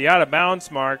the out-of-bounds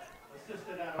mark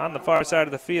on the far side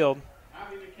of the field.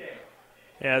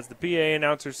 As the PA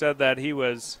announcer said that he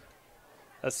was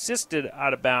assisted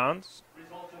out of bounds.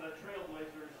 Results in a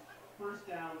Trailblazers first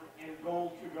down and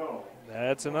goal to go.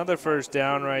 That's another first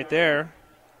down right there.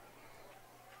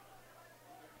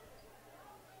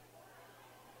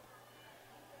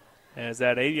 As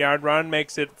that 8-yard run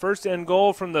makes it first and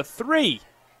goal from the 3.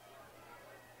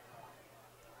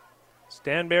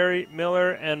 Stanberry,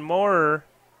 Miller, and Moorer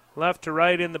left to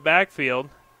right in the backfield.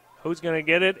 Who's going to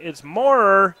get it? It's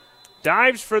Moorer.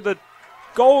 Dives for the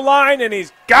goal line, and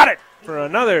he's got it for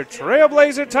another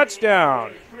Trailblazer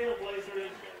touchdown.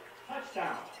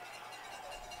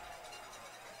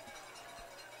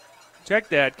 Check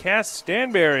that. Cass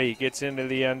Stanberry gets into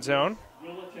the end zone.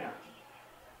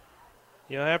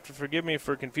 You'll have to forgive me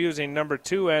for confusing number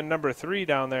 2 and number 3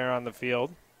 down there on the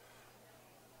field,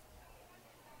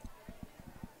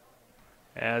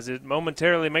 as it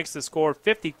momentarily makes the score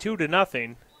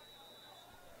 52-0.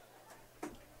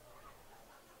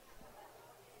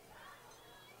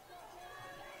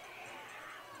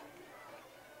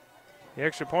 The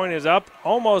extra point is up,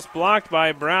 almost blocked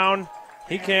by Brown.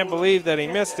 He can't believe that he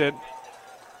missed it.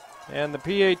 And the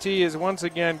PAT is once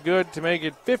again good to make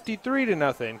it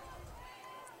 53-0.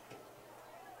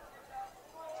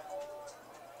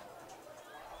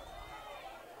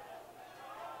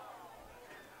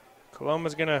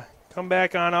 Coloma's going to come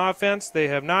back on offense. They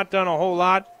have not done a whole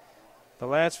lot the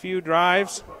last few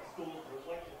drives.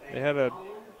 They had a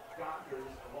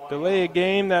delay a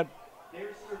game that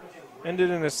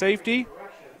ended in a safety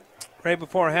right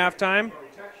before halftime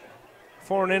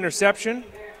for an interception.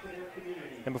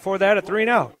 And before that, a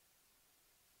 3-0.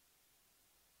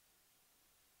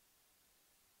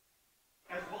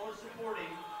 As well as supporting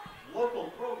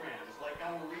local programs like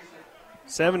our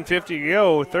recent 7:50 to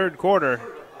go, third quarter.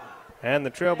 And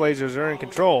the Trailblazers are in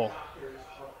control.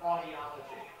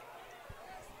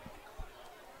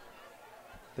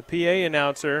 The PA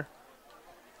announcer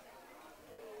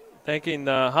thanking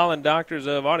the Holland Doctors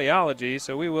of Audiology,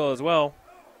 so we will as well.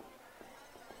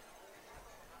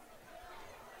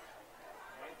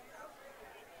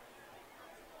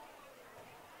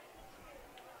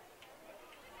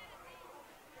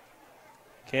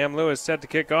 Cam Lewis set to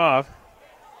kick off. Is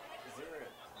there a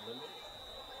limit?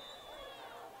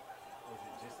 Or is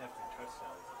it just after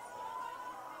touchdowns?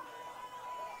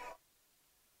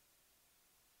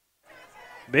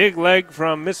 Big leg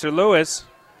from Mr. Lewis.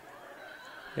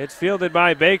 It's fielded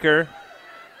by Baker.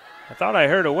 I thought I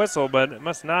heard a whistle, but it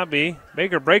must not be.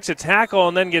 Baker breaks a tackle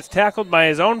and then gets tackled by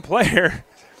his own player.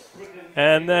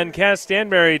 And then Cass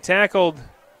Stanberry tackled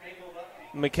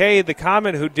McKay, the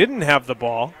Comet, who didn't have the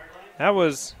ball. That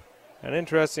was an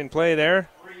interesting play there,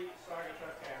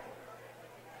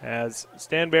 as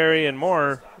Stanberry and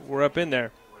Moore were up in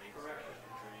there.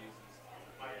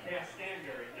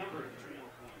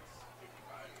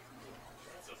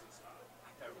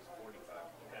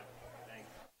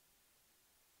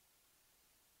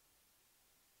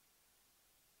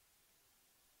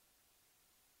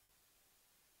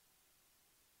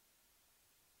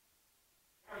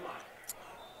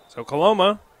 So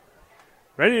Coloma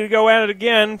ready to go at it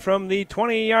again from the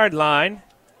 20-yard line.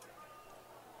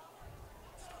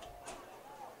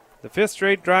 The 5th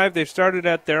straight drive they've started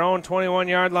at their own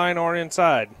 21-yard line or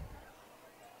inside.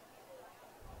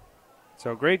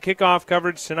 So great kickoff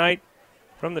coverage tonight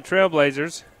from the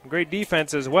Trailblazers. Great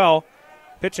defense as well.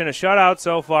 Pitching a shutout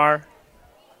so far.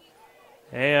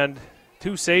 And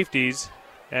 2 safeties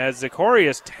as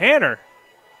Zacharias Tanner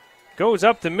goes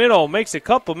up the middle, makes a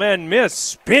couple men miss,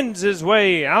 spins his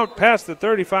way out past the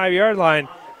 35-yard line.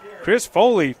 Chris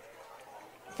Foley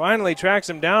finally tracks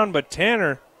him down, but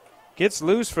Tanner gets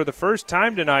loose for the first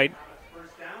time tonight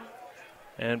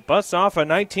and busts off a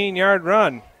 19-yard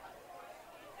run.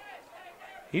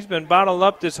 He's been bottled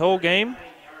up this whole game,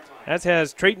 as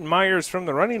has Trayton Myers from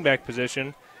the running back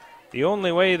position. the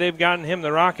only way they've gotten him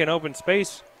the rock in open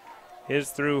space is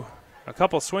through a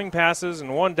couple swing passes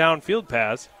and one downfield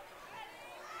pass.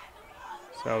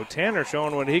 So Tanner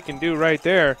showing what he can do right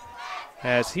there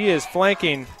as he is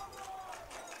flanking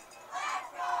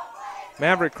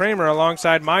Maverick Kramer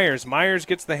alongside Myers. Myers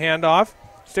gets the handoff,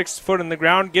 sticks his foot in the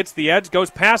ground, gets the edge,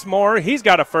 goes past Moore. He's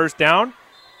got a first down.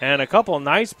 And a couple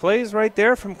nice plays right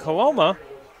there from Coloma.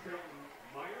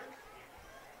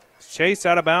 Chased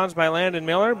out of bounds by Landon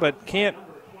Miller, but can't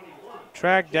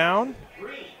track down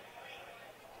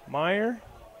Meyer,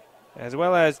 as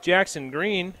well as Jackson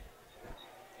Green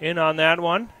in on that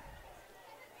one.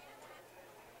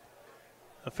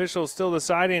 Officials still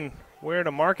deciding where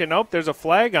to mark it. Nope, there's a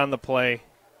flag on the play.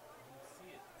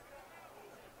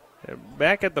 They're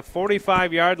back at the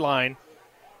 45-yard line.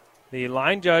 The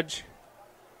line judge,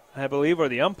 I believe, or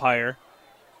the umpire,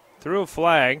 threw a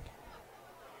flag.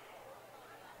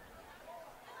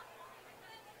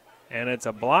 And it's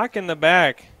a block in the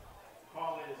back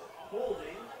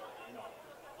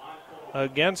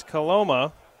against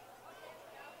Coloma.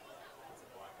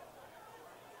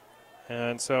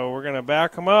 And so we're going to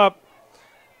back them up.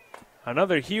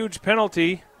 Another huge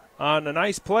penalty on a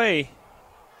nice play.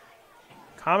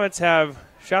 Comets have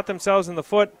shot themselves in the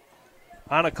foot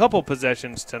on a couple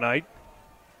possessions tonight.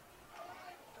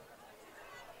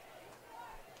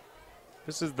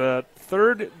 This is the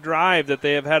third drive that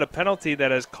they have had a penalty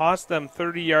that has cost them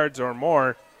 30 yards or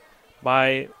more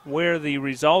by where the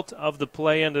result of the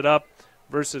play ended up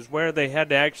versus where they had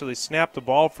to actually snap the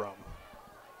ball from.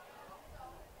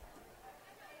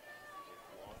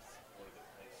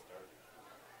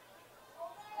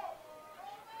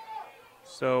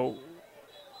 So,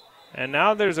 and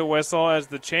now there's a whistle as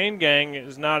the chain gang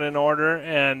is not in order,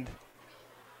 and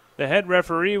the head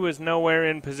referee was nowhere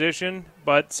in position,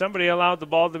 but somebody allowed the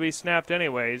ball to be snapped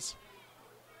anyways.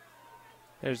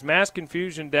 There's mass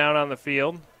confusion down on the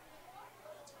field.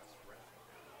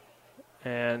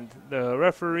 And the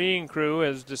refereeing crew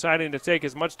is deciding to take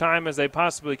as much time as they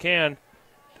possibly can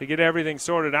to get everything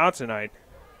sorted out tonight.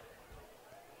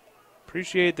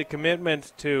 Appreciate the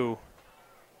commitment to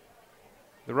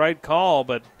the right call,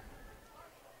 but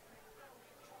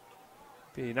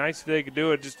be nice if they could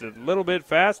do it just a little bit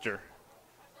faster.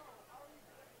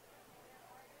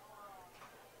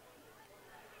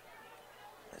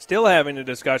 Still having a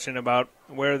discussion about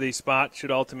where the spot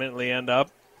should ultimately end up.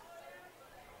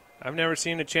 I've never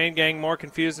seen a chain gang more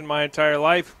confused in my entire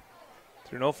life,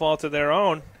 through no fault of their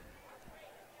own.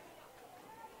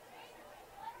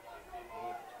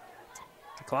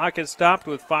 The clock has stopped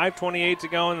with 5:28 to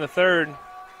go in the third,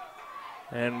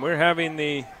 and we're having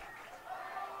the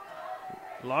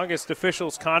longest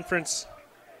officials conference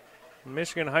in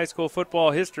Michigan high school football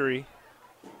history.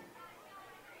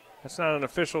 That's not an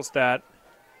official stat.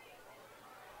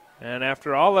 And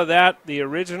after all of that, the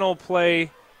original play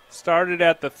started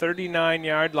at the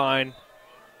 39-yard line,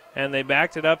 and they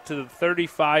backed it up to the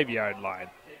 35-yard line.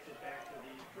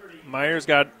 Myers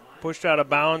got pushed out of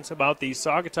bounds about the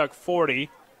Saugatuck 40,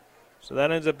 so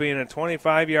that ends up being a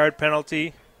 25-yard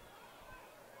penalty.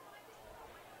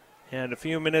 And a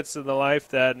few minutes of the life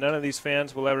that none of these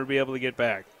fans will ever be able to get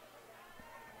back.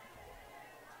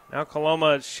 Now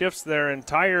Coloma shifts their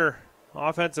entire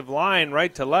offensive line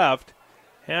right to left.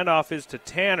 Handoff is to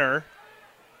Tanner.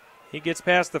 He gets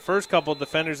past the first couple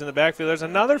defenders in the backfield. There's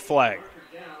another flag.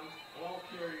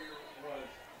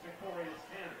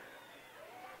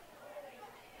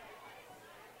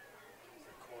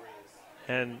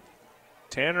 And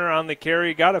Tanner on the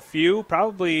carry got a few,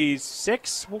 probably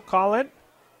 6, we'll call it.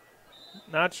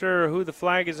 Not sure who the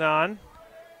flag is on.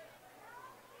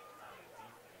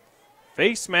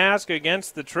 Face mask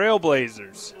against the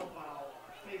Trailblazers.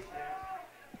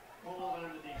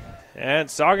 And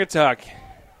Saugatuck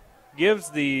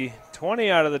gives the 20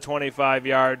 out of the 25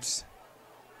 yards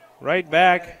right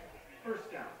back.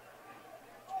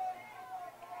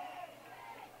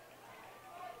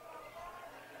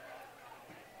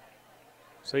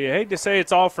 So you hate to say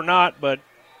it's all for naught, but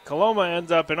Coloma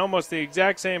ends up in almost the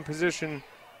exact same position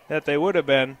that they would have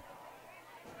been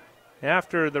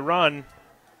after the run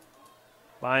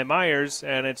by Myers,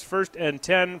 and it's 1st and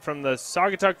 10 from the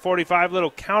Saugatuck 45.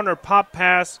 Little counter pop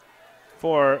pass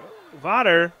for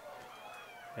Vader,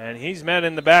 and he's met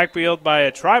in the backfield by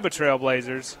a tribe of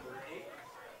Trailblazers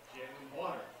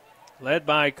led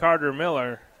by Carter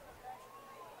Miller.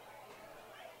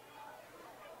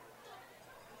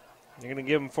 They're going to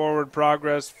give him forward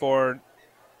progress for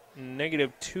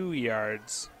 -2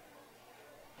 yards,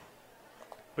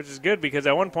 which is good because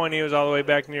at one point he was all the way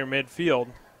back near midfield.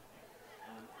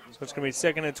 So it's going to be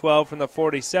 2nd and 12 from the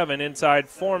 47. Inside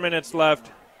 4 minutes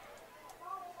left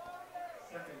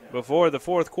before the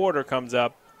fourth quarter comes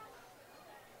up.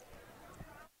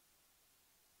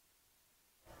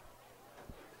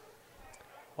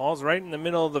 Ball's right in the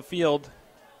middle of the field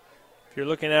if you're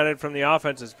looking at it from the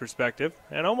offense's perspective,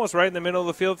 and almost right in the middle of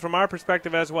the field from our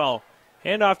perspective as well.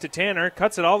 Handoff to Tanner,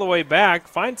 cuts it all the way back,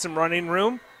 finds some running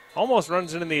room, almost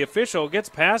runs into the official, gets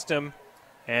past him,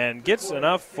 and gets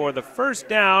enough for the first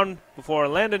down before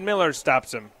Landon Miller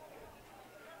stops him.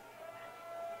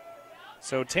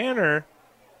 So Tanner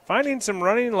finding some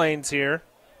running lanes here.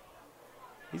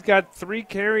 He's got 3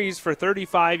 carries for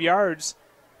 35 yards,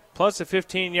 plus a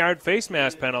 15-yard face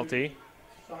mask penalty.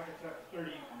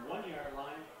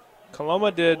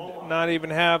 Coloma did not even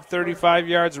have 35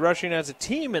 yards rushing as a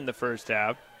team in the first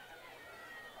half.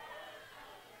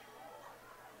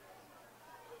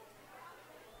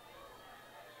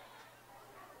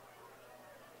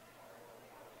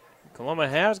 Coloma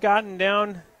has gotten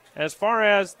down as far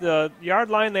as the yard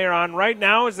line they're on right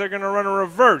now as they're going to run a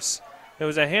reverse. It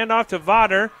was a handoff to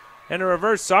Vodder and a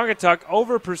reverse. Saugatuck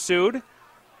over pursued.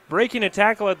 Breaking a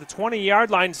tackle at the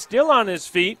 20-yard line, still on his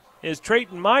feet, is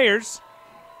Trayton Myers.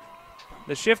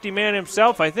 The shifty man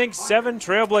himself. I think 7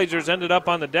 Trailblazers ended up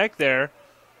on the deck there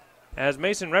as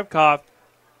Mason Repkoff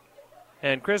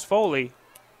and Chris Foley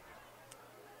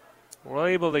were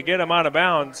able to get him out of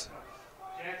bounds.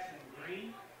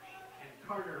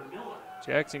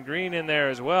 Jackson Green in there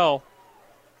as well.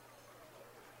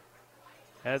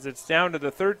 As it's down to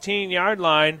the 13-yard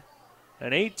line.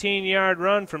 An 18-yard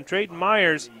run from Trayton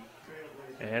Myers.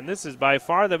 And this is by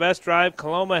far the best drive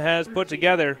Coloma has put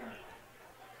together.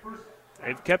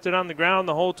 They've kept it on the ground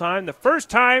the whole time. The first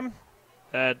time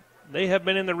that they have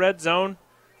been in the red zone.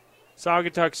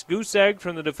 Saugatuck's goose egg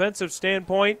from the defensive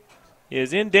standpoint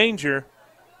is in danger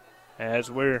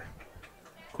as we're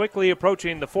quickly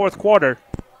approaching the fourth quarter.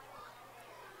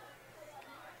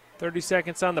 30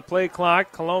 seconds on the play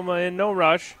clock. Coloma in no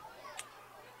rush.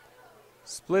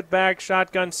 Split back,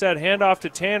 shotgun set, handoff to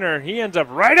Tanner. He ends up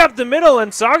right up the middle,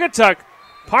 and Saugatuck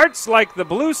parts like the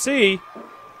blue sea.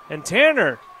 And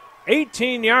Tanner,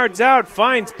 18 yards out,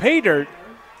 finds pay dirt.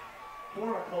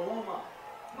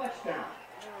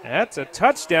 That's a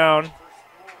touchdown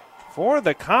for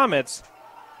the Comets.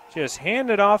 Just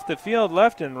handed off the field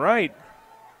left and right.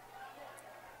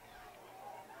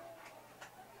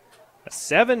 A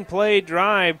 7-play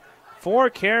drive,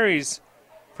 4 carries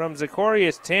from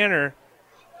Zacharias Tanner.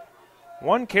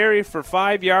 1 carry for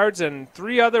 5 yards and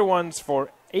 3 other ones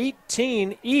for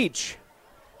 18 each.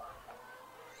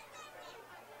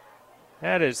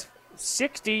 That is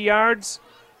 60 yards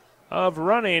of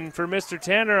running for Mr.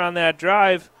 Tanner on that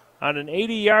drive, on an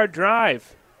 80-yard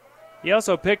drive. He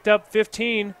also picked up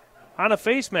 15 on a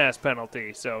face mask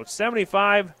penalty. So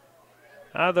 75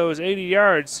 out of those 80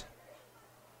 yards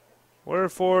were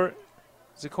for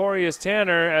Zacharias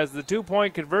Tanner, as the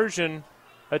 2-point conversion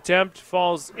attempt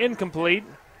falls incomplete,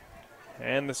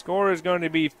 and the score is going to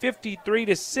be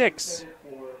 53-6.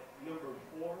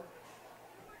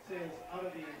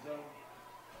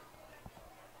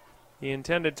 The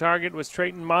intended target was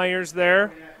Trayton Myers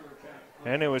there,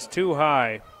 and it was too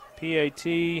high. PAT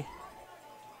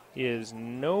is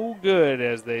no good,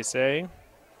 as they say.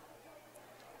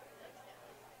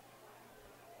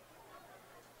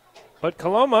 But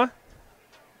Coloma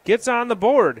gets on the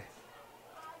board.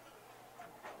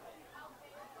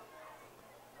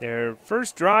 Their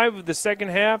first drive of the second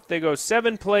half, they go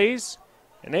 7 plays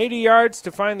and 80 yards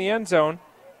to find the end zone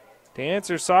to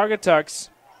answer Saugatuck's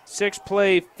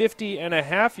 6-play,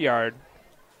 50.5-yard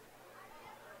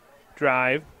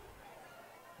drive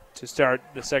to start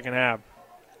the second half.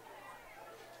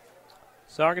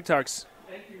 Saugatuck's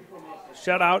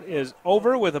shutout is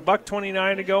over with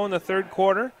 $1:29 to go in the third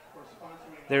quarter.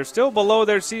 They're still below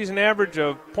their season average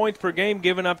of points per game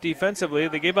given up defensively.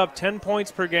 They gave up 10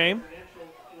 points per game.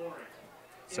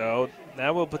 So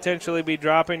that will potentially be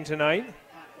dropping tonight.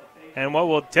 And what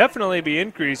will definitely be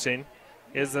increasing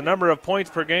is the number of points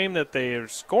per game that they are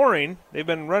scoring. They've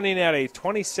been running at a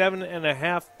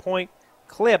 27.5-point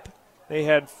clip. They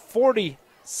had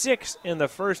 46 in the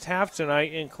first half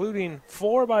tonight, including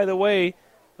 4, by the way,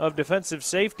 of defensive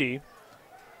safety.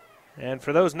 And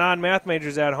for those non-math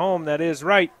majors at home, that is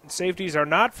right. Safeties are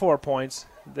not 4 points.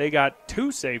 They got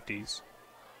 2 safeties.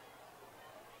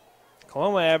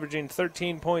 Coloma averaging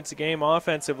 13 points a game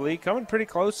offensively, coming pretty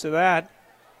close to that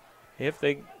if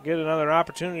they get another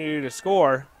opportunity to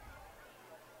score.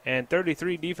 And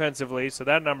 33 defensively, so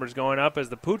that number's going up as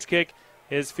the pooch kick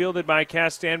is fielded by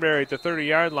Cass Stanberry at the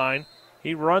 30-yard line.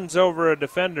 He runs over a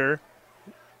defender,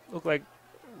 look like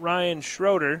Ryan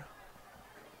Schroeder,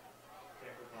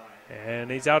 and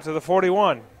he's out to the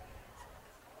 41.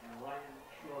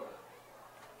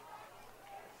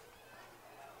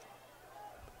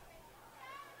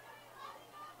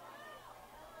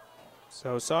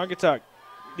 So Saugatuck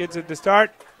gets it to start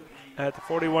at the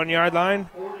 41-yard line.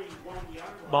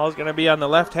 Ball's going to be on the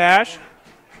left hash.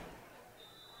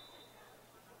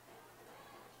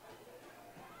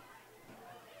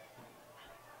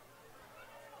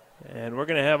 And we're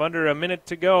going to have under a minute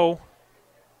to go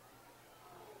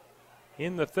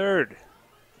in the third.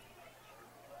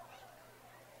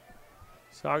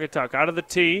 Saugatuck out of the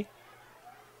tee.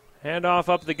 Hand off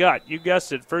up the gut. You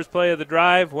guessed it. First play of the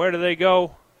drive. Where do they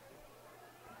go?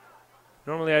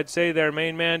 Normally I'd say their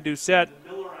main man, Doucette,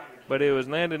 but it was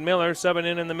Landon Miller subbing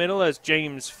in the middle as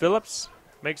James Phillips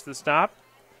makes the stop.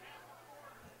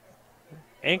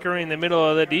 Anchoring the middle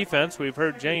of the defense. We've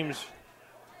heard James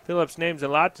Phillips' names a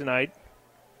lot tonight.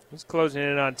 He's closing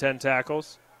in on 10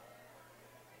 tackles.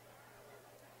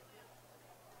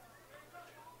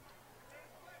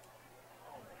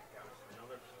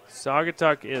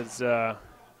 Saugatuck is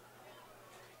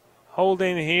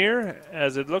holding here,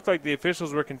 as it looked like the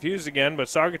officials were confused again, but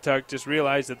Saugatuck just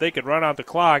realized that they could run out the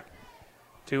clock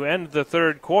to end the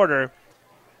third quarter.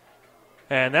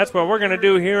 And that's what we're going to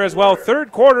do here as well.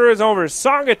 Third quarter is over.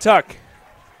 Saugatuck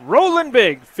rolling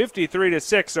big,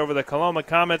 53-6 over the Coloma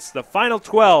Comets, the final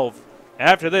 12.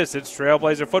 After this, it's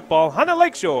Trailblazer football on the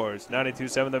Lakeshores,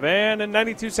 92.7 The Van and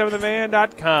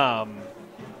 92.7thevan.com.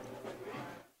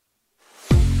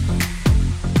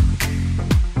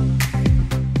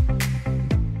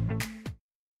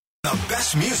 The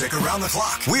best music around the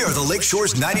clock. We are the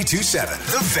Lakeshore's 92.7,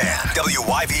 The Van,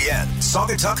 WYVN,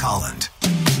 Saugatuck, Holland.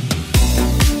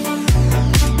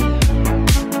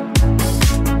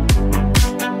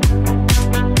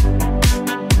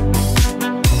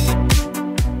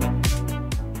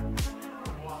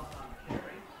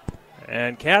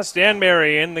 And Cass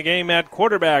Stanberry in the game at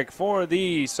quarterback for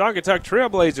the Saugatuck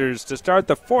Trailblazers to start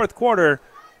the fourth quarter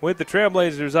with the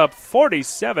Trailblazers up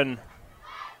 47.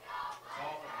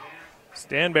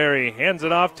 Stanberry hands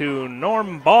it off to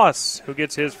Norm Boss, who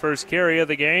gets his first carry of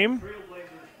the game.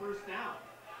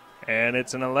 And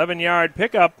it's an 11-yard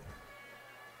pickup.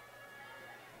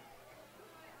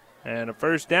 And a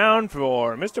first down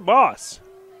for Mr. Boss.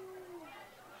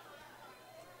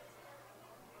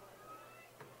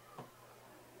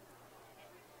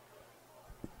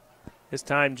 This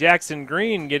time Jackson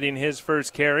Green getting his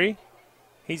first carry.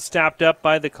 He's stopped up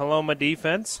by the Coloma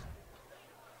defense.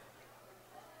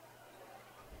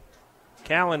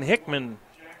 Callan Hickman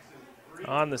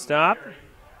on the stop.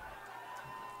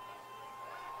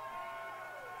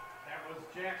 That was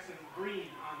Jackson Green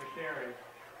on the carry.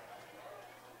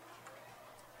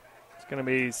 It's going to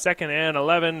be 2nd and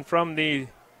 11 from the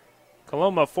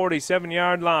Coloma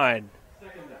 47-yard line.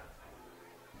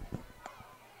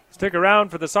 Stick around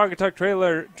for the Saugatuck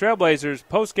Trailblazers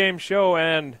post-game show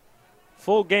and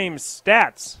full game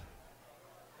stats.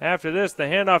 After this, the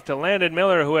handoff to Landon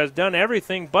Miller, who has done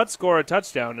everything but score a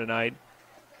touchdown tonight.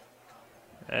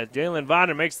 As Jalen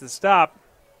Vonner makes the stop.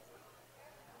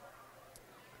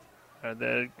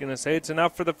 They're going to say it's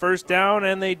enough for the first down,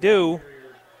 and they do.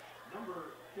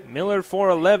 Miller for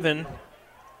 11.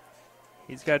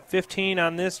 He's got 15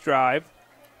 on this drive.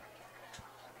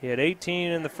 He had 18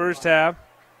 in the first half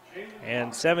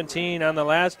and 17 on the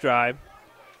last drive.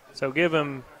 So give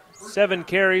him 7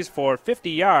 carries for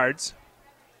 50 yards.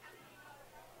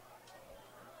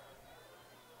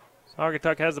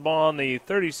 Saugatuck has the ball on the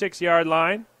 36-yard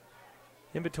line.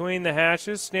 In between the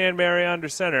hashes, Stanberry under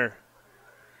center.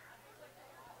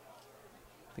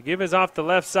 The give is off the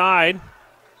left side,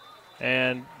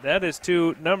 and that is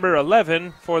to number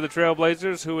 11 for the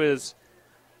Trailblazers, who is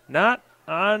not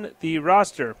on the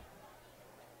roster.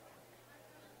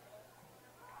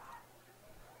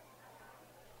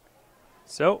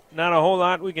 So, not a whole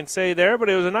lot we can say there, but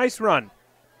it was a nice run.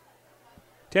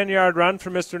 10-yard run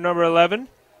for Mr. number 11.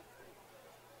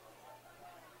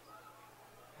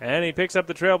 And he picks up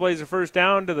the Trailblazer first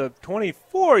down to the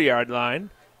 24-yard line.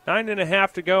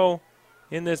 9.5 to go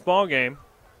in this ball game.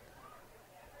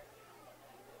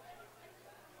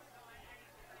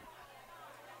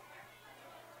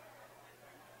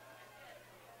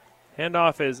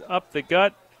 Handoff is up the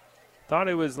gut. Thought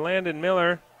it was Landon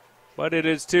Miller, but it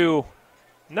is to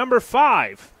number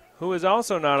 5, who is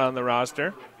also not on the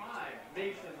roster.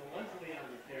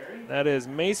 That is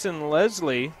Mason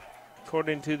Leslie,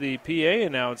 according to the PA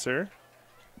announcer.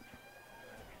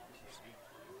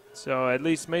 So at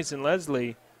least Mason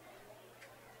Leslie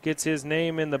gets his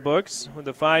name in the books with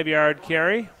a 5-yard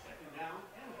carry.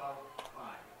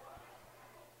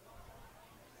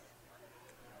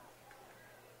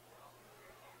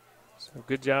 So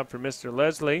good job for Mr.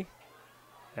 Leslie.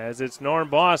 As it's Norm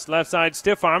Boss, left side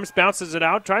stiff arms, bounces it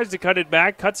out, tries to cut it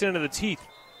back, cuts into the teeth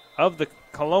of the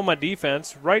Coloma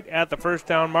defense right at the first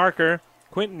down marker.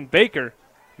 Quentin Baker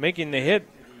making the hit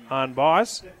on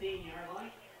Boss. 15-yard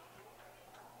line.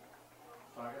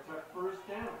 Saugatuck first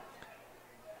down.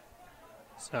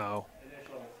 So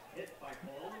Initial hit by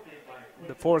Coloma, made by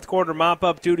the fourth quarter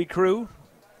mop-up duty crew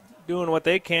doing what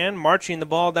they can, marching the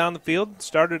ball down the field.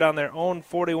 Started on their own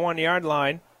 41-yard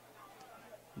line.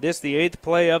 This the 8th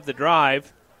play of the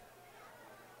drive.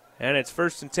 And it's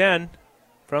 1st and 10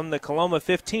 from the Coloma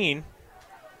 15.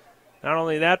 Not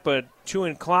only that, but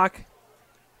chewing clock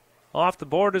off the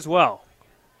board as well.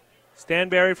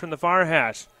 Stanberry from the far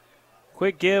hash.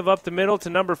 Quick give up the middle to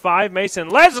number 5, Mason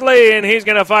Leslie, and he's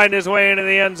going to find his way into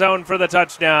the end zone for the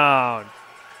touchdown.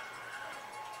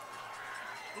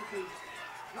 This is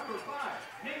number 5,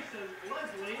 Mason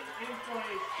Leslie, in play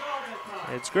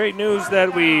Saugatuck. It's great news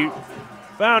that we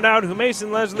found out who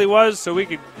Mason Leslie was so we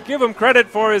could give him credit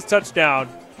for his touchdown.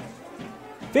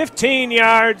 15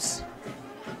 yards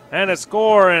and a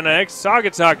score, and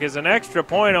Saugatuck is an extra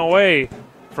point away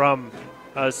from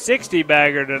a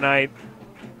 60-bagger tonight.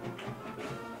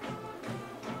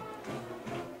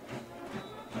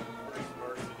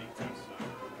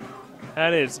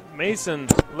 That is Mason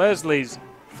Leslie's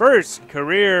first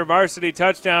career varsity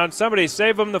touchdown. Somebody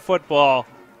save him the football.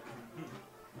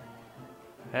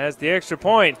 As the extra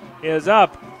point is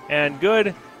up and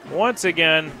good once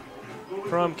again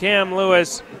from Cam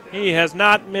Lewis. He has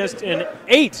not missed in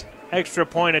 8 extra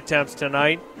point attempts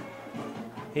tonight.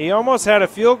 He almost had a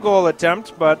field goal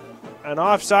attempt, but an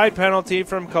offside penalty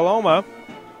from Coloma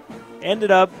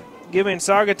ended up giving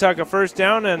Saugatuck a first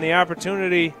down and the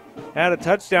opportunity at a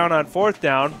touchdown on 4th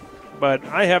down. But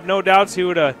I have no doubts he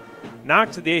would have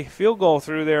knocked the field goal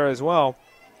through there as well.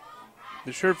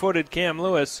 The sure-footed Cam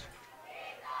Lewis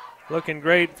looking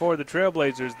great for the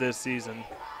Trailblazers this season.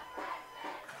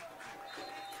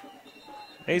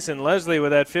 Mason Leslie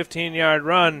with that 15-yard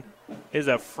run is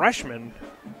a freshman.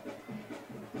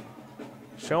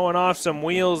 Showing off some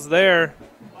wheels there.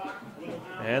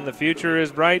 And the future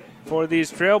is bright for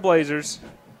these Trailblazers,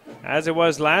 as it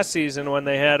was last season when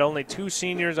they had only 2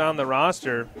 seniors on the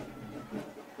roster.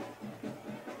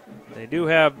 They do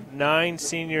have 9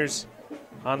 seniors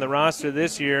on the roster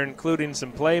this year, including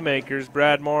some playmakers: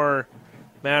 Brad Moore,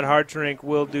 Matt Hartrink,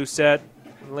 Will Doucette,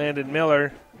 Landon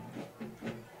Miller.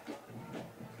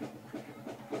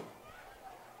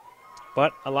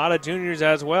 But a lot of juniors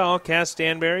as well: Cass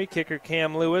Stanberry, kicker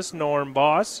Cam Lewis, Norm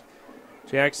Boss,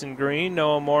 Jackson Green,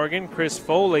 Noah Morgan, Chris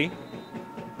Foley,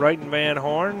 Brighton Van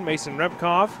Horn, Mason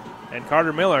Repkoff, and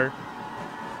Carter Miller.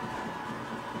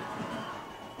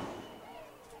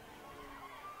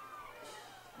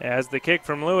 As the kick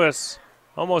from Lewis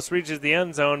almost reaches the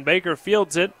end zone, Baker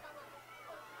fields it,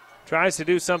 tries to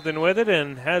do something with it,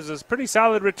 and has a pretty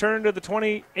solid return to the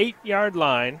 28-yard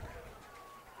line.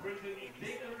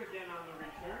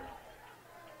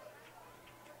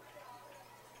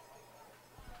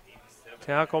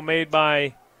 Tackle made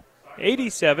by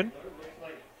 87.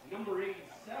 Number 87,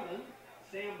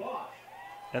 Sam Boss.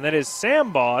 And that is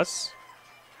Sam Boss,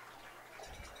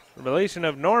 a relation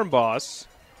of Norm Boss.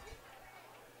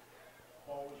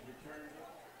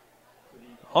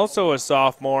 Also a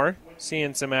sophomore,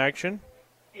 seeing some action.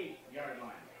 8-yard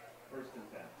line, 1st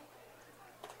and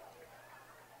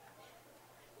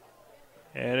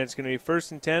 10. And it's going to be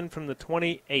 1st and 10 from the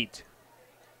 28.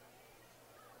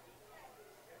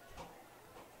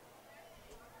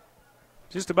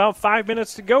 Just about 5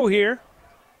 minutes to go here.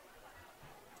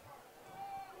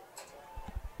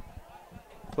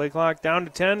 Play clock down to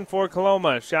 10 for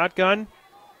Coloma. Shotgun.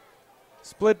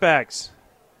 Split backs.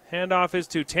 Handoff is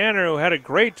to Tanner, who had a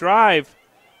great drive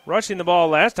rushing the ball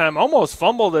last time. Almost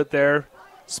fumbled it there.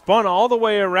 Spun all the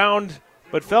way around,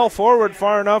 but fell forward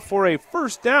far enough for a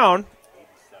first down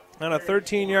on a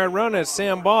 13-yard run as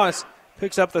Sam Boss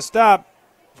picks up the stop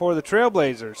for the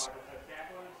Trailblazers.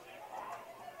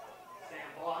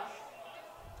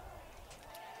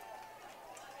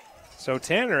 So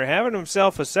Tanner having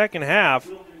himself a second half.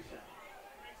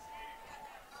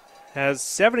 Has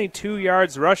 72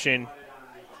 yards rushing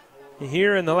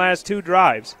here in the last 2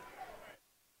 drives.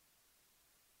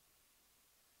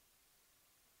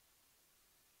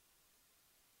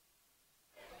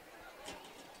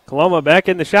 Coloma back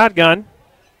in the shotgun.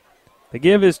 The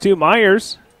give is to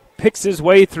Myers. Picks his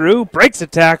way through, breaks a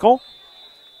tackle.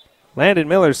 Landon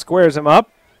Miller squares him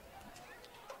up.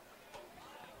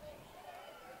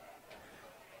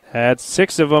 Had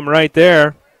 6 of them right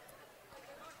there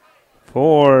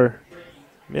for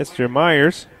Mr.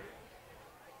 Myers.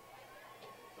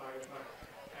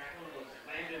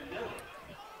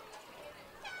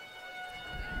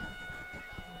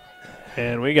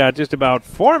 And we got just about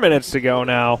 4 minutes to go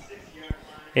now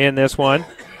in this one.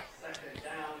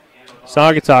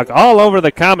 Saugatuck all over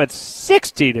the Comets,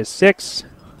 60-6.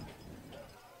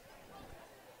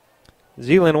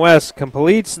 Zeeland West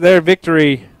completes their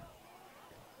victory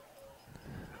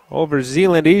over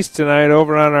Zeeland East tonight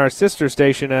over on our sister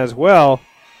station as well,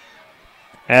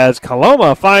 as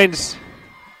Coloma finds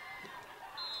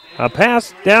a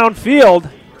pass downfield.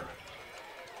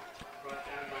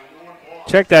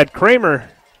 Check that, Kramer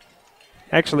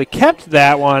actually kept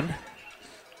that one.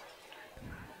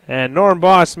 And Norm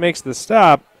Boss makes the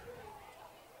stop.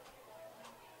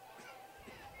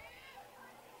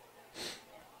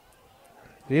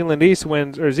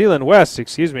 Zeeland West,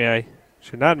 excuse me, I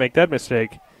should not make that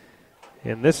mistake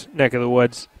in this neck of the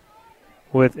woods,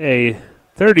 with a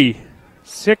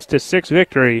 36-6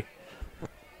 victory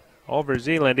over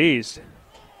Zeeland East.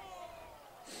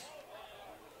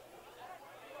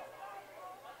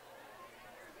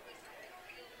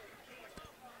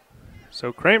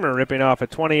 So Kramer ripping off a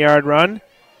 20-yard run,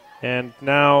 and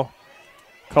now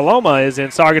Coloma is in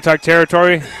Saugatuck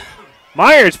territory.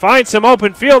 Myers finds some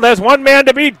open field, has one man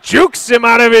to beat, jukes him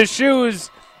out of his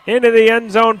shoes into the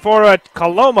end zone for a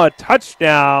Coloma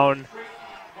touchdown.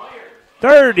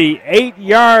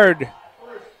 38-yard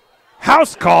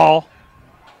house call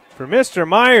for Mr.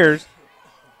 Myers.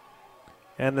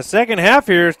 And the second half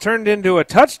here has turned into a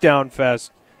touchdown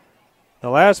fest. The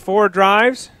last four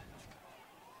drives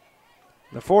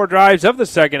of the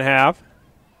second half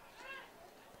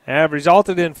have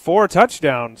resulted in 4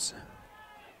 touchdowns.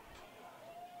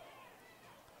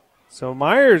 So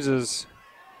Myers is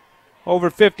over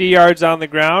 50 yards on the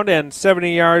ground and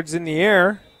 70 yards in the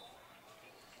air.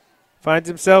 Finds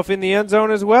himself in the end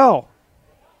zone as well.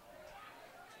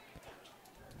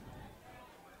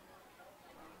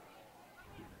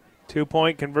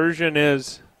 Two-point conversion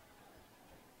is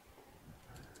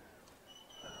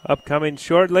upcoming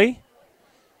shortly.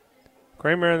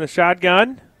 Kramer in the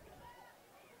shotgun.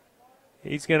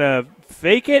 He's going to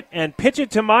fake it and pitch it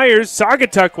to Myers.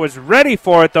 Saugatuck was ready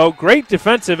for it, though. Great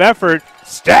defensive effort,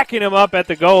 stacking him up at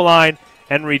the goal line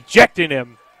and rejecting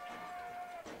him.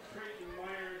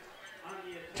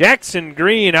 Jackson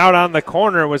Green out on the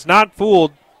corner was not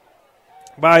fooled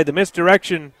by the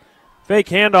misdirection fake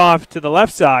handoff to the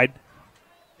left side,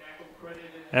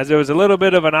 as there was a little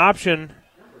bit of an option,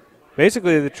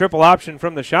 basically the triple option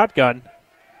from the shotgun.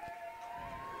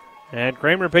 And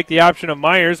Kramer picked the option of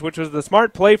Myers, which was the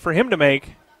smart play for him to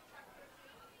make,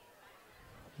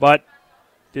 but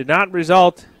did not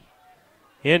result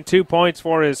in 2 points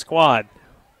for his squad.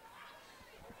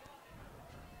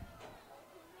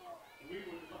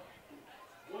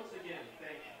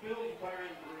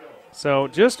 So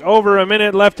just over a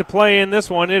minute left to play in this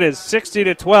one. It is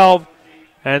 60-12,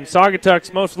 and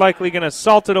Saugatuck's most likely going to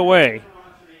salt it away.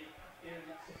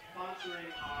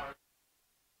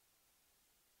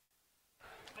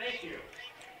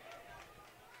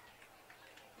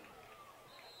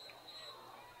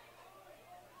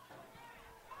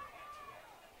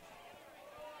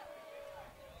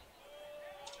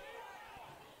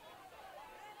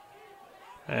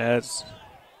 As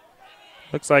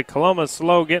looks like Coloma's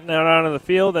slow getting out onto the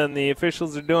field, and the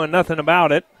officials are doing nothing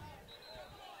about it.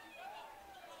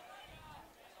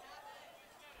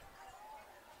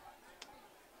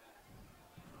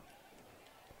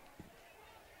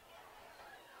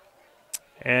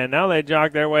 And now they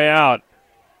jog their way out.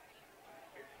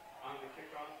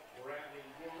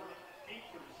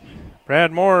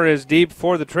 Brad Moore is deep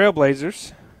for the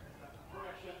Trailblazers.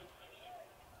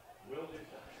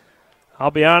 I'll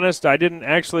be honest, I didn't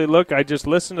actually look. I just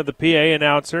listened to the PA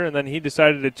announcer, and then he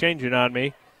decided to change it on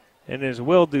me. And it is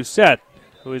Will Doucette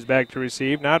who is back to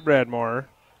receive, not Brad Moore.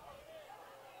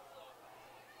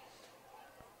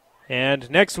 And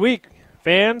next week,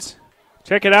 fans,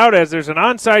 check it out as there's an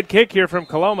onside kick here from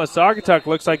Coloma. Saugatuck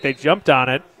looks like they jumped on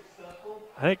it.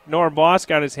 I think Norm Boss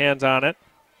got his hands on it,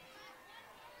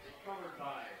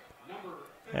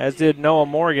 as did Noah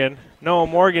Morgan. Noah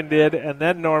Morgan did, and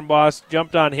then Norm Boss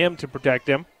jumped on him to protect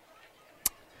him.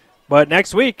 But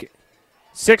next week,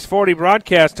 6:40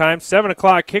 broadcast time, 7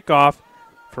 o'clock kickoff,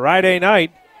 Friday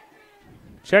night.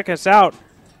 Check us out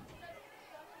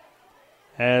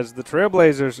as the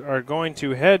Trailblazers are going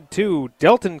to head to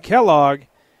Delton Kellogg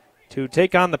to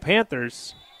take on the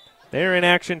Panthers. They're in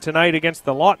action tonight against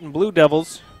the Lawton Blue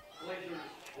Devils,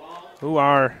 who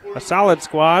are a solid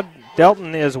squad.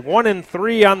 Delton is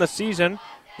 1-3 on the season.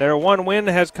 Their one win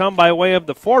has come by way of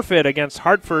the forfeit against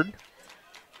Hartford.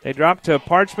 They dropped to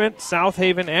Parchment, South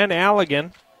Haven, and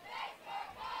Allegan.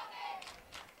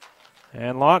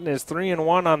 And Lawton is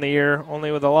 3-1 on the year,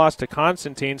 only with a loss to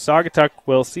Constantine. Saugatuck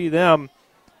will see them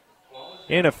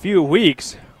in a few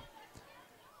weeks.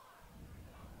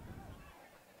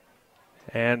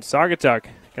 And Saugatuck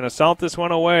going to salt this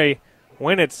one away,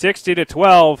 win it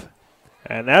 60-12.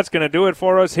 And that's going to do it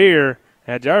for us here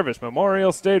at Jarvis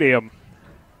Memorial Stadium.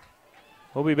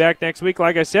 We'll be back next week,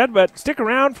 like I said, but stick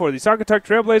around for the Saugatuck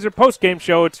Trailblazer postgame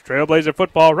show. It's Trailblazer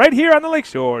football right here on the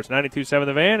Lakeshores, 92.7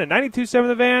 The Van and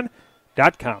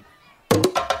 92.7thevan.com.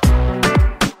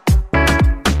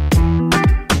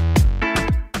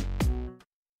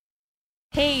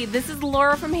 Hey, this is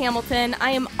Laura from Hamilton.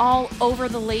 I am all over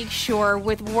the Lakeshore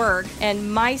with work,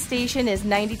 and my station is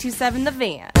 92.7 The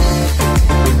Van.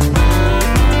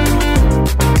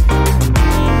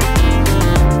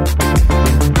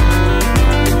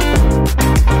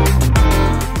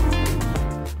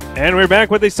 And we're back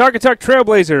with the Saugatuck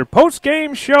Trailblazer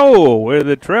post-game show where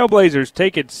the Trailblazers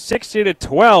take it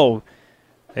 60-12.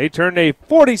 They turned a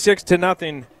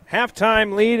 46-0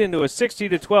 halftime lead into a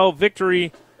 60-12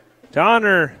 victory to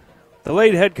honor the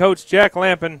late head coach Jack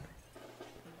Lampin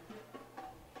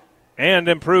and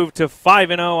improve to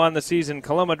 5-0 on the season.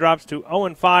 Coloma drops to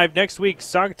 0-5. Next week,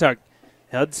 Saugatuck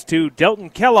heads to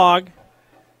Delton Kellogg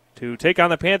to take on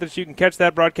the Panthers. You can catch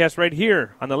that broadcast right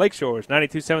here on the Lakeshores,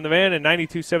 92.7 The Van and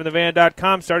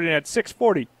 92.7thevan.com, starting at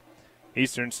 6:40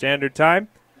 Eastern Standard Time.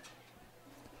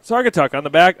 Saugatuck on the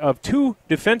back of 2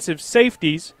 defensive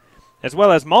safeties, as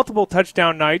well as multiple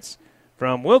touchdown nights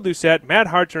from Will Doucette, Matt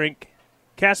Hartrink,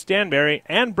 Cass Stanberry,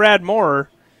 and Brad Moorer.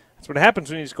 That's what happens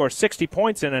when you score 60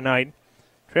 points in a night.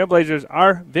 Trailblazers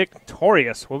are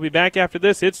victorious. We'll be back after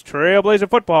this. It's Trailblazer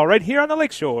football right here on the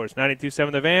Lakeshores,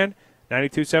 92.7 The Van,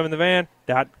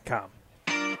 92.7thevan.com.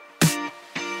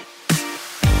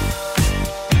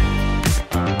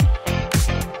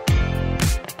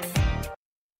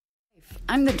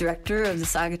 I'm the director of the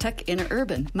Saugatuck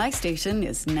Interurban. My station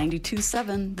is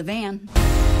 92.7 The Van.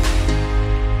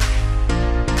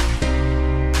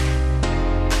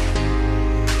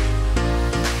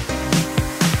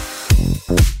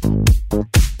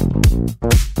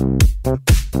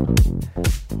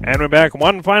 And we're back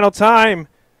one final time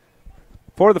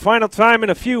for the final time in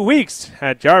a few weeks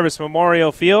at Jarvis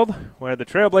Memorial Field, where the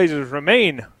Trailblazers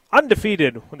remain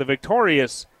undefeated with a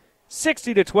victorious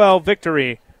 60-12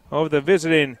 victory over the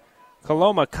visiting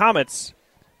Coloma Comets.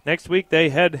 Next week they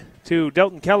head to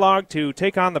Delton Kellogg to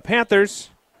take on the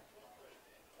Panthers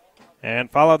and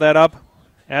follow that up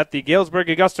at the Galesburg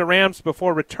Augusta Rams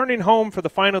before returning home for the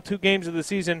final 2 games of the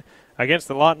season against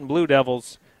the Lawton Blue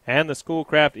Devils and the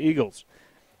Schoolcraft Eagles.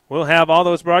 We'll have all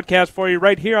those broadcasts for you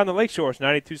right here on the Lakeshores,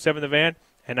 92.7 The Van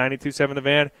and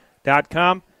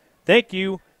 92.7thevan.com. Thank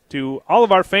you to all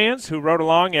of our fans who wrote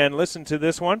along and listened to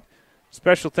this one.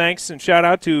 Special thanks and shout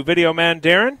out to Video Man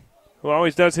Darren, who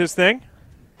always does his thing,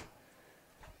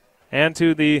 and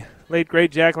to the late,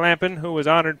 great Jack Lampin, who was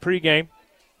honored pregame.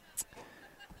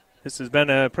 This has been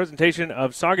a presentation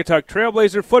of Saugatuck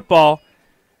Trailblazer football.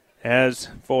 As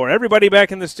for everybody back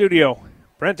in the studio,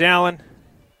 Brent Allen,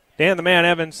 Dan the Man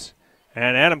Evans,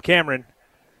 and Adam Cameron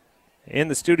in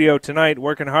the studio tonight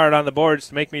working hard on the boards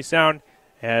to make me sound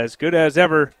as good as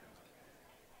ever.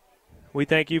 We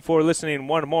thank you for listening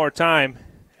one more time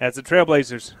as the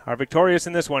Trailblazers are victorious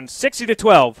in this one,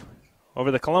 60-12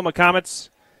 over the Coloma Comets.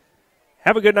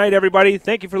 Have a good night, everybody.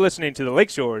 Thank you for listening to the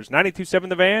Lakeshores, 92.7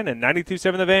 The Van and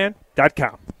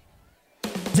 92.7thevan.com.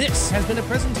 This has been a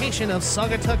presentation of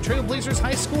Saugatuck Trailblazers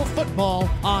High School football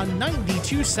on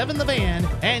 92.7 The Van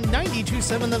and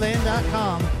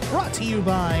 92.7thevan.com. Brought to you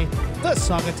by the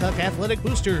Saugatuck Athletic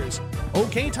Boosters,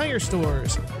 OK Tire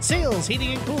Stores, Sales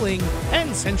Heating and Cooling,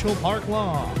 and Central Park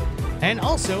Law. And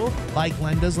also by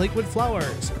Glenda's Lakewood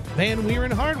Flowers, Van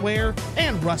Wieren Hardware,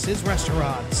 and Russ's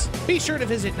Restaurants. Be sure to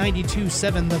visit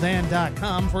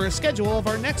 927thevan.com for a schedule of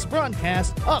our next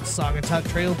broadcast of Saugatuck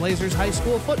Trailblazers High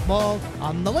School football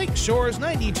on the Lakeshores,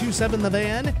 92.7 The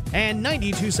Van and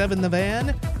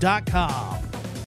 92.7thevan.com.